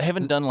 they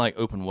haven't done like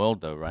open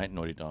world though, right?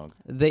 Naughty Dog,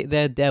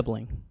 They're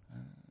dabbling.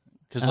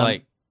 because Um,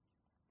 like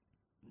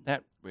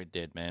that Red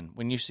Dead, man.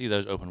 When you see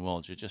those open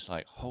worlds, you're just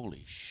like,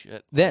 holy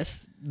shit.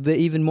 That's the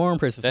even more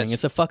impressive thing. That's-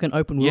 It's a fucking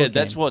open world. Yeah,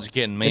 that's game. what's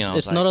getting me. I was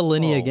It's like, not a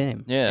linear whoa.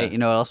 game. Yeah, Hey, you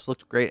know what else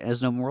looked great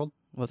as an open world?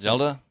 What's that?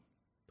 Zelda,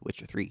 The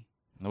Witcher 3.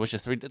 The Witcher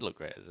 3 did look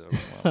great as an open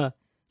world.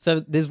 So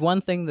there's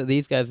one thing that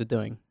these guys are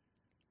doing.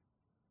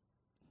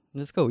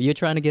 That's cool. You're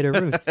trying to get a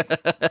roof,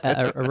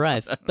 a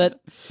rise,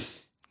 but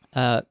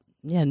yeah,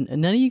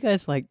 none of you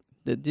guys like.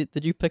 Did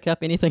you pick up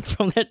anything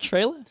from that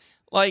trailer?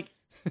 Like,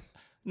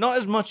 not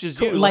as much as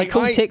you. Like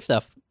cool tech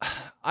stuff.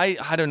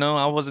 I don't know.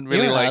 I wasn't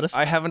really You're an like. artist.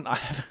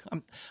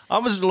 I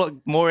was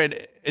more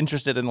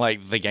interested in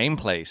like the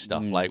gameplay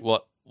stuff, like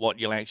what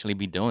you'll actually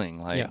be doing.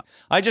 Like, Yeah.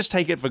 I just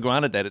take it for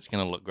granted that it's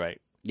going to look great.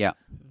 Yeah.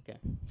 Okay.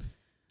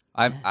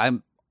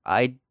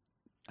 I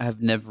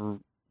have never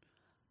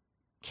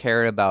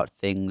cared about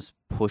things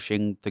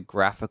pushing the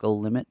graphical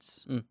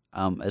limits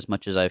as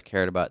much as I've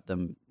cared about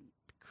them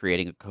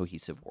creating a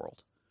cohesive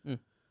world.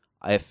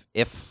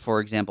 If for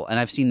example, and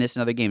I've seen this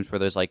in other games where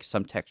there's like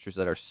some textures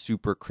that are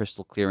super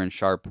crystal clear and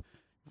sharp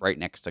right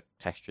next to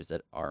textures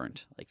that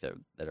aren't, like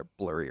that are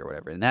blurry or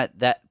whatever, and that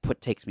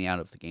takes me out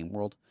of the game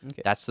world.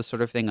 Okay. That's the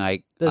sort of thing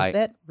I Does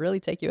that really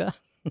take you out?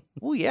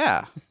 well,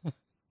 yeah.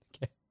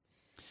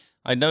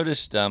 I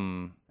noticed.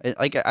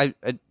 I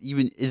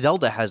even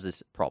Zelda has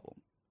this problem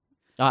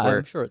Where-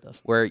 I'm sure it does.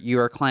 where you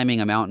are climbing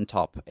a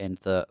mountaintop and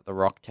the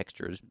rock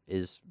texture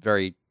is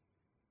very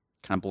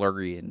kind of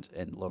blurry and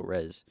low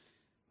res,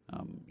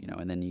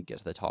 and then you get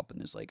to the top and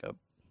there's like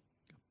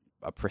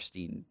a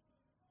pristine,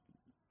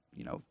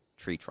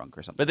 tree trunk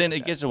or something. But then like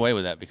it that. gets away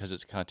with that because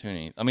it's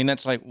cartoony. I mean,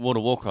 that's like World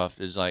of Warcraft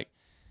is like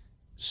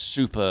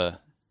super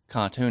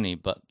cartoony,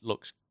 but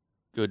looks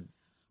good.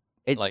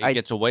 It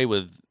gets away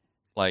with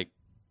like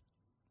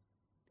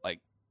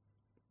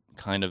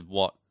kind of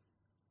what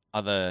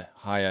other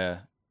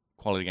higher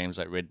quality games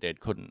like Red Dead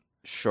couldn't.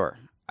 Sure.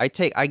 They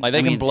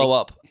Can blow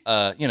up.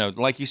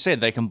 Like you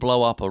said, they can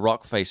blow up a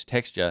rock face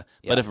texture.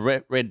 But Yeah.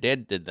 if Red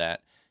Dead did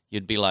that,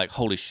 you'd be like,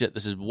 holy shit,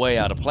 this is way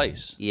out of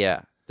place.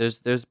 Yeah, there's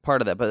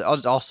part of that, but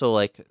also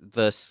like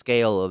the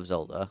scale of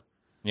Zelda,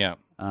 Yeah.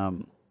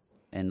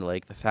 and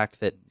like the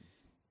fact that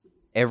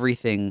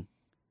everything,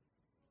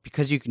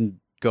 because you can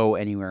go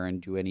anywhere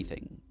and do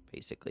anything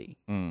basically.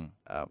 Mm.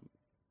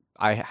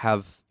 I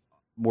have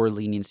more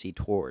leniency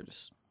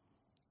towards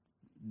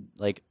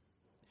like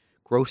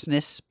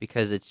grossness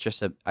because it's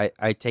just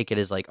I take it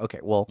as like, okay,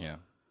 well, Yeah.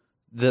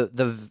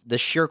 the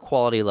sheer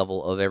quality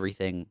level of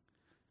everything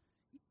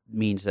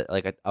means that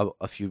like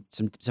a few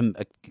some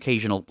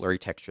occasional blurry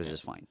textures is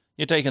fine.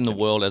 You're taking the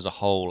world as a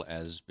whole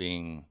as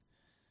being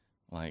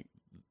like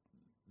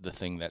the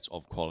thing that's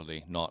of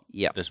quality, not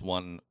Yeah. this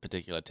one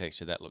particular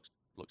texture that looks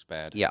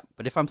bad. Yeah,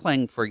 but if I'm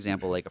playing, for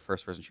example, like a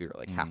first-person shooter,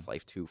 like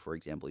Half-Life 2, for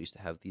example, used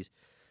to have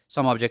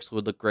some objects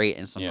would look great,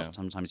 and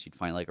sometimes you'd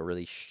find like a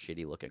really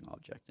shitty-looking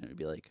object, and it'd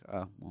be like,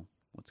 oh, well,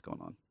 what's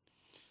going on?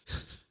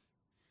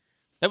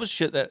 That was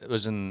shit that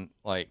was in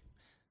like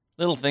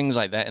little things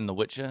like that in The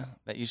Witcher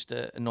that used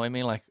to annoy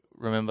me. Like,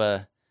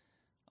 remember,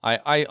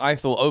 I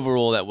thought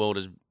overall that world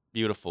is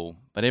beautiful,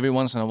 but every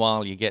once in a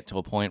while you get to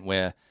a point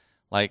where,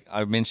 like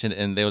I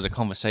mentioned, there was a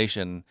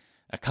conversation,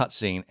 a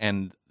cutscene,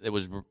 and it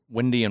was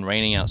windy and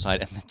raining outside,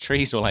 and the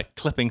trees were like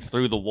clipping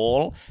through the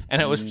wall,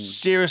 and it was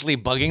seriously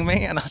bugging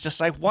me. And I was just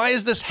like, "Why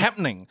is this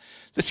happening?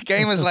 This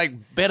game is like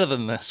better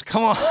than this.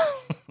 Come on!"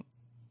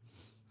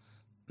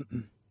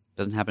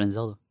 Doesn't happen in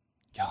Zelda.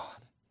 God.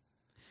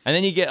 And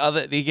then you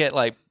get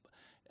like,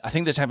 I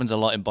think this happens a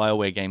lot in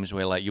BioWare games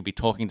where like you'll be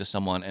talking to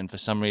someone, and for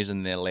some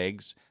reason their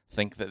legs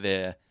think that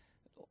they're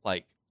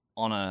like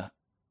on a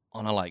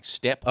like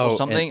step or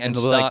something, and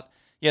they'll be start.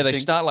 Yeah, they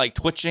start like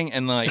twitching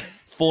and like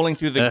falling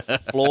through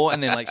the floor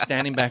and then like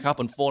standing back up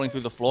and falling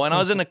through the floor. And I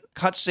was in a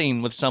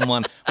cutscene with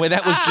someone where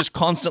that was just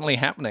constantly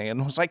happening.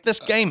 And I was like, this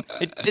game,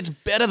 it's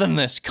better than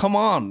this. Come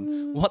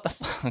on. What the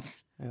fuck?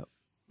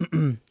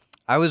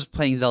 I was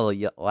playing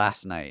Zelda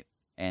last night,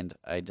 and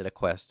I did a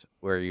quest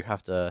where you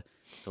have to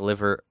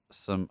deliver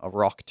a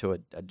rock to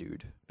a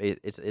dude.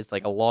 It's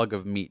like a log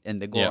of meat, and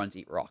the Gorons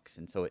eat rocks,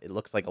 and so it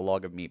looks like a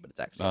log of meat, but it's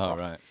actually a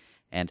rock.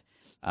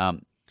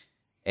 Right.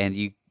 And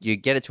you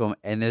get it to him,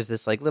 and there's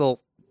this like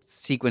little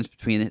sequence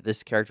between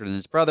this character and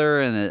his brother,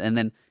 and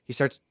then he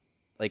starts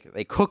like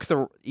they cook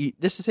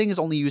this thing is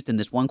only used in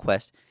this one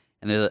quest,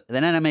 and there's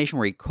an animation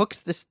where he cooks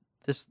this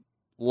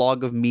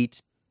log of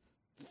meat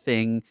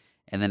thing,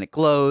 and then it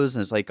glows,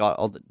 and it's like got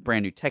all the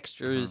brand new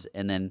textures,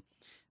 and then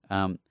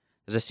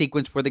there's a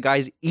sequence where the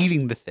guy's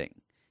eating the thing,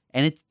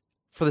 and it's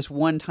for this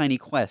one tiny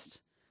quest,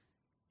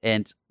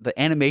 and the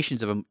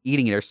animations of him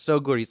eating it are so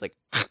good. He's like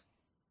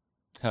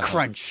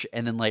crunch,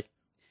 and then like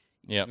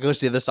goes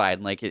to the other side,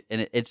 and like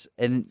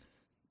and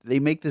they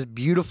make this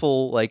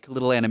beautiful like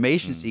little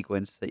animation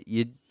sequence that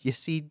you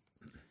see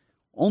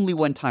only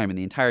one time in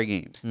the entire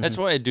game. That's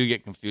why I do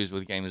get confused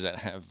with games that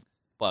have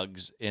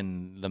bugs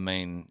in the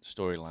main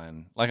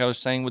storyline. Like I was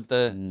saying with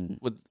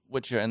with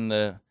Witcher and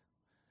the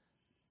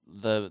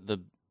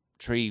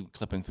tree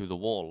clipping through the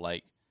wall.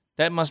 Like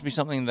that must be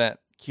something that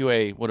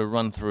QA would have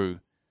run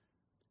through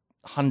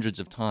hundreds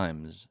of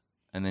times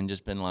and then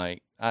just been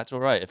like, it's all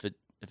right if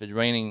it's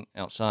raining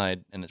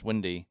outside and it's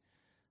windy.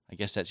 I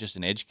guess that's just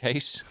an edge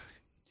case.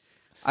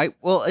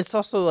 Well, it's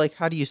also like,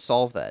 how do you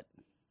solve that?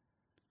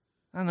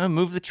 I don't know.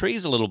 Move the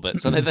trees a little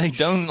bit so that they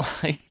don't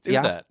like do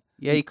that.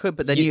 Yeah, you could,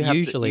 but then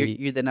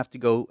you then have to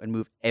go and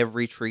move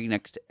every tree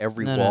next to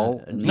every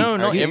wall. No,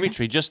 not every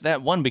tree, just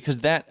that one, because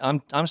that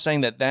I'm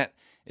saying that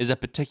is a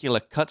particular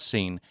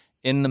cutscene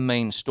in the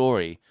main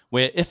story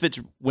where if it's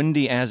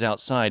windy as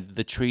outside,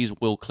 the trees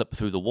will clip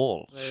through the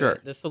wall. Sure.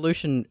 The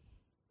solution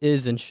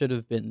is and should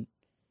have been,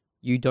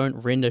 you don't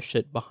render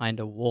shit behind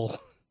a wall.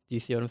 Do you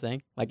see what I'm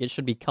saying? Like it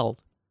should be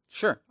culled.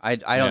 Sure. I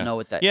don't know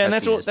what that. Yeah, and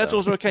that's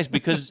also a case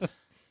because.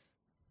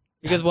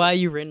 Because why are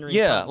you rendering?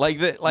 Yeah,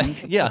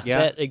 yeah,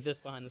 that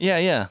exists behind the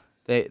scene. Yeah.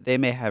 They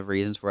may have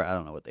reasons for it. I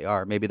don't know what they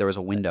are. Maybe there was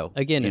a window.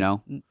 Again, you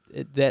know.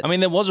 I mean,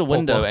 there was a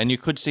window and you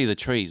could see the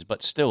trees,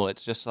 but still,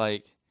 it's just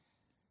like,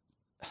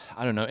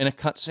 I don't know. In a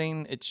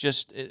cutscene, it's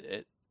just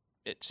it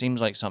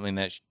seems like something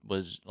that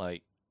was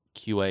like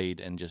QA'd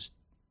and just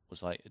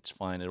was like, it's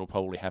fine. It'll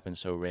probably happen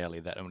so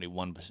rarely that only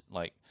 1%.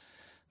 Like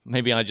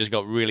maybe I just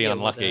got really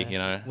unlucky,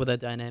 with a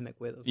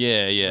dynamic weather.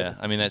 Yeah.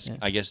 I mean, that's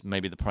I guess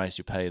maybe the price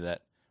you pay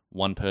that.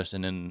 One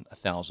person in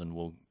 1,000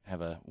 will have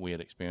a weird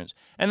experience.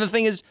 And the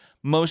thing is,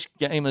 most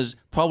gamers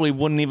probably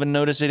wouldn't even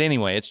notice it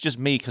anyway. It's just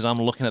me because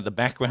I'm looking at the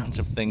backgrounds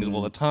of things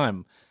all the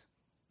time.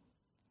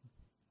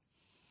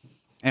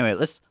 Anyway,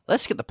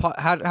 let's get the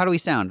how do we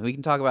sound? We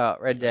can talk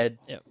about Red Dead.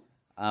 Yep.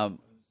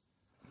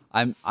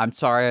 I'm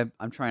sorry.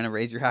 I'm trying to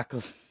raise your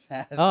hackles.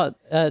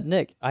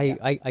 Nick,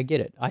 I get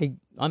it.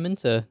 I'm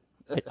into.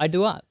 I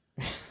do art.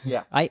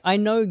 Yeah. I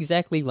know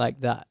exactly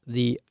like that.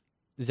 The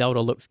Zelda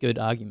looks good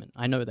argument.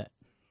 I know that.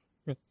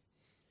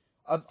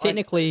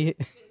 Technically,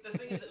 the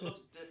thing is, it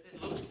looks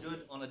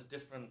good on a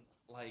different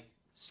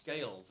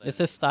scale. It's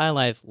a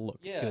stylized look.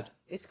 Yeah, good.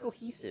 It's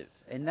cohesive,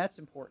 and that's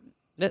important.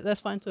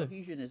 That's fine too.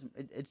 Cohesion is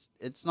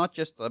it's not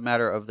just a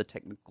matter of the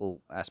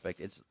technical aspect.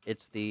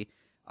 It's the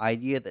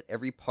idea that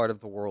every part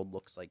of the world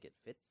looks like it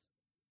fits.